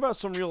 let's talk about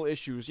some real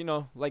issues. You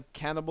know, like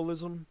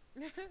cannibalism.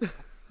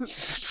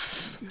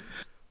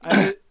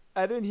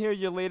 I didn't hear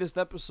your latest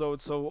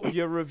episode, so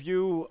your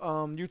review,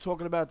 you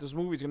talking about this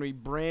movie is gonna be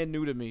brand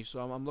new to me. So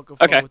I'm looking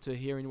Okay. forward to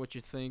hearing what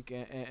you think.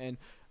 And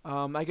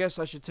I guess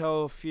I should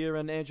tell Fear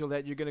and Angel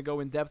that you're gonna go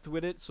in depth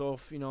with it. So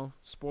if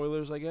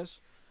spoilers, I guess.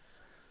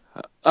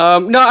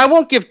 No, I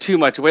won't give too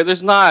much away.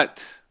 There's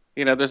not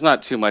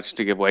too much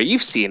to give away.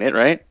 You've seen it,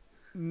 right?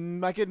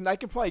 I can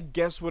probably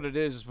guess what it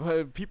is.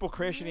 But people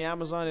crash in the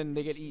Amazon and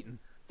they get eaten.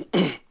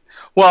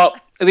 Well,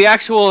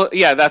 that's what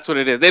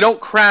it is. They don't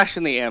crash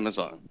in the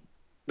Amazon.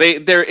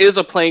 There is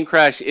a plane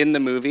crash in the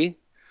movie,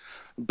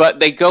 but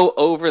they go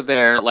over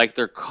there like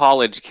they're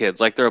college kids,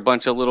 like they're a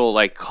bunch of little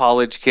like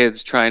college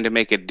kids trying to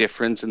make a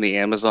difference in the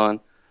Amazon.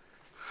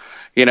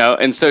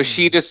 And so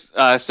she just,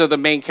 so the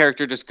main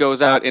character just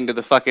goes out into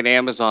the fucking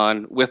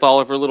Amazon with all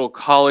of her little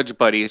college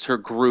buddies, her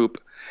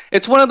group.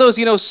 It's one of those,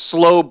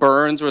 slow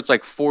burns where it's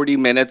like 40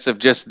 minutes of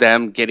just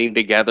them getting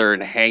together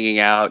and hanging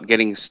out,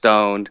 getting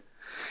stoned.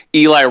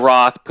 Eli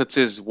Roth puts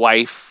his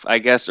wife, I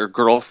guess, or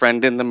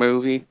girlfriend in the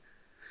movie,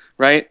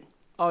 right?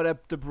 Oh,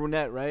 the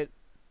brunette, right?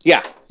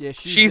 Yeah. Yeah,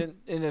 she's She's-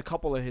 in a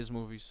couple of his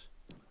movies.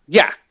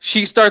 Yeah,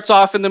 she starts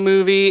off in the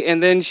movie,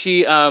 and then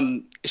she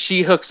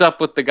hooks up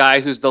with the guy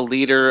who's the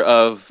leader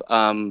of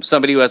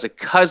somebody who has a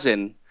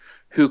cousin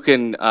who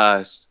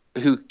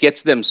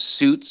gets them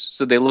suits,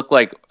 so they look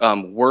like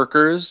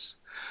workers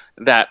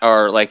that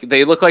are like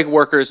they look like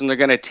workers, and they're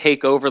gonna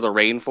take over the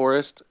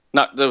rainforest.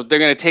 They're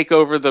gonna take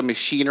over the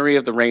machinery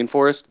of the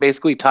rainforest,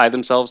 basically tie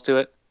themselves to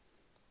it.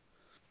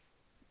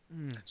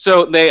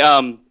 So they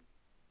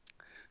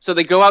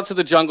go out to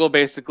the jungle,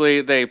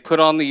 basically. They put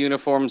on the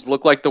uniforms,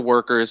 look like the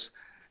workers.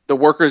 The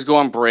workers go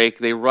on break.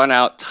 They run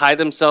out, tie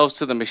themselves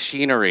to the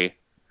machinery,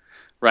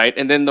 right?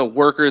 And then the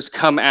workers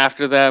come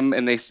after them,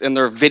 and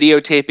they're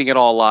videotaping it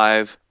all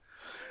live.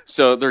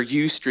 So they're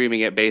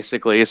streaming it,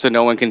 basically, so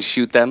no one can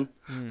shoot them.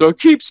 So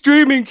keep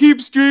streaming.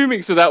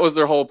 So that was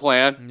their whole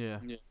plan.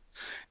 Yeah.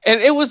 And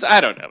it was,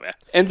 I don't know, man.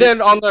 And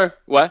then on their,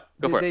 what?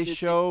 Go Did for they it.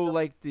 show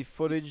like the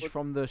footage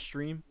from the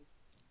stream?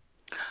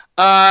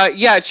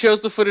 Yeah, it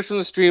shows the footage from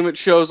the stream. It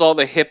shows all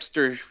the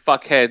hipster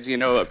fuckheads,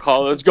 at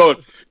college going,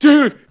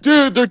 dude,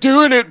 they're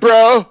doing it,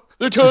 bro.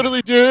 They're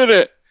totally doing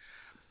it.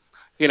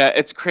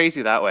 It's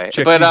crazy that way.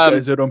 Check But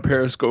these guys out on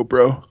Periscope,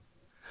 bro.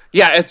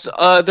 yeah, it's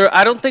there.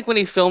 I don't think when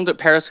he filmed it,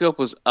 Periscope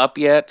was up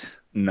yet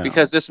No.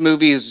 because this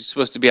movie is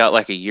supposed to be out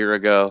like a year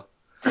ago.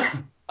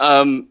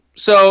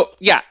 So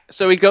yeah,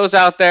 so he goes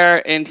out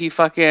there and he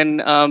fucking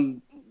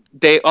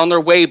they on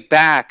their way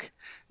back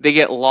they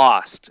get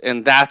lost,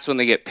 and that's when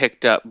they get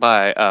picked up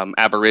by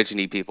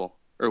Aborigine people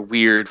or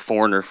weird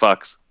foreigner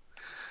fucks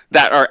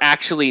that are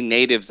actually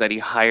natives that he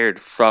hired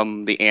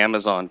from the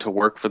Amazon to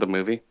work for the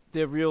movie.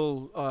 They're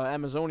real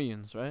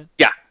Amazonians, right?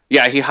 Yeah,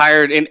 yeah, he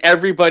hired and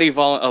everybody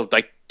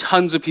like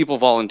tons of people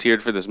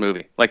volunteered for this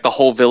movie. Like the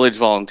whole village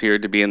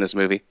volunteered to be in this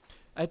movie.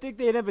 I think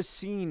they had never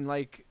seen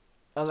like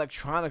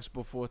electronics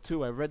before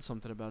too. I read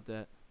something about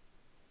that.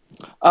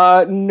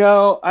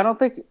 No, I don't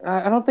think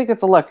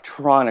it's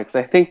electronics.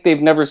 I think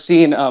they've never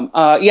seen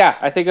yeah,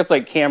 I think it's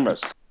like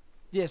cameras.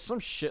 Yeah, some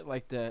shit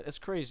like that. It's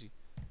crazy.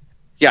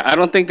 Yeah, I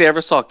don't think they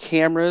ever saw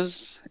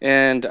cameras,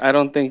 and I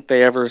don't think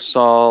they ever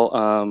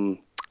saw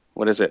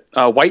what is it?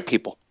 White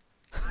people.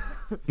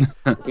 You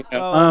know?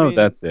 Well, I Oh, mean,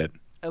 that's it.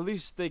 at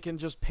least they can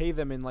just pay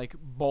them in like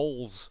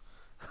bowls.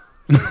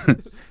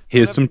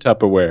 Here's some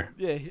Tupperware.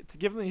 Yeah, to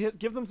give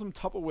them some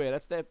Tupperware.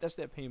 That's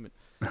their payment.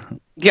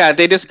 Yeah,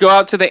 they just go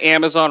out to the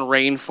Amazon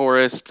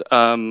rainforest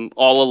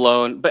all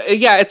alone. But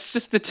yeah, it's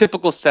just the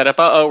typical setup.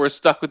 Oh, we're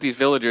stuck with these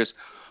villagers.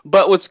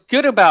 But what's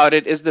good about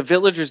it is the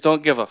villagers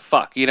don't give a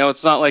fuck. You know,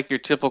 it's not like your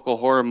typical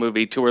horror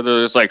movie to where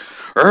they're just like,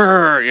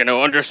 you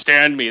know,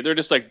 understand me. They're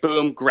just like,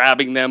 boom,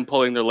 grabbing them,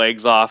 pulling their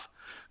legs off,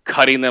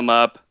 cutting them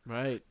up.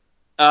 Right.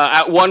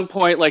 At one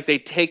point, like they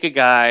take a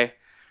guy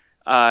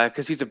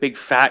because he's a big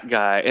fat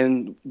guy,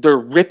 and they're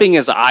ripping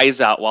his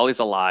eyes out while he's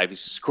alive. He's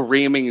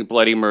screaming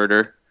bloody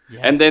murder. Yes.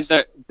 And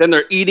then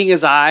they're eating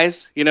his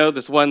eyes. You know,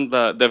 this one,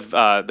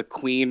 the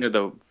queen or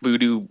the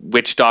voodoo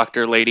witch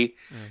doctor lady,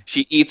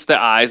 she eats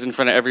the eyes in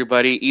front of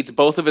everybody, eats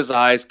both of his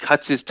eyes,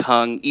 cuts his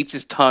tongue, eats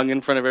his tongue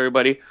in front of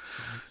everybody,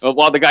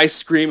 while the guy's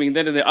screaming.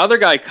 Then the other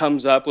guy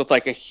comes up with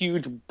like a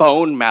huge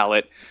bone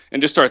mallet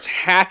and just starts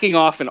hacking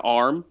off an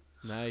arm.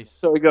 Nice.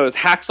 So he goes,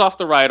 hacks off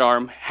the right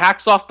arm,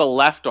 hacks off the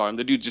left arm.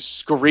 The dude just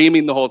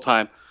screaming the whole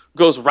time,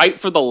 goes right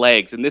for the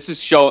legs, and this is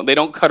shown. They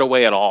don't cut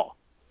away at all.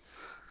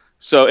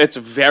 So it's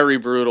very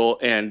brutal,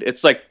 and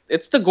it's the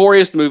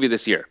goriest movie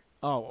this year.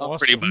 Oh, awesome.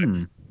 Pretty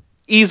much.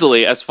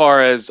 Easily as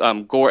far as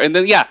gore. And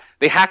then yeah,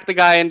 they hack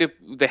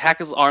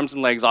his arms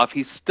and legs off.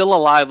 He's still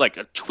alive, like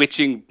a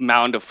twitching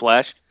mound of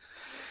flesh.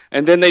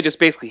 And then they just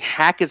basically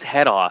hack his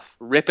head off,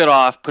 rip it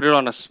off, put it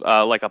on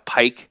like a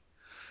pike.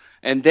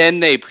 And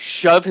then they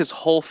shove his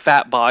whole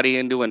fat body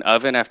into an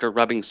oven after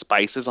rubbing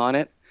spices on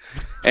it.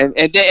 And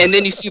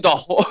then you see the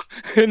whole,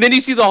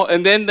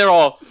 and then they're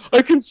all,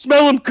 I can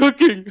smell him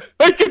cooking.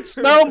 I can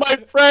smell my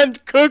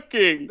friend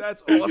cooking.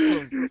 That's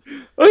awesome.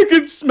 I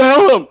can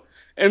smell him.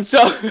 And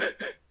so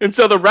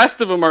the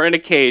rest of them are in a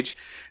cage.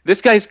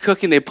 This guy's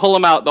cooking. They pull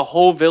him out. The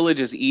whole village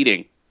is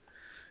eating.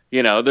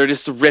 You know, they're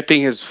just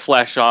ripping his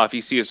flesh off.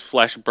 You see his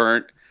flesh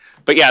burnt.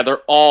 But yeah, the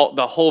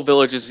whole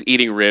village is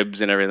eating ribs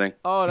and everything.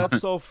 Oh,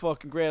 that's so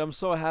fucking great. I'm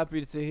so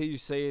happy to hear you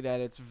say that.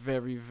 It's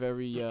very,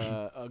 very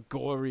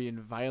gory and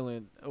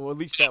violent. Or at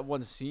least that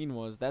one scene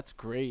was. That's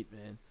great,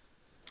 man.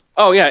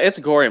 Oh, yeah, it's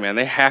gory, man.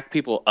 They hack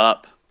people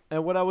up.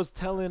 And what I was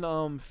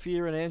telling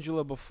Fear and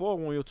Angela before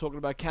when we were talking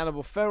about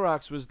Cannibal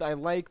Ferox was I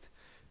liked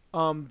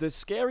the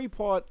scary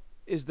part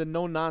is the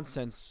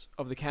no-nonsense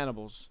of the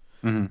cannibals.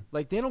 Mm-hmm.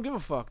 Like, they don't give a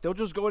fuck. They'll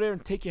just go there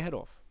and take your head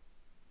off.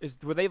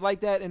 Were they like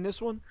that in this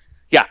one?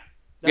 Yeah.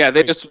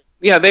 That's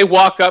They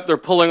walk up, they're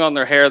pulling on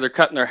their hair, they're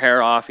cutting their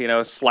hair off, you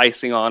know,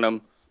 slicing on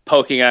them,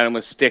 poking at them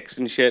with sticks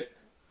and shit.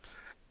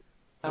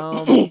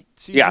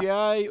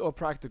 CGI or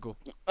practical?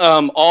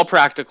 All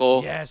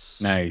practical.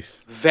 Yes.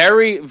 Nice.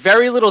 Very,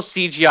 very little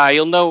CGI.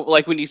 You'll know,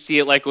 like, when you see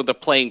it, like, with the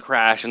plane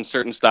crash and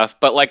certain stuff.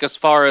 But, like, as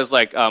far as,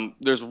 like,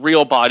 there's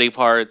real body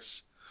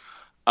parts.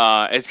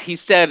 As he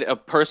said,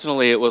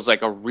 personally, it was,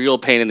 like, a real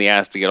pain in the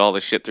ass to get all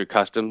this shit through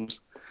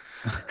customs.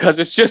 Because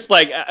it's just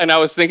like, and I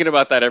was thinking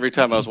about that every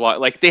time I was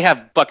watching. Like, they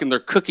have they're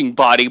cooking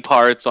body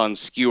parts on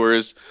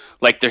skewers.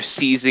 Like, they're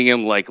seasoning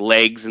him, like,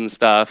 legs and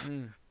stuff.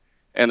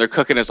 And they're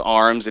cooking his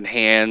arms and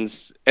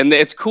hands. And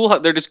it's cool how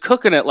they're just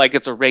cooking it like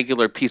it's a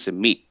regular piece of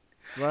meat.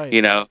 Right.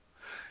 You know?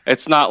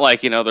 It's not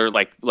like, you know, they're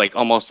like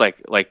almost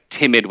like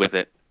timid with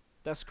it.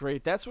 That's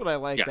great. That's what I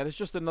like. Yeah. That it's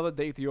just another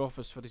day at the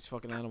office for these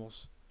fucking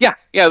animals. Yeah.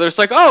 They're just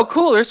like, oh,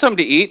 cool, there's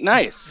something to eat.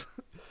 Nice.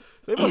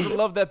 They must have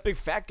loved that big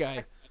fat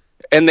guy.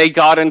 And they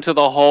got into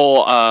the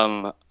whole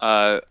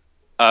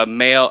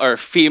male or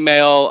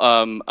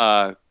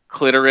female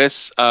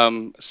clitoris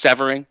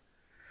severing.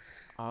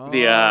 Oh,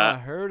 The, I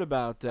heard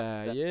about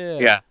that. Yeah.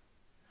 Yeah.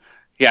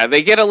 Yeah,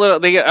 they get a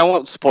little. I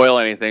won't spoil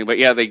anything, but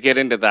yeah, they get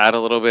into that a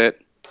little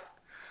bit.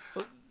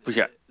 But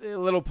yeah. A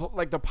little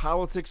like the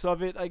politics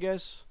of it, I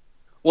guess.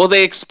 Well,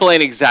 they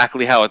explain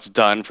exactly how it's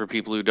done for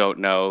people who don't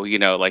know. You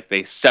know, like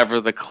they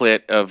sever the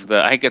clit of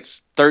I think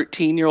it's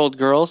 13-year-old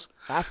girls.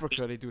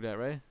 Africa, they do that,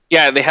 right?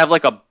 Yeah, they have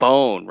like a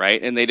bone,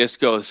 right? And they just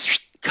go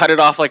cut it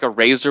off like a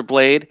razor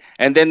blade,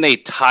 and then they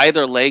tie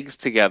their legs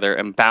together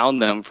and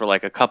bound them for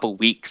like a couple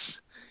weeks.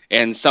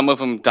 And some of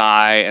them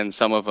die, and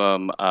some of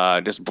them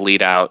just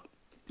bleed out.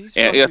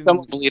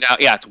 Some bleed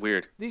out. Yeah, it's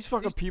weird. These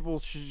fucking people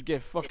should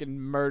get fucking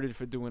murdered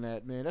for doing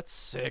that, man. That's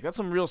sick. That's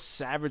some real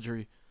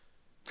savagery.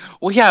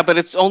 Well, yeah, but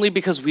it's only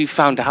because we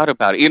found out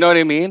about it. You know what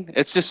I mean?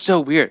 It's just so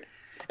weird.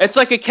 It's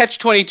like a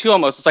catch-22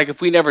 almost. It's like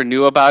if we never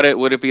knew about it,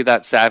 would it be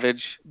that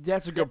savage?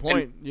 That's a good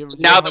point. You're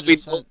Now that we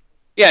 100%.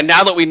 Yeah,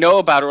 now that we know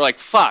about it, we're like,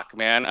 fuck,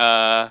 man.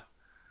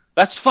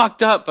 That's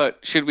fucked up, but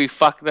should we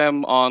fuck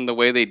them on the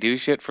way they do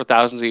shit for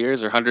thousands of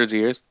years or hundreds of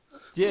years?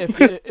 Yeah,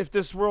 if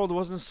this world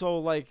wasn't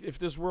so if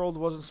this world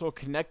wasn't so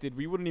connected,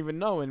 we wouldn't even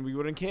know and we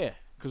wouldn't care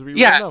because we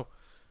Yeah. wouldn't know.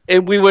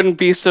 And we wouldn't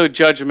be so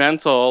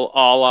judgmental,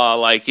 a la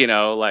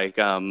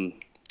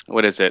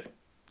what is it?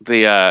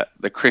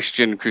 The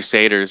Christian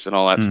Crusaders and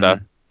all that stuff.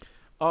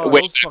 Oh,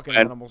 Wait, those fucking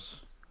man. animals.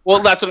 Well,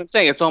 that's what I'm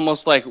saying. It's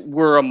almost like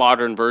we're a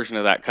modern version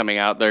of that coming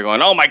out. They're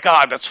going, "Oh my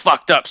God, that's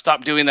fucked up.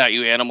 Stop doing that,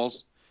 you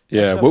animals."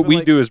 Yeah, Except what for, we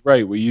like- do is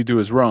right. What you do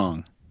is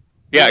wrong.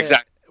 Yeah,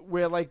 exactly.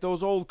 Where like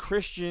those old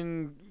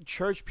Christian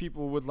church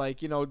people would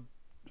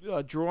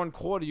draw and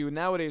quarter you.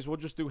 Nowadays, we'll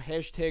just do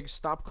hashtag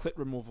stop clit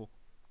removal,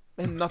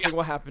 and nothing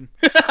will happen.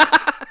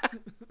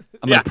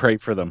 I'm gonna pray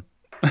for them.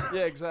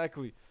 Yeah,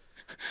 exactly.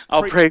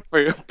 I'll pray for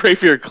your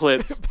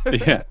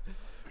clits. Yeah.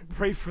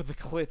 Pray for the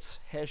clits.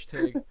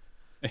 Hashtag.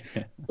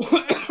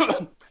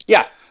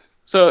 Yeah.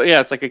 So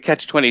yeah, it's like a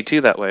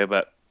catch-22 that way,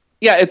 but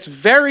yeah, it's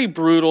very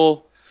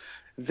brutal.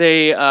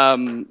 They I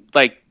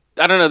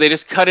don't know, they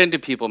just cut into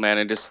people, man,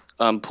 and just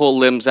pull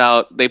limbs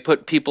out. They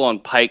put people on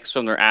pikes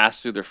from their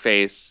ass through their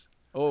face.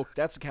 Oh,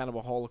 that's kind of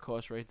a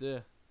Holocaust right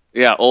there.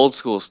 Yeah, old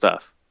school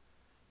stuff.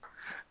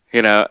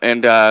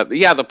 And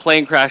the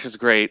plane crash is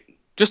great.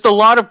 Just a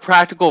lot of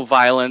practical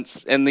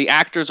violence, and the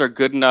actors are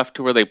good enough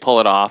to where they pull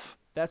it off.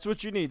 That's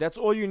what you need. That's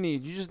all you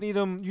need. You just need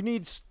them.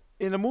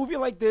 In a movie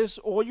like this,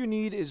 all you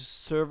need is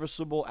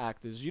serviceable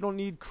actors. You don't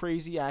need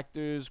crazy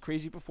actors,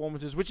 crazy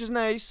performances, which is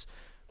nice.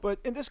 But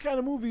in this kind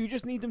of movie, you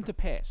just need them to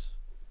pass.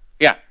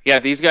 Yeah,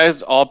 these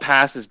guys all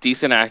pass as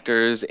decent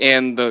actors,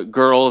 and the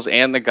girls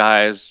and the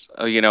guys,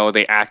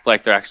 they act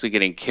like they're actually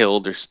getting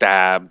killed or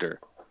stabbed or.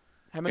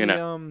 How many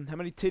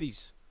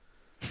titties?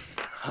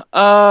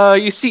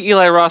 You see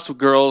Eli Ross with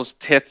girls'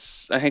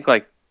 tits, I think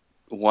like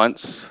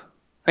once.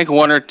 I think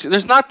one or two.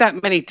 There's not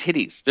that many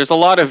titties. There's a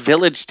lot of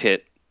village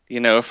tit,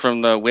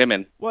 from the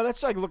women. Well,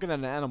 that's like looking at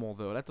an animal,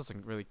 though. That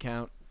doesn't really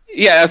count.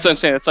 Yeah, that's what I'm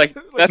saying. It's like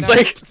that's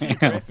like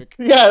Geographic.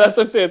 yeah, that's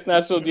what I'm saying. It's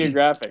National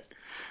Geographic.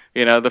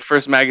 The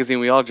first magazine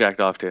we all jacked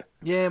off to.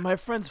 Yeah, my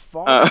friend's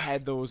father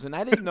had those, and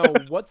I didn't know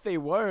what they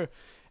were.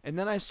 And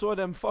then I saw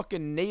them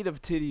fucking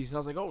native titties, and I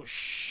was like, oh,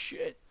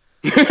 shit.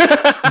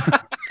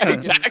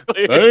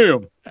 Exactly.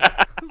 Damn.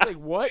 I was like,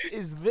 what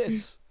is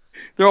this?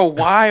 They're all,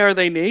 why are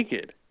they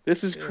naked?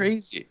 This is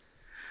crazy.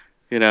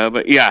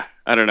 But yeah,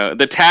 I don't know.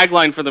 The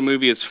tagline for the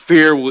movie is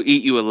 "Fear will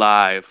eat you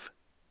alive."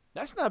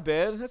 That's not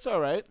bad. That's all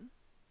right.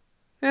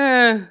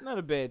 Not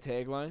a bad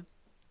tagline.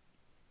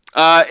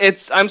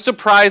 I'm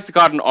surprised it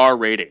got an R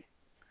rating.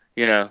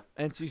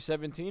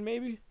 NC-17,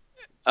 maybe?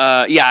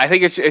 Yeah, I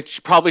think it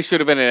probably should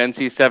have been an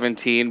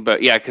NC-17,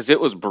 but yeah, because it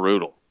was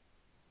brutal.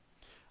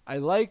 I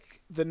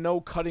like the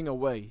no cutting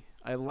away.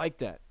 I like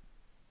that.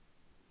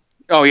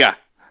 Oh yeah,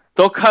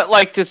 they'll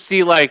cut to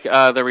see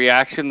the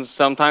reactions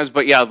sometimes,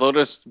 but yeah, they'll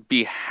just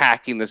be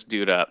hacking this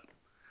dude up.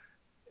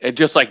 It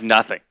just like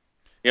nothing.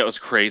 Yeah, it was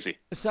crazy.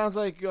 It sounds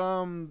like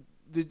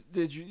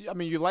did you? I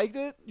mean, you liked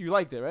it. You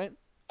liked it, right?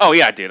 Oh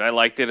yeah, dude, I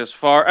liked it as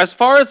far as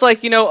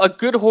a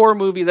good horror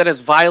movie that has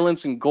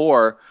violence and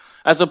gore,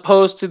 as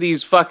opposed to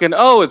these fucking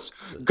it's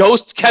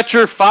Ghost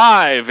Catcher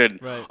 5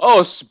 and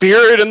right.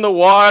 Spirit in the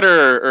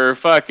Water or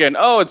fucking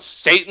it's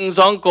Satan's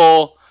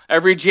Uncle.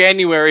 Every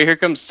January, here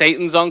comes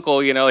Satan's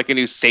Uncle. Like a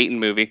new Satan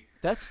movie.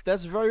 That's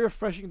very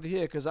refreshing to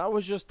hear because I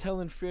was just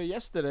telling Fear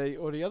yesterday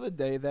or the other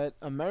day that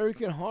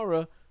American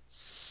horror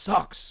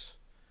sucks.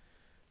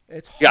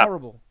 It's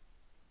horrible.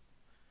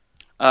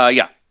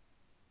 Yeah.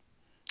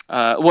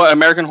 What,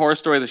 American Horror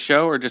Story the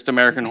show or just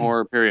American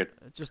Horror period?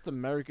 Just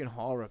American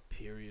horror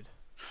period.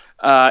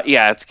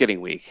 Yeah, it's getting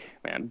weak,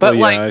 man. But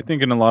I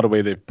think in a lot of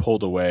ways they've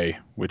pulled away,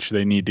 which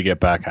they need to get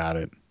back at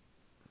it.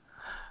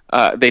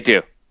 They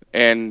do,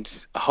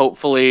 and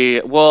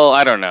hopefully,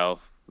 I don't know.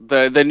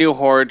 The new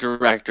horror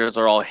directors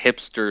are all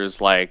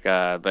hipsters, like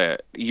the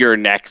You're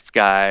Next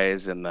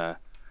guys and the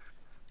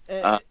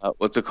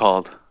what's it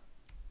called?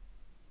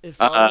 It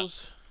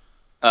Follows.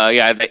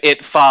 The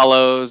It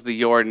Follows, the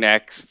You're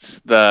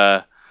Next,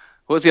 what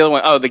was the other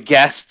one? Oh, The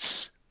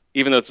Guests,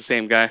 even though it's the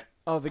same guy.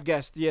 Oh, The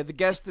Guest. Yeah, The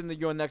Guest and the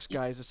Your Next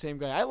guy is the same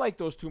guy. I like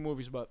those two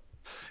movies, but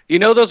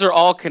those are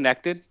all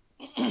connected.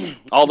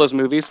 All those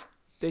movies.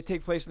 They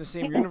take place in the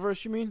same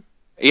universe, you mean?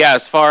 Yeah,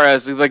 as far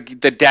as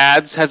the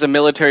dad's has a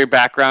military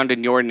background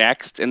in You're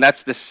Next, and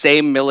that's the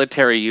same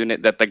military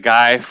unit that the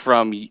guy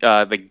from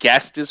The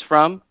Guest is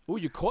from. Oh,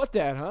 you caught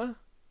that, huh?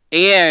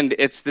 And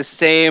it's the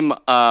same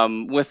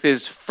with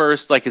his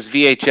first, his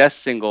VHS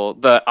single.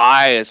 The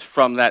eye is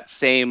from that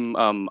same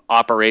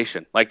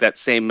operation, like that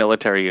same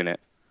military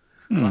unit.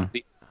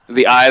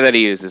 The eye that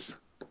he uses.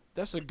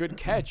 That's a good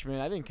catch,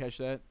 man. I didn't catch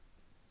that.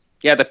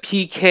 Yeah, the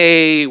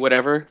PK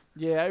whatever.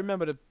 Yeah, I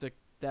remember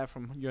that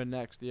from Your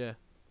Next. Yeah.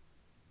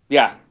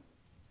 Yeah.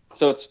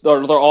 So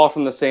they're all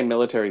from the same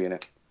military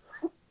unit.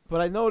 But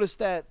I noticed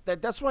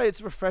that's why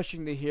it's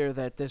refreshing to hear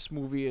that this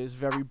movie is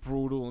very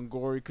brutal and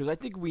gory, because I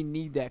think we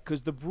need that,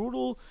 because the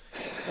brutal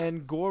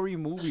and gory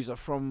movies are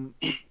from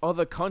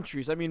other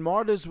countries. I mean,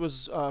 Martyrs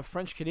was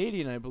French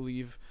Canadian, I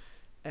believe,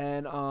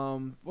 and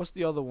what's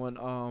the other one?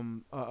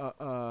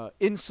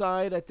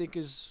 Inside, I think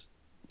is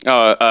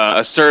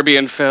A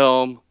Serbian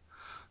film.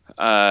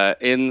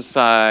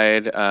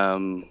 Inside.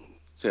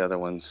 What's the other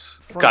ones?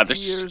 God,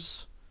 there's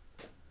Frontiers.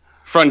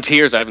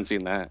 Frontiers. I haven't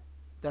seen that.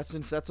 That's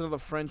another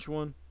French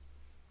one.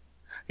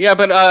 Yeah,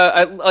 but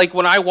like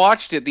when I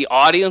watched it, the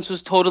audience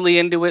was totally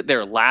into it.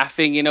 They're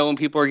laughing, when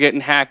people are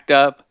getting hacked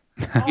up.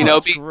 Oh,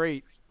 that's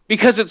great.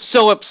 Because it's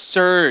so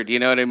absurd, you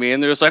know what I mean?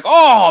 They're just like,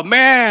 oh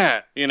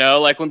man,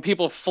 like when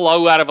people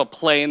flow out of a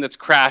plane that's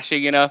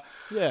crashing, Yeah.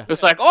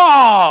 it's like,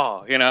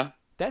 oh,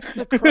 That's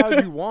the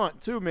crowd you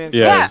want too, man.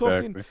 'Cause Yeah, I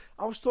exactly.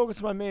 was talking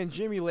to my man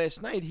Jimmy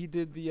last night. He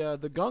did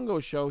the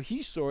Gungo show.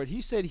 He saw it. He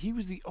said he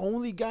was the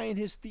only guy in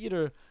his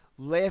theater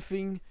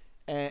laughing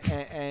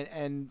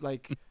and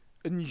like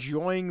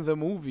enjoying the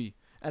movie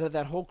out of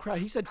that whole crowd.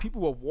 He said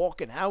people were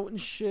walking out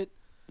and shit.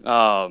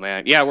 Oh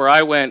man, yeah. Where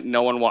I went,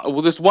 no one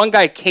Well, this one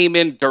guy came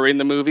in during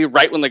the movie,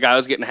 right when the guy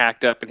was getting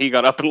hacked up, and he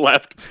got up and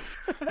left.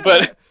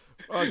 But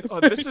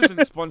This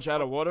isn't sponge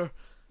out of water.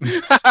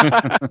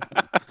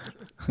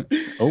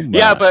 Oh my.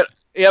 yeah,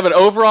 but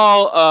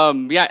overall,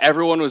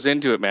 everyone was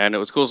into it, man. It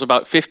was cool. It was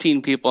about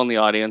 15 people in the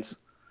audience.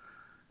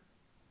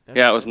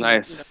 Yeah, it was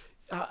nice.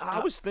 I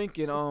was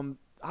thinking,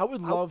 I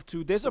would love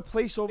to. There's a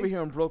place over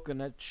here in Brooklyn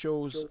that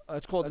shows.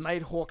 It's called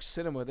Nighthawk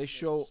Cinema. They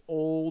show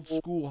old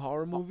school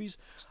horror movies.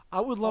 I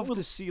would love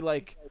to see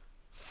like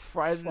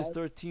Friday the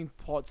 13th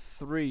Part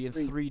 3 in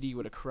 3D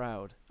with a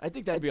crowd. I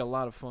think that'd be a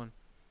lot of fun.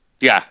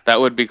 Yeah, that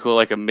would be cool,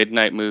 like a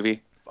midnight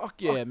movie.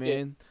 Fuck yeah,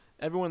 man!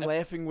 Everyone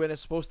laughing when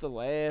it's supposed to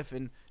laugh,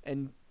 and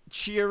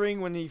cheering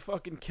when he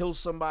fucking kills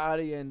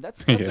somebody, and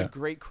that's Yeah. a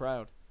great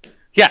crowd.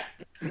 Yeah,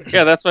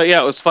 that's why.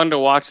 Yeah, it was fun to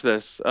watch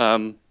this.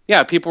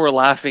 People were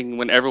laughing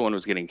when everyone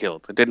was getting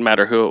killed. It didn't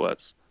matter who it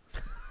was.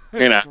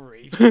 That's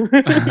great.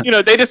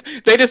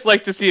 They just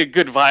like to see a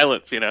good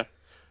violence.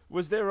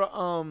 Was there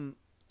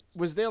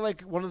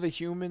like one of the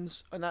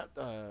humans? Not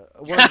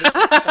one of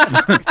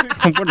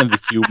the, One of the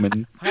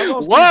humans. how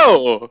else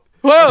Whoa.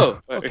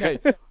 Okay.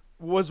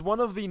 Was one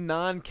of the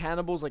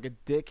non-cannibals like a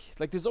dick?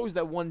 Like, there's always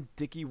that one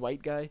dicky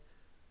white guy.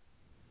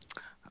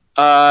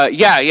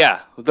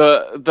 Yeah.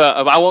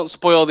 The I won't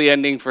spoil the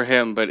ending for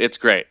him, but it's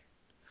great.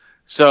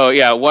 So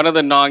yeah, one of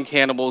the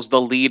non-cannibals,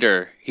 the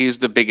leader, he's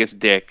the biggest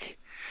dick.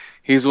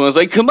 He's the one who's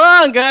like, "Come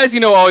on, guys!"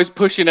 Always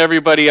pushing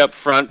everybody up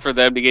front for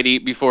them to get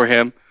eat before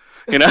him.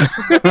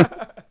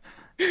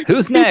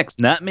 Who's next?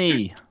 Not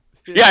me.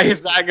 Yeah,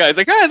 he's that guy. He's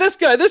like, "Ah, this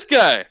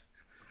guy."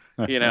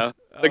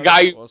 The guy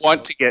you that's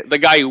want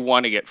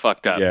to get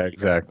fucked up. Yeah,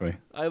 exactly.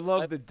 I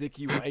love the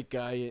dicky white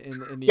guy in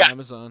the Yeah.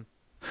 Amazon.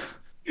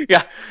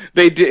 Yeah,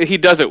 he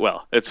does it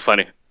well. It's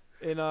funny.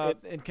 In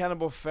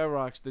Cannibal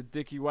Ferox, the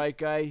dicky white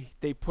guy,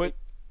 they put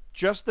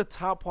just the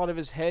top part of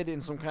his head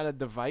in some kind of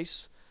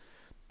device,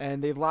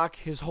 and they lock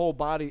his whole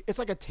body. It's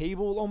like a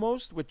table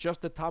almost, with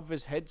just the top of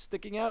his head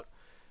sticking out,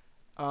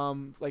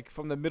 like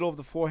from the middle of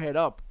the forehead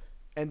up,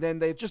 and then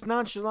they just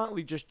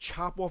nonchalantly just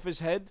chop off his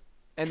head,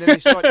 and then they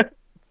start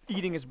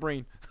eating his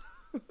brain.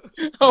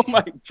 Oh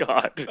my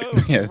god. That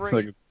was Yeah, it's great.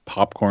 like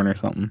popcorn or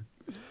something.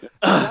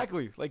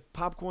 Exactly, like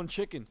popcorn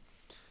chicken.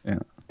 Yeah.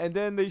 And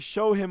then they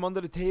show him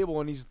under the table,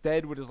 and he's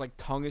dead with his like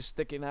tongue is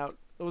sticking out.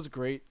 It was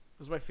great. It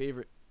was my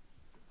favorite.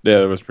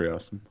 Yeah, that was pretty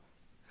awesome.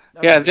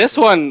 That Yeah,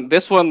 was-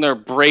 this one they're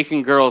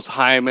breaking girls'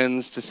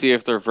 hymens to see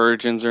if they're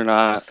virgins or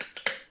not.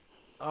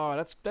 Oh,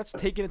 that's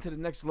taking it to the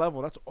next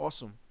level. That's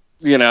awesome.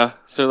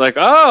 So like,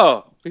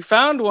 oh, we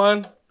found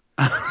one.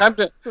 Time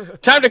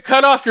to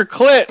cut off your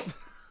clit.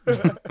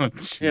 Oh,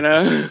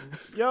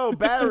 Yo,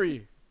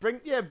 Barry, bring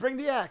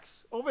the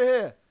axe over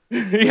here.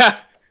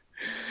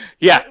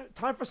 Yeah.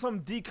 Time for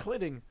some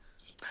declitting.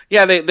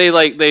 Yeah,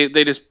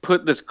 they just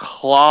put this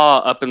claw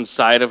up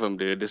inside of them,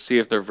 dude, to see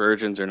if they're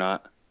virgins or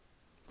not.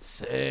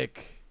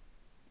 Sick.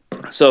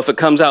 So if it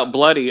comes out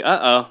bloody,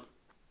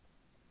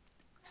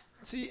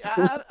 See,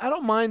 I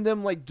don't mind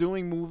them like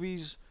doing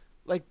movies.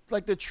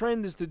 Like the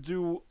trend is to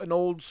do an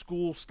old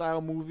school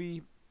style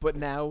movie, but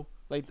now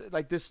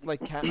like this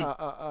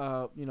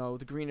the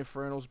Green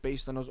Inferno's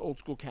based on those old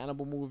school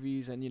cannibal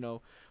movies, and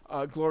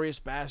Glorious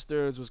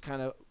Bastards was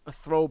kind of a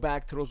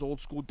throwback to those old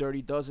school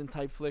Dirty Dozen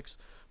type flicks.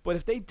 But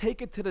if they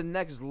take it to the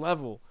next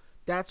level,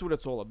 that's what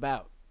it's all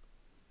about.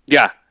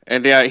 Yeah,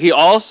 and yeah, he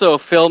also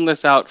filmed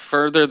this out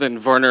further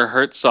than Werner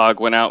Herzog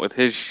went out with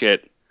his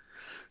shit.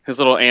 His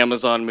little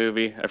Amazon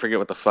movie. I forget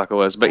what the fuck it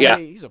was, but yeah.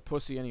 Hey, he's a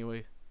pussy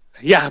anyway.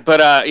 Yeah,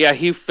 but I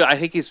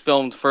think he's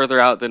filmed further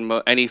out than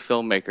any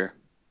filmmaker.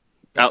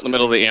 Out in the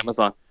middle of the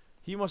Amazon.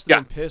 He must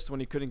have been pissed when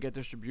he couldn't get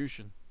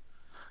distribution.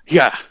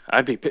 Yeah,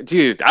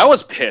 dude, I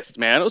was pissed,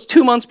 man. It was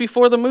 2 months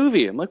before the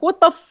movie. I'm like,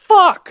 what the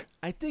fuck?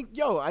 I think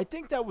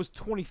that was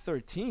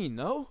 2013,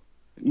 no?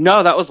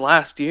 No, that was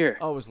last year.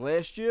 Oh, it was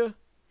last year?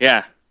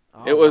 Yeah. Oh,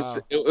 wow.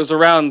 It was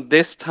around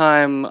this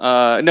time.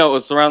 No, it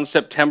was around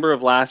September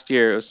of last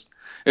year.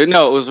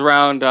 No, it was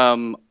around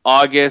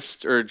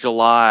August or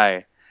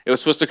July. It was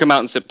supposed to come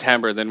out in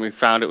September. Then we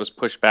found it was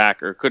pushed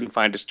back or couldn't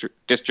find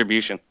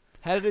distribution.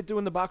 How did it do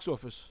in the box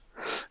office?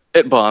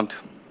 It bombed.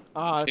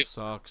 Ah, that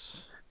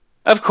sucks.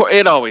 Of course,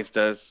 it always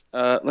does.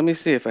 Let me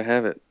see if I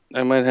have it.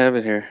 I might have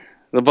it here.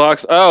 The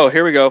box. Oh,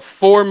 here we go.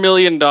 $4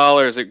 million it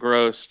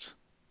grossed.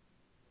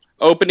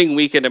 Opening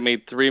weekend, it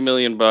made $3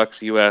 million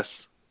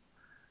US.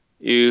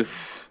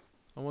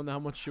 I wonder how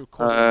much it would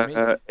cost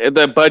to make.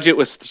 The budget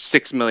was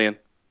 $6 million.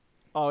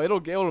 Oh,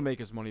 it'll make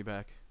his money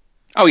back.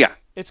 Oh yeah.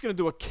 It's gonna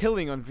do a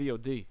killing on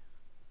VOD.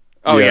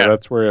 Oh yeah.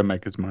 That's where I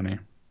make his money.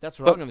 That's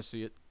where I'm gonna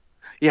see it.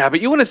 Yeah,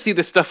 but you want to see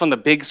this stuff on the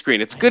big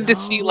screen. It's good to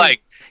see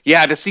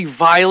to see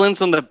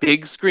violence on the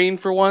big screen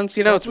for once.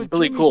 You know, That's it's what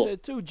really Jimmy cool.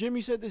 said too.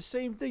 Jimmy said the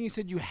same thing. He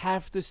said you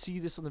have to see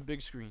this on the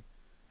big screen.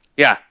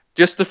 Yeah,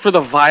 just for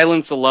the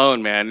violence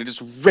alone, man. And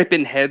just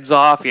ripping heads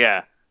off.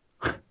 Yeah.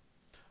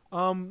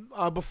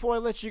 Before I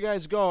let you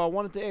guys go, I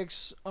wanted to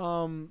ask,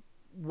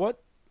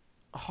 what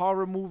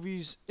horror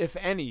movies, if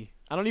any,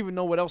 I don't even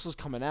know what else is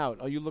coming out,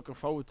 are you looking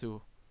forward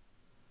to?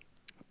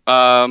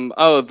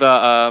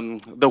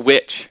 The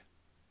Witch.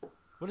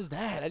 What is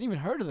that? I didn't even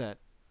heard of that.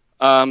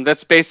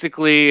 That's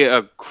basically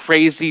a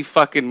crazy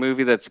fucking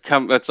movie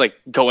that's like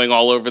going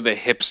all over the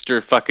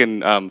hipster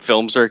fucking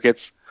film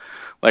circuits.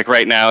 Like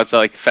right now, it's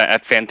like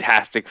at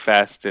Fantastic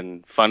Fest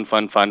and Fun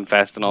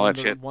Fest and all that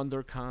shit.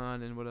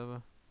 WonderCon and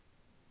whatever.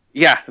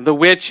 Yeah, The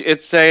Witch.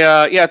 It's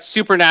it's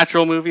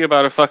supernatural movie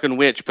about a fucking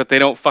witch, but they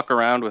don't fuck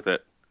around with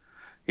it.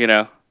 You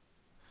know.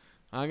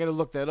 I'm gonna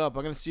look that up.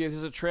 I'm gonna see if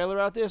there's a trailer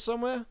out there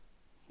somewhere.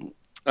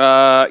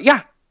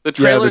 Yeah, the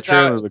trailer's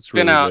trailer out. looks It's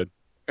been really out. good.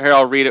 Here,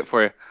 I'll read it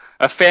for you.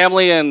 A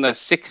family in the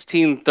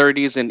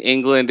 1630s in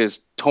England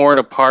is torn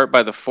apart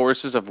by the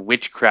forces of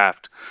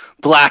witchcraft,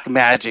 black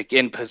magic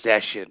in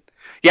possession.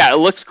 Yeah, it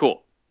looks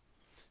cool.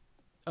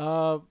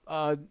 I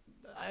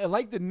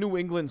like the New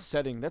England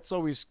setting.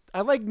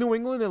 I like New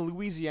England and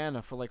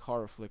Louisiana for like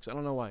horror flicks. I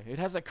don't know why. It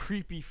has a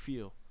creepy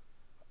feel.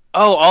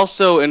 Oh,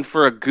 also, and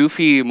for a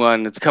goofy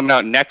one, it's coming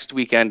out next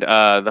weekend.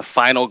 The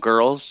Final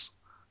Girls.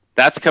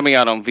 That's coming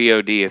out on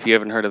VOD. If you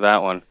haven't heard of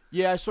that one.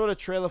 Yeah, I saw the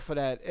trailer for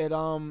that.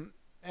 And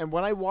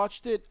when I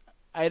watched it,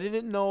 I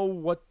didn't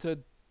know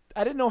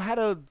how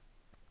to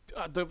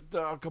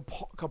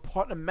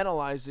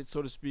compartmentalize it,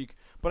 so to speak.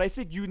 But I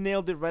think you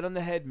nailed it right on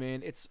the head,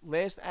 man. It's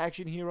Last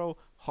Action Hero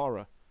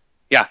horror.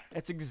 Yeah.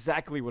 That's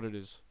exactly what it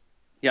is.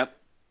 Yep.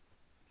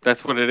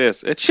 That's what it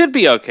is. It should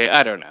be okay.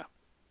 I don't know.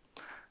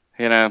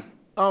 You know.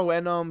 Oh,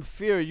 and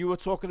Fear, you were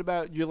talking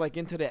about you're like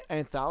into the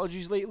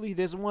anthologies lately.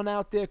 There's one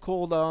out there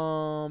called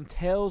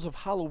Tales of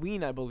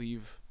Halloween, I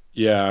believe.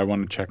 Yeah, I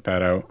want to check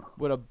that out.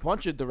 With a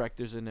bunch of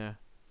directors in there.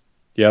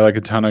 Yeah, like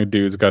a ton of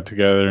dudes got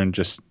together and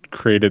just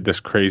created this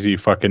crazy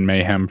fucking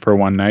mayhem for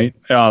one night.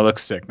 Oh, it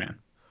looks sick, man.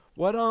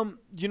 What do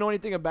you know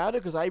anything about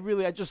it? Because I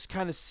just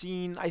kind of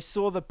I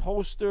saw the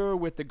poster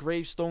with the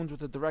gravestones with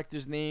the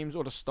directors' names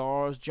or the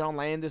stars. John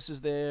Landis is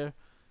there.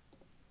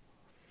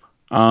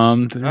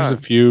 There's a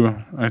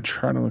few. I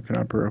try to look it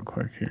up real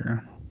quick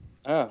here.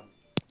 Oh.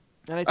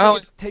 And I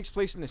think it takes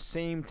place in the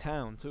same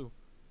town too.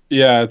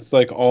 Yeah, it's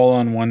like all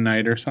on one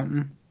night or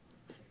something.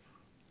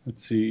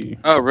 Let's see.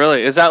 Oh,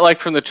 really? Is that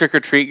like from the Trick or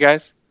Treat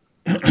guys?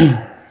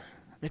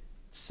 It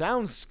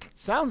sounds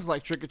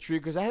like Trick or Treat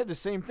because I had the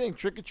same thing.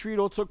 Trick or Treat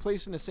all took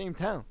place in the same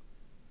town.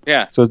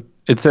 Yeah. So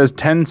it says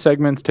 10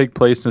 segments take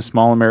place in a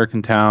small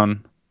American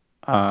town,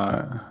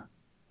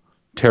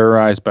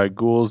 terrorized by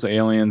ghouls,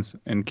 aliens,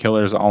 and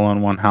killers all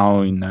on one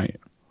Halloween night.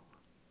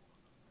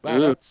 Wow,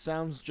 that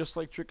sounds just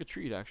like Trick or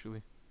Treat,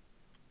 actually.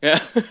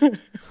 Yeah.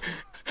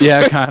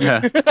 Yeah, kind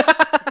of.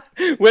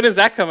 When is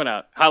that coming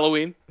out?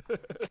 Halloween?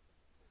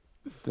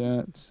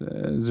 That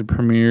says it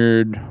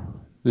premiered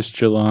this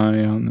July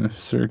on the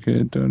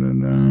circuit.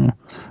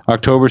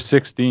 October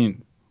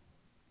 16th.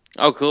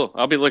 Oh, cool.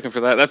 I'll be looking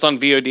for that. That's on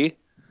VOD?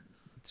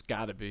 It's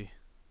gotta be.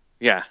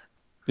 Yeah.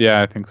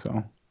 Yeah, I think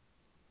so.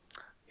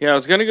 Yeah, I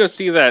was gonna go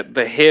see that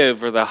the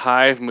HIV or the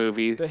Hive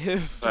movie. The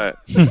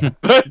HIV.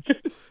 But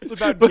It's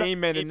about gay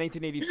men in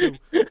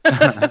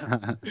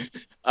 1982.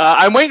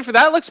 I'm waiting for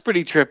that. Looks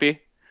pretty trippy,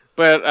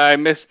 but I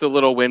missed the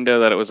little window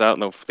that it was out in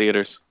the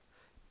theaters.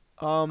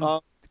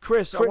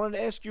 Chris, I wanted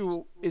to ask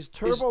you: is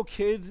Turbo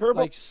Kid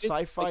like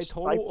sci-fi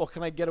total, or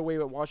can I get away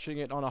with watching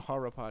it on a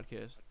horror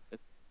podcast?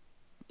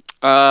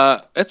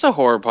 It's a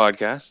horror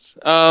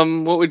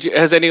podcast. What would you?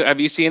 Have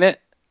you seen it?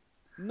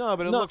 No,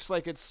 but it looks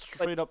like it's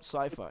straight up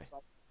sci-fi.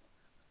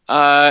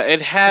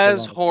 It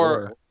has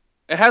horror.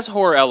 It has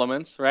horror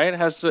elements, right? It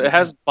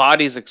has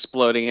bodies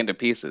exploding into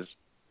pieces.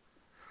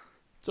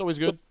 It's always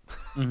good.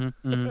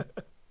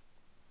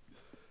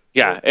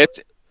 Yeah,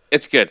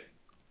 it's good.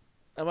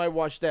 I might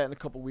watch that in a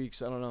couple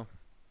weeks. I don't know.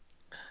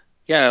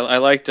 Yeah, I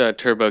liked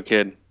Turbo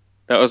Kid.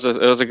 It was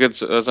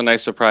a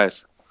nice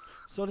surprise.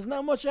 So there's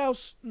not much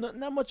else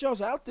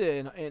out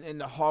there in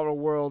the horror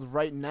world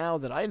right now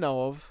that I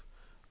know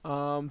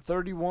of.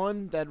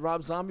 31, that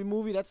Rob Zombie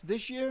movie, that's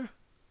this year?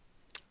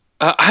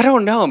 I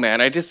don't know, man.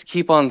 I just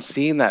keep on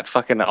seeing that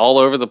fucking all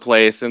over the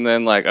place, and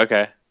then like,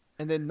 okay.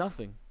 And then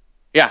nothing.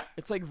 Yeah,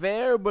 It's like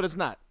there, but it's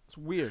not. It's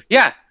weird.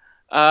 yeah.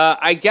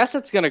 I guess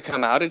it's gonna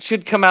come out. It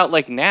should come out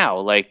like now,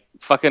 like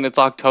fucking. It's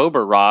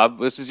October, Rob.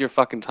 This is your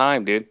fucking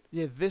time, dude.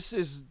 Yeah, this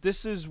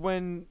is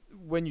when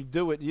you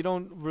do it. You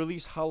don't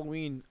release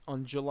Halloween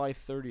on July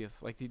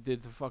 30th like they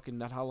did the fucking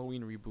that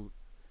Halloween reboot.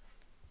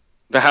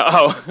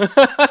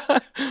 Oh,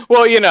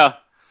 well, you know,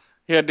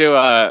 he had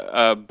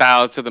to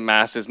bow to the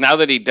masses. Now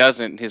that he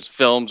doesn't, his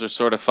films are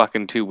sort of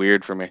fucking too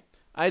weird for me.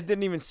 I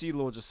didn't even see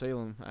Lords of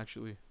Salem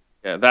actually.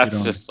 Yeah, You that's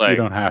don't, just you like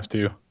don't have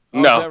to. Oh,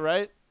 is no. that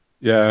right?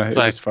 Yeah, It's it's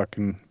like-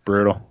 fucking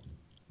brutal.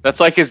 That's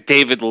like his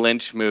David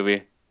Lynch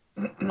movie.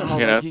 Oh, You like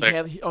know, he like,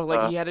 had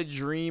he had a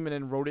dream and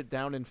then wrote it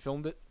down and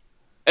filmed it.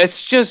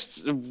 It's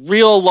just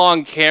real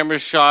long camera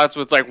shots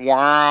with like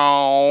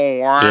wow,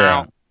 wow.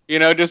 Yeah. You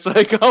know, just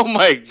like oh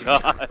my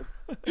god,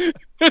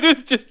 it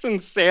is just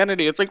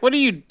insanity. It's like, what are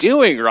you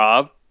doing,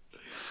 Rob?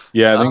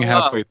 Yeah, I think Oh.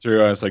 halfway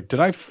through I was like, did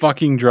I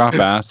fucking drop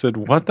acid?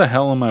 What the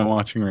hell am I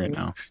watching right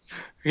now?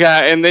 Yeah,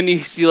 and then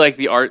you see like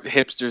the art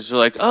hipsters are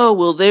like, oh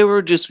well, they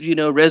were just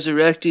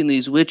resurrecting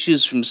these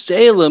witches from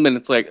Salem, and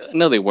it's like,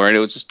 no, they weren't. It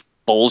was just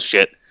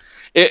bullshit.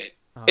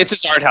 It's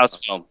his art house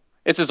film.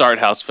 It's his art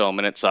house film,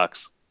 and it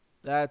sucks.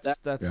 That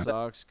Yeah.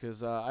 sucks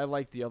because I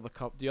like the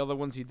other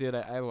ones he did.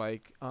 I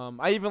like.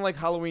 I even like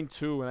Halloween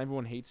 2, and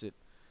everyone hates it.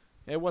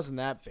 It wasn't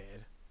that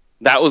bad.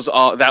 That was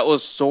all. That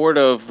was sort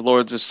of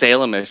Lords of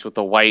Salem-ish with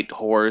the white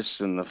horse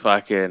and the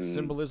fucking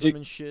Symbolism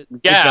and shit. It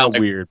yeah. got like,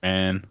 weird,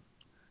 man.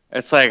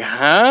 it's like,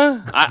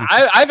 huh?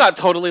 I got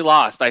totally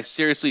lost. I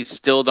seriously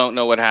still don't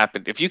know what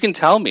happened. If you can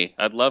tell me,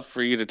 I'd love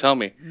for you to tell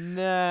me.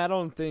 Nah, I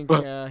don't think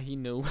he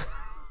knew.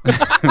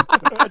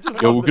 I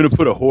just Yo, love we're gonna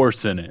put a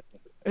horse in it.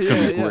 It's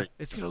gonna be great.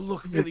 It's gonna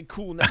look really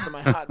cool next to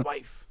my hot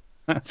wife.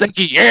 It's like,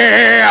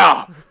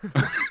 yeah.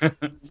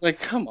 It's like,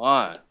 come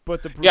on.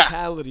 But the Yeah.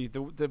 brutality,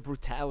 the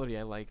brutality,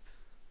 I liked.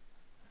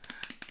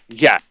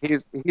 Yeah,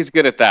 he's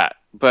good at that.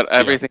 But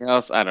everything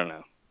else, I don't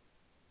know.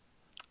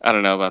 I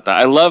don't know about that.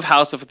 I love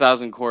House of a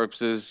Thousand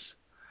Corpses.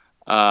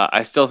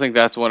 I still think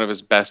that's one of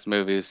his best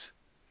movies.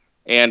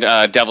 And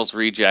Devil's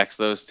Rejects,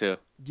 those two.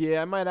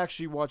 Yeah, I might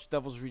actually watch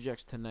Devil's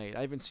Rejects tonight.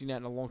 I haven't seen that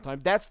in a long time.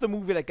 That's the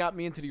movie that got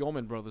me into the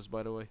Allman Brothers,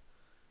 by the way.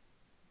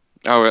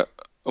 Oh,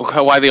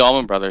 why the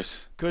Allman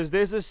Brothers? Because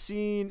there's a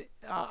scene,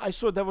 I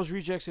saw Devil's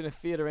Rejects in a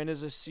theater, and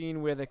there's a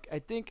scene where I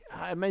think,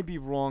 I might be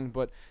wrong,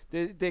 but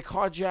they're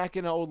carjacking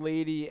an old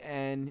lady,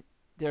 and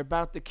they're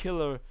about to kill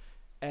her,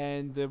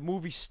 and the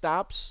movie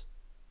stops,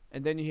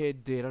 and then you hear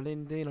ding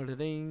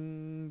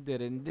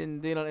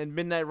and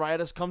Midnight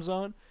Riders comes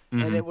on,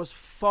 and it was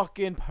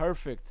fucking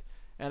perfect.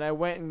 And I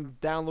went and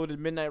downloaded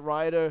Midnight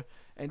Rider,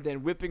 and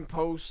then Whipping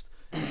Post,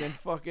 and then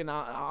fucking,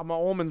 I'm an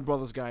Allman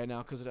Brothers guy now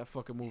because of that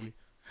fucking movie.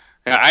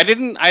 Yeah, I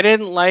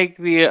didn't like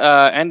the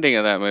ending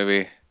of that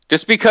movie.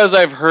 Just because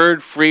I've heard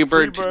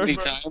Freebird too many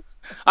times.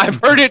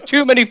 I've heard it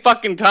too many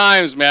fucking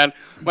times, man.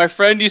 My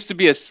friend used to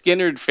be a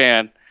Skynyrd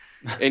fan,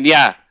 and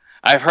yeah,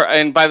 I've heard.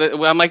 And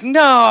I'm like,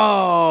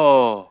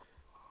 no.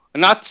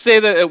 Not to say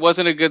that it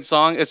wasn't a good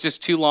song. It's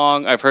just too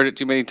long. I've heard it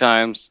too many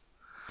times.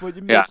 But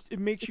Yeah. it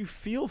makes you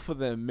feel for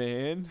them,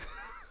 man.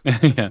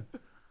 Yeah.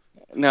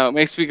 No, it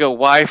makes me go,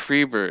 why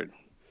Freebird?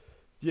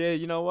 Yeah,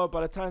 you know what?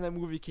 By the time that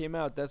movie came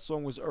out, that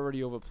song was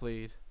already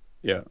overplayed.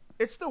 Yeah.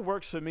 It still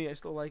works for me. I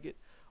still like it.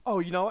 Oh,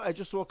 you know, I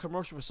just saw a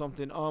commercial for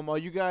something. Are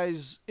you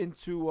guys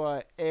into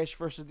Ash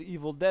versus the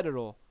Evil Dead at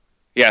all?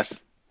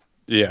 Yes.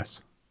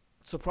 Yes.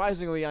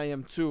 Surprisingly, I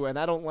am too, and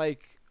I don't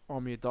like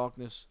Army of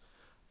Darkness.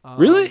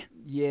 Really?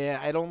 Yeah,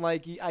 I don't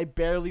like. I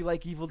barely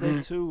like Evil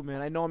Dead 2,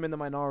 man. I know I'm in the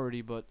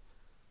minority, but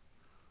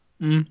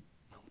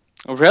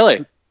Oh,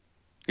 really?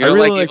 You I don't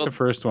really like like Evil- the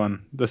first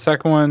one. The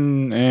second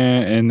one,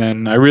 and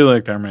then I really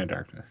liked Army of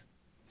Darkness.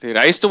 Dude,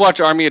 I used to watch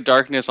Army of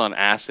Darkness on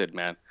acid,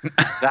 man.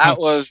 That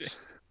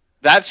was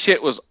that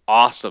shit was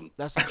awesome.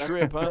 that's a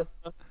trip, huh?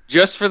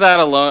 Just for that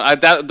alone, I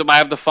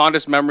have the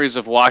fondest memories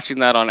of watching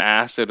that on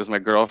acid with my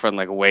girlfriend,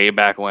 like way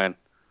back when.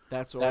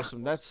 That's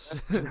awesome. That's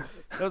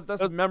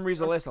that's memories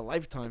that last a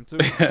lifetime too.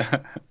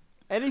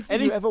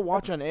 Anything you ever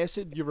watch on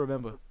acid, you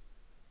remember.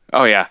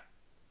 Oh yeah,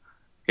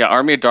 yeah.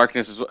 Army of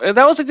Darkness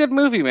that was a good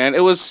movie, man.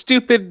 It was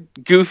stupid,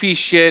 goofy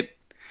shit.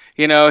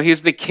 You know,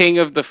 he's the king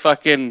of the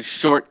fucking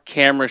short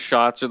camera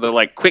shots or the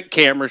like quick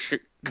camera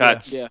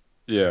cuts. Yeah.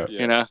 Yeah.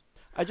 You know.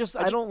 I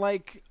don't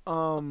like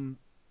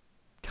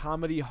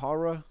comedy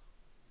horror.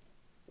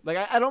 Like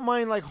I don't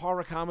mind like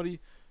horror comedy,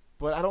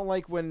 but I don't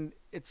like when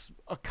it's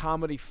a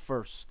comedy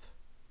first.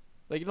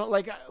 Like you know,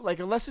 like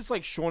unless it's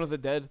like Shaun of the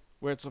Dead,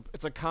 where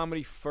it's a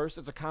comedy first,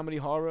 it's a comedy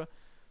horror.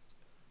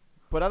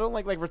 But I don't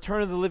like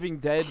Return of the Living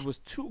Dead was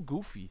too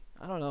goofy.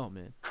 I don't know,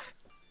 man.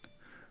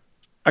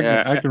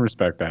 I can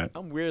respect that.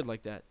 I'm weird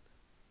like that.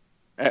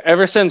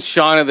 Ever since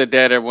Shaun of the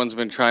Dead, everyone's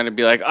been trying to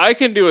be like, I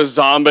can do a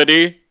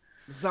zombie.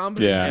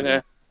 Zombie.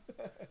 Yeah.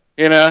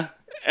 You know,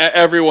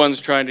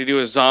 everyone's trying to do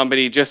a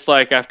zombie, just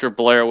like after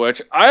Blair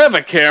Witch. I have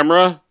a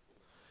camera.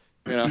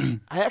 You know.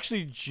 I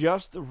actually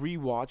just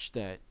rewatched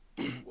that.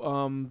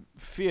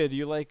 Fear, do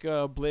you like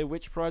Blair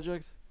Witch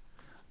Project?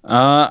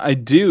 I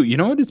do. You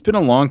know what? It's been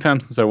a long time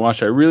since I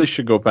watched it. I really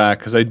should go back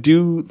because I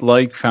do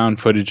like found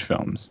footage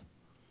films.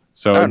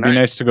 So Oh, it'd be nice.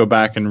 nice to go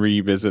back and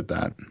revisit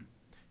that.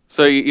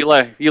 So you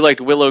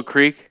liked Willow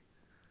Creek?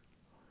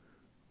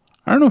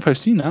 I don't know if I've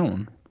seen that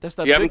one. That's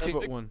that You haven't seen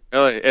Bigfoot one.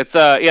 Really? It's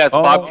it's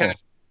Oh.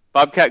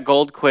 Bobcat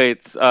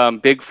Goldthwait's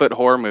Bigfoot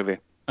horror movie.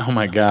 Oh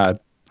my God.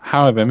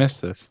 How have I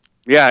missed this?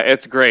 Yeah,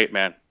 it's great,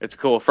 man. It's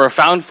cool for a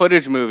found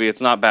footage movie. It's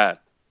not bad.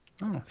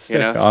 Oh, sick.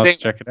 know, I'll have same- to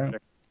check it out.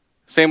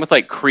 Same with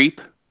like Creep,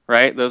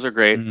 right? Those are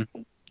great. Mhm.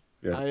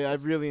 Yeah. I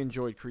really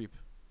enjoyed Creep.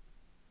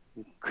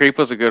 Creep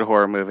was a good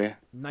horror movie.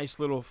 Nice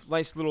little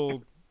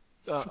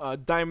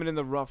diamond in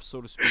the rough,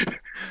 so to speak.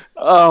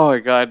 Oh my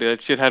god, dude,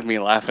 that shit had me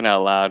laughing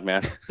out loud,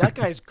 man. That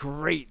guy's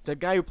great. The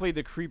guy who played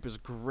the Creep is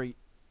great.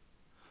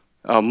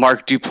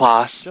 Mark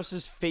Duplass. Just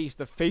his face,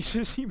 the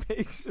faces he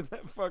makes in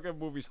that fucking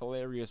movie's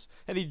hilarious.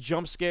 And he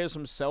jump scares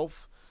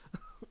himself.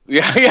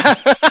 Yeah,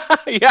 yeah,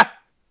 yeah.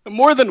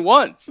 More than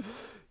once.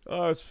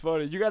 Oh, it's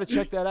funny. You got to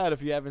check that out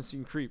if you haven't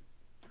seen Creep.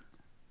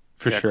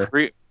 For Yeah, sure.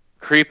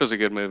 Creep is a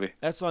good movie.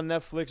 That's on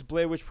Netflix.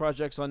 Blair Witch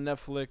Project's on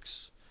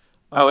Netflix.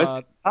 Oh, is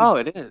it? Oh,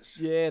 it is.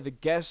 Yeah, The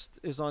Guest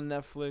is on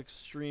Netflix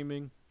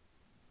streaming.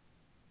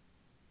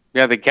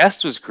 Yeah, The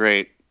Guest was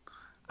great.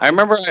 I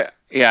remember.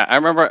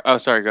 Oh,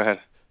 sorry. Go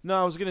ahead. No,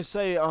 I was gonna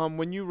say,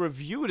 when you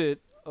reviewed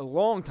it a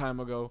long time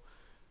ago,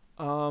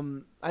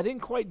 I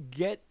didn't quite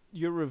get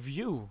your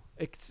review.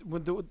 I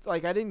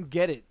didn't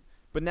get it,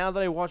 but now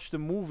that I watched the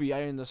movie,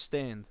 I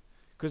understand.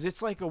 Cause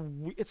it's like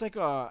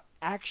a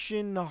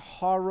action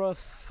horror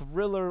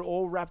thriller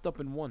all wrapped up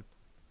in one.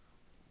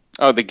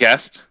 Oh, The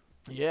Guest.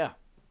 Yeah.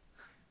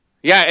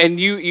 Yeah, and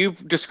you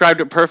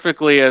described it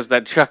perfectly as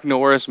that Chuck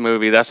Norris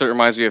movie. That's what it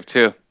reminds me of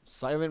too.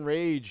 Silent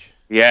Rage.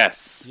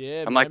 Yes.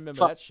 Yeah, I'm man, I like, remember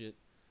fuck. that shit.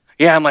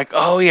 Yeah, I'm like,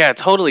 oh yeah,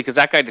 totally, because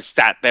that guy just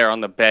sat there on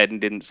the bed and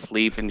didn't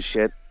sleep and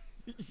shit.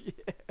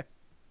 Yeah.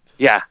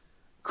 Yeah,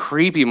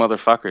 creepy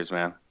motherfuckers,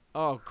 man.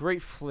 Oh,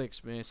 great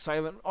flicks, man.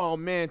 Oh,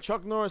 man.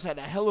 Chuck Norris had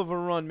a hell of a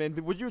run, man.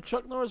 Was you a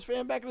Chuck Norris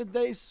fan back in the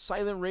day?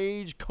 Silent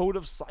Rage, Code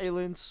of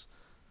Silence.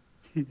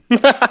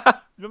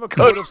 Remember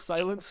Code of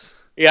Silence?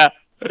 Yeah,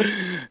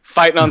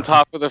 fighting on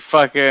top of the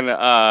fucking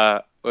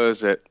what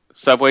was it?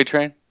 Subway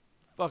train.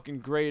 Fucking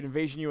great.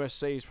 Invasion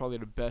USA is probably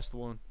the best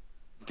one.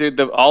 Dude,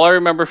 all I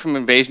remember from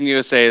Invasion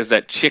USA is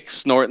that chick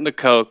snorting the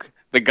coke.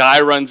 The guy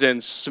runs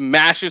in,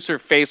 smashes her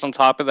face on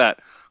top of that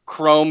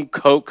chrome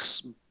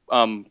Coke's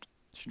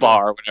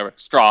bar or whatever,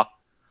 straw,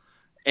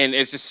 and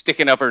it's just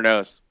sticking up her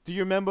nose. Do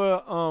you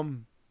remember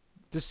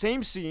the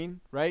same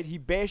scene, right? He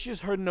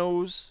bashes her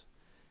nose,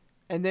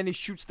 and then he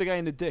shoots the guy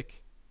in the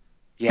dick.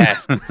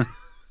 Yes.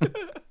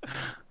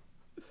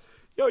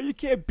 Yo, you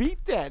can't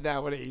beat that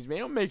nowadays, man.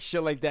 Don't make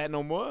shit like that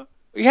no more.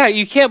 Yeah,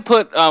 you can't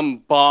put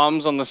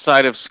bombs on the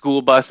side of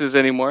school buses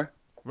anymore.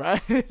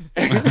 Right?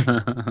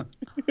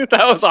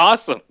 That was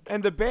awesome.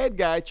 And the bad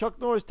guy, Chuck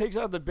Norris takes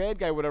out the bad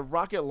guy with a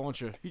rocket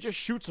launcher. He just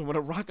shoots him with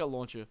a rocket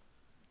launcher.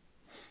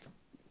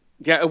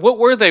 Yeah, what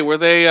were they? Were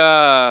they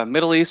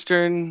Middle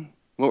Eastern?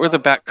 What were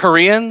the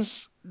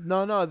Koreans?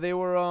 No, they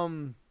were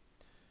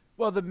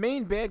well, the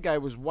main bad guy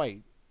was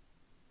white.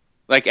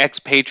 Like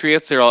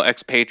expatriates? They're all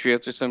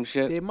expatriates or some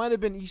shit. They might have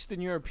been Eastern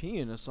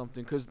European or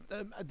something, because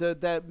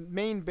the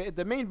main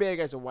bad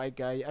guy's a white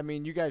guy. I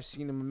mean, you guys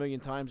seen him a million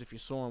times if you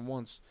saw him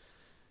once.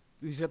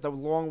 He's got the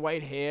long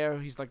white hair.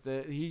 He's like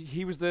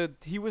he was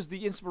the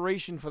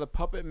inspiration for the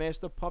puppet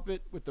master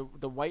puppet with the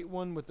white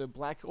one with the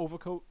black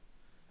overcoat.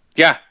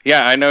 Yeah,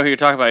 I know who you're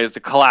talking about. It's the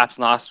collapsed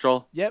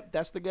nostril. Yep,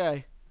 that's the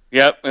guy.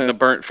 Yep, and the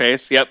burnt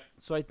face. Yep.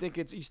 So I think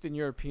it's Eastern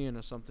European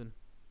or something.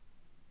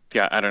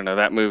 Yeah, I don't know.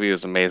 That movie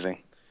was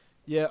amazing.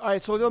 Yeah, all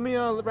right, so let me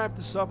wrap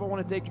this up. I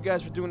want to thank you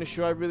guys for doing the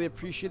show. I really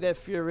appreciate that,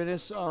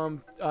 Feariness.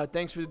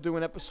 Thanks for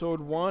doing episode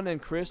 1,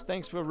 and Chris,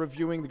 thanks for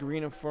reviewing The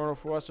Green Inferno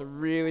for us. I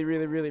really,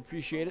 really, really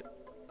appreciate it.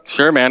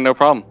 Sure, man. No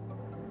problem.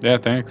 Yeah,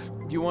 thanks.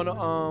 Do you want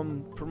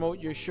to promote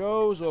your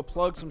shows or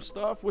plug some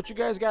stuff? What you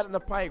guys got in the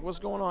pike? What's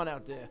going on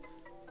out there?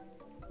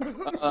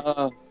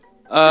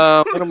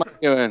 What am I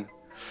doing?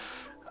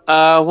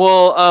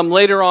 Well,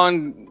 later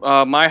on,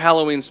 my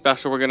Halloween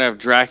special, we're gonna have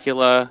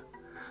Dracula,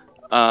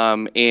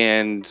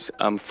 and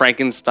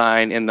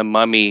Frankenstein and the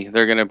Mummy.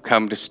 They're gonna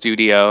come to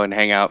studio and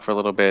hang out for a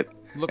little bit.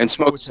 Looking And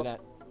smoke forward to some- that.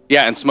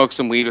 Yeah, and smoke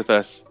some weed with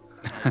us.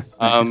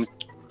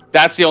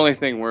 That's the only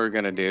thing we're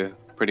gonna do,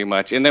 pretty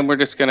much. And then we're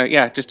just gonna,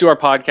 just do our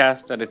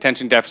podcast at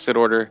Attention Deficit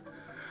Order.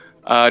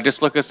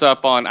 Just look us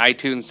up on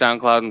iTunes,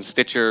 SoundCloud, and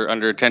Stitcher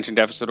under Attention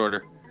Deficit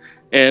Order,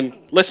 and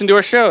listen to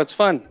our show. It's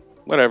fun.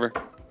 Whatever.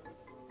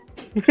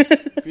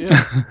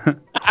 Yeah.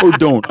 Or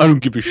don't. I don't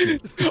give a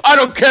shit. I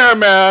don't care,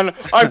 man.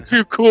 I'm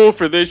too cool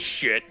for this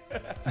shit.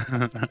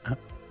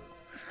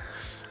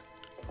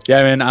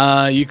 Yeah,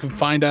 man. You can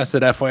find us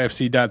at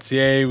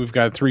fyfc.ca. We've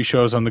got 3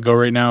 shows on the go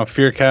right now.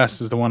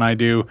 Fearcast is the one I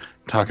do.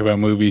 Talk about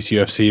movies,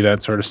 UFC,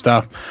 that sort of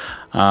stuff.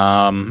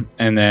 And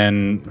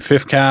then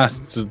Fifth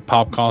Cast,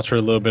 pop culture,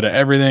 a little bit of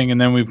everything.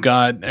 And then we've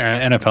got our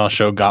NFL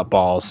show, Got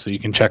Balls. So you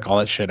can check all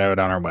that shit out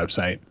on our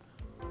website.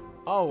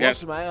 Oh, Yeah.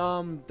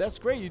 awesome. That's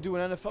great. You do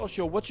an NFL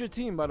show. What's your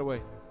team, by the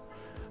way?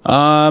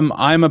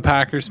 I'm a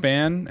Packers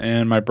fan,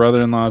 and my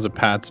brother-in-law is a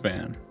Pats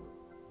fan.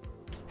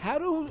 How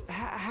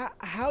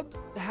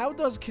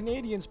does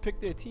Canadians pick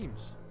their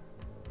teams?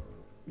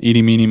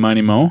 Eeny, meeny,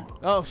 miny, mo.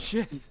 Oh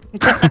shit.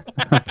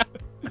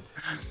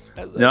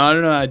 No, I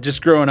don't know.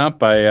 Just growing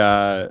up,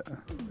 I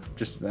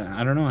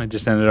don't know. I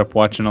just ended up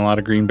watching a lot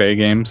of Green Bay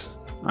games,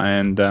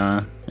 and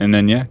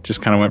then yeah,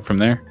 just kind of went from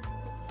there.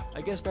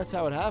 I guess that's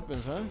how it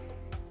happens, huh?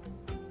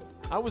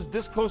 I was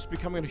this close to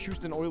becoming a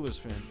Houston Oilers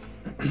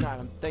fan.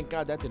 God, thank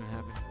God that didn't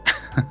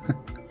happen.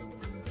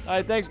 All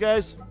right, thanks,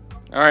 guys.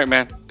 All right,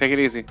 man. Take it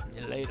easy.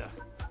 See you later.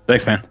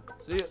 Thanks, man.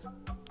 See ya.